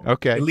possible.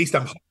 Okay. At least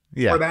I'm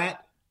hoping for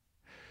that.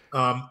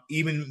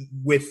 Even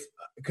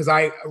because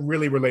I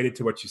really related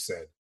to what you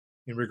said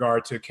in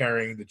regard to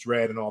carrying the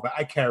dread and all that.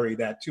 I carry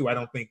that too. I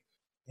don't think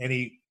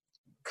any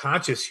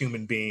conscious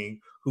human being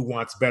who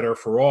wants better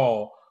for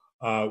all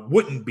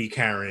wouldn't be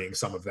carrying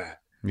some of that.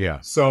 Yeah.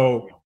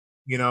 So,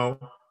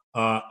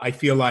 I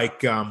feel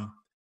like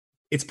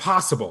it's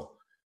possible.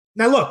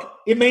 Now, look,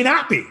 it may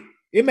not be.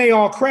 It may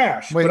all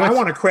crash, but I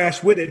want to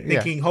crash with it,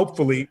 thinking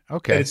hopefully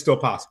that it's still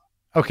possible.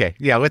 Okay,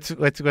 yeah.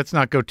 Let's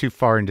not go too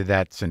far into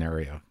that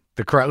scenario.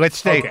 Let's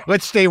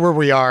stay where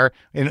we are,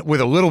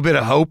 with a little bit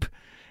of hope.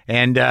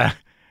 And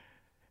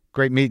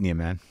great meeting you,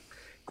 man.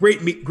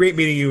 Great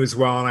meeting you as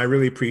well, and I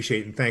really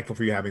appreciate and thankful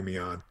for you having me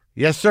on.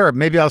 Yes, sir.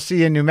 Maybe I'll see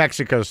you in New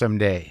Mexico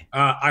someday.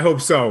 I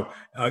hope so.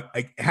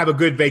 Have a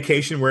good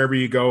vacation wherever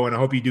you go, and I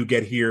hope you do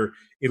get here.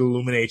 It'll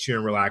illuminate you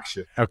and relax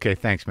you. Okay,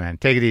 thanks, man.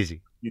 Take it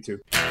easy. You too.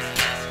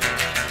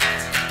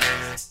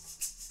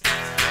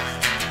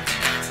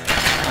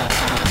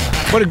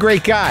 What a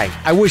great guy.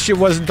 I wish it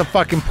wasn't the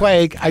fucking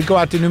plague. I'd go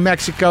out to New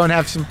Mexico and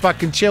have some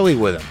fucking chili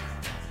with him.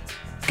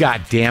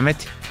 God damn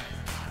it.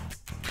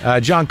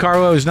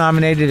 Giancarlo is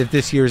nominated at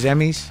this year's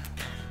Emmys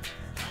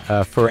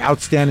for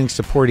Outstanding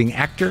Supporting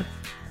Actor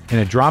in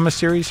a Drama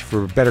Series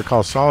for Better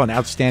Call Saul, an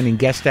Outstanding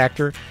Guest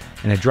Actor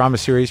in a Drama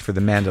Series for The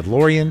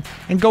Mandalorian,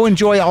 and go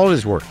enjoy all of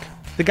his work.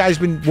 The guy's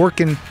been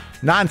working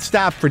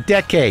nonstop for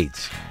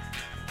decades.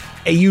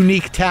 A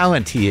unique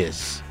talent he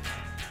is,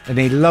 and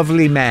a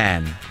lovely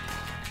man.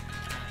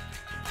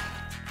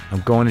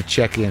 I'm going to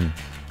check in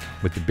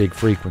with the big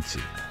frequency.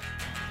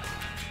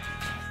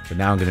 But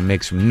now I'm going to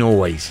make some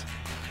noise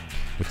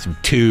with some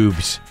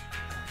tubes,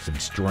 some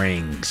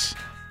strings.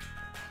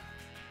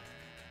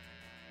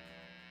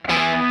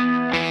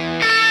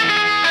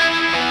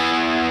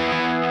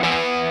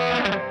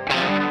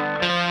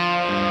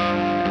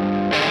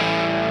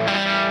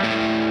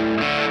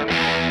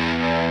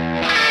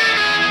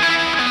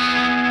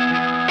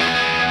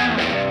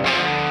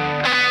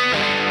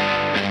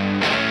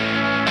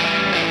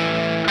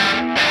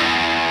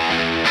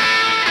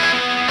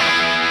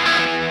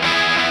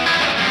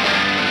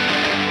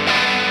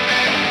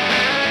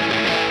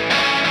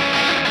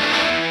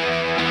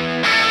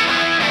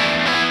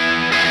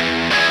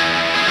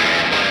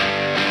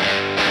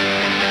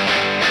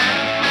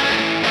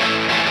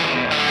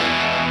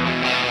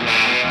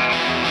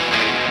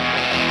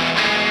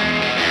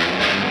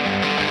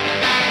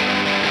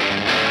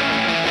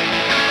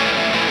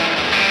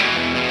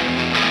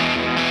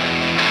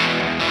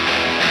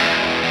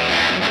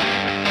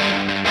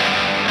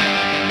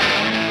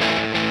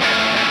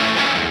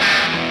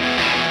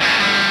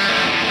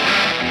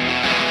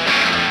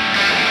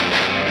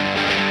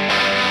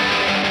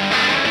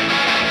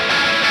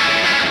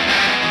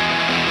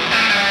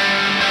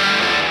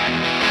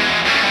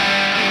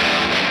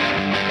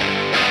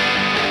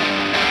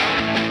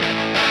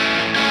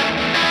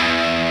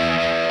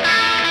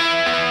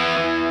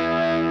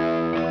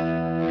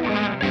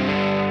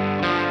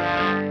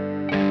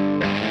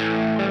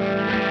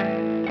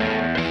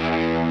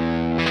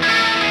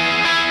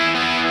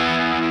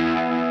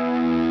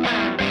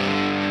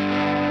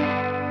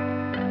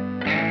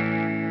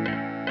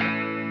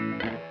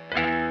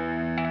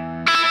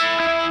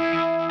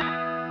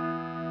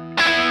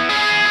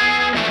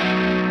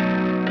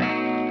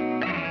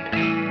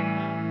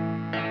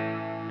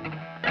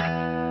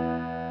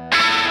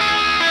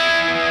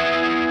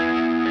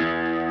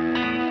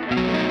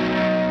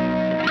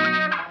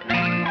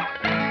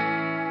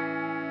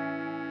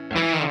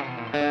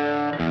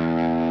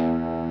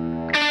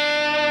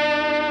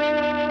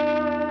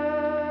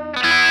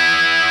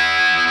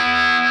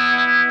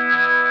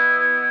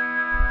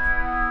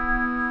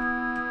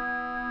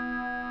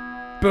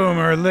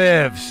 Boomer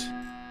lives,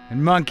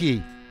 and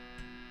Monkey,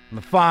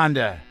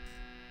 LaFonda,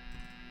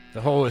 the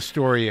whole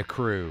Astoria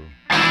crew.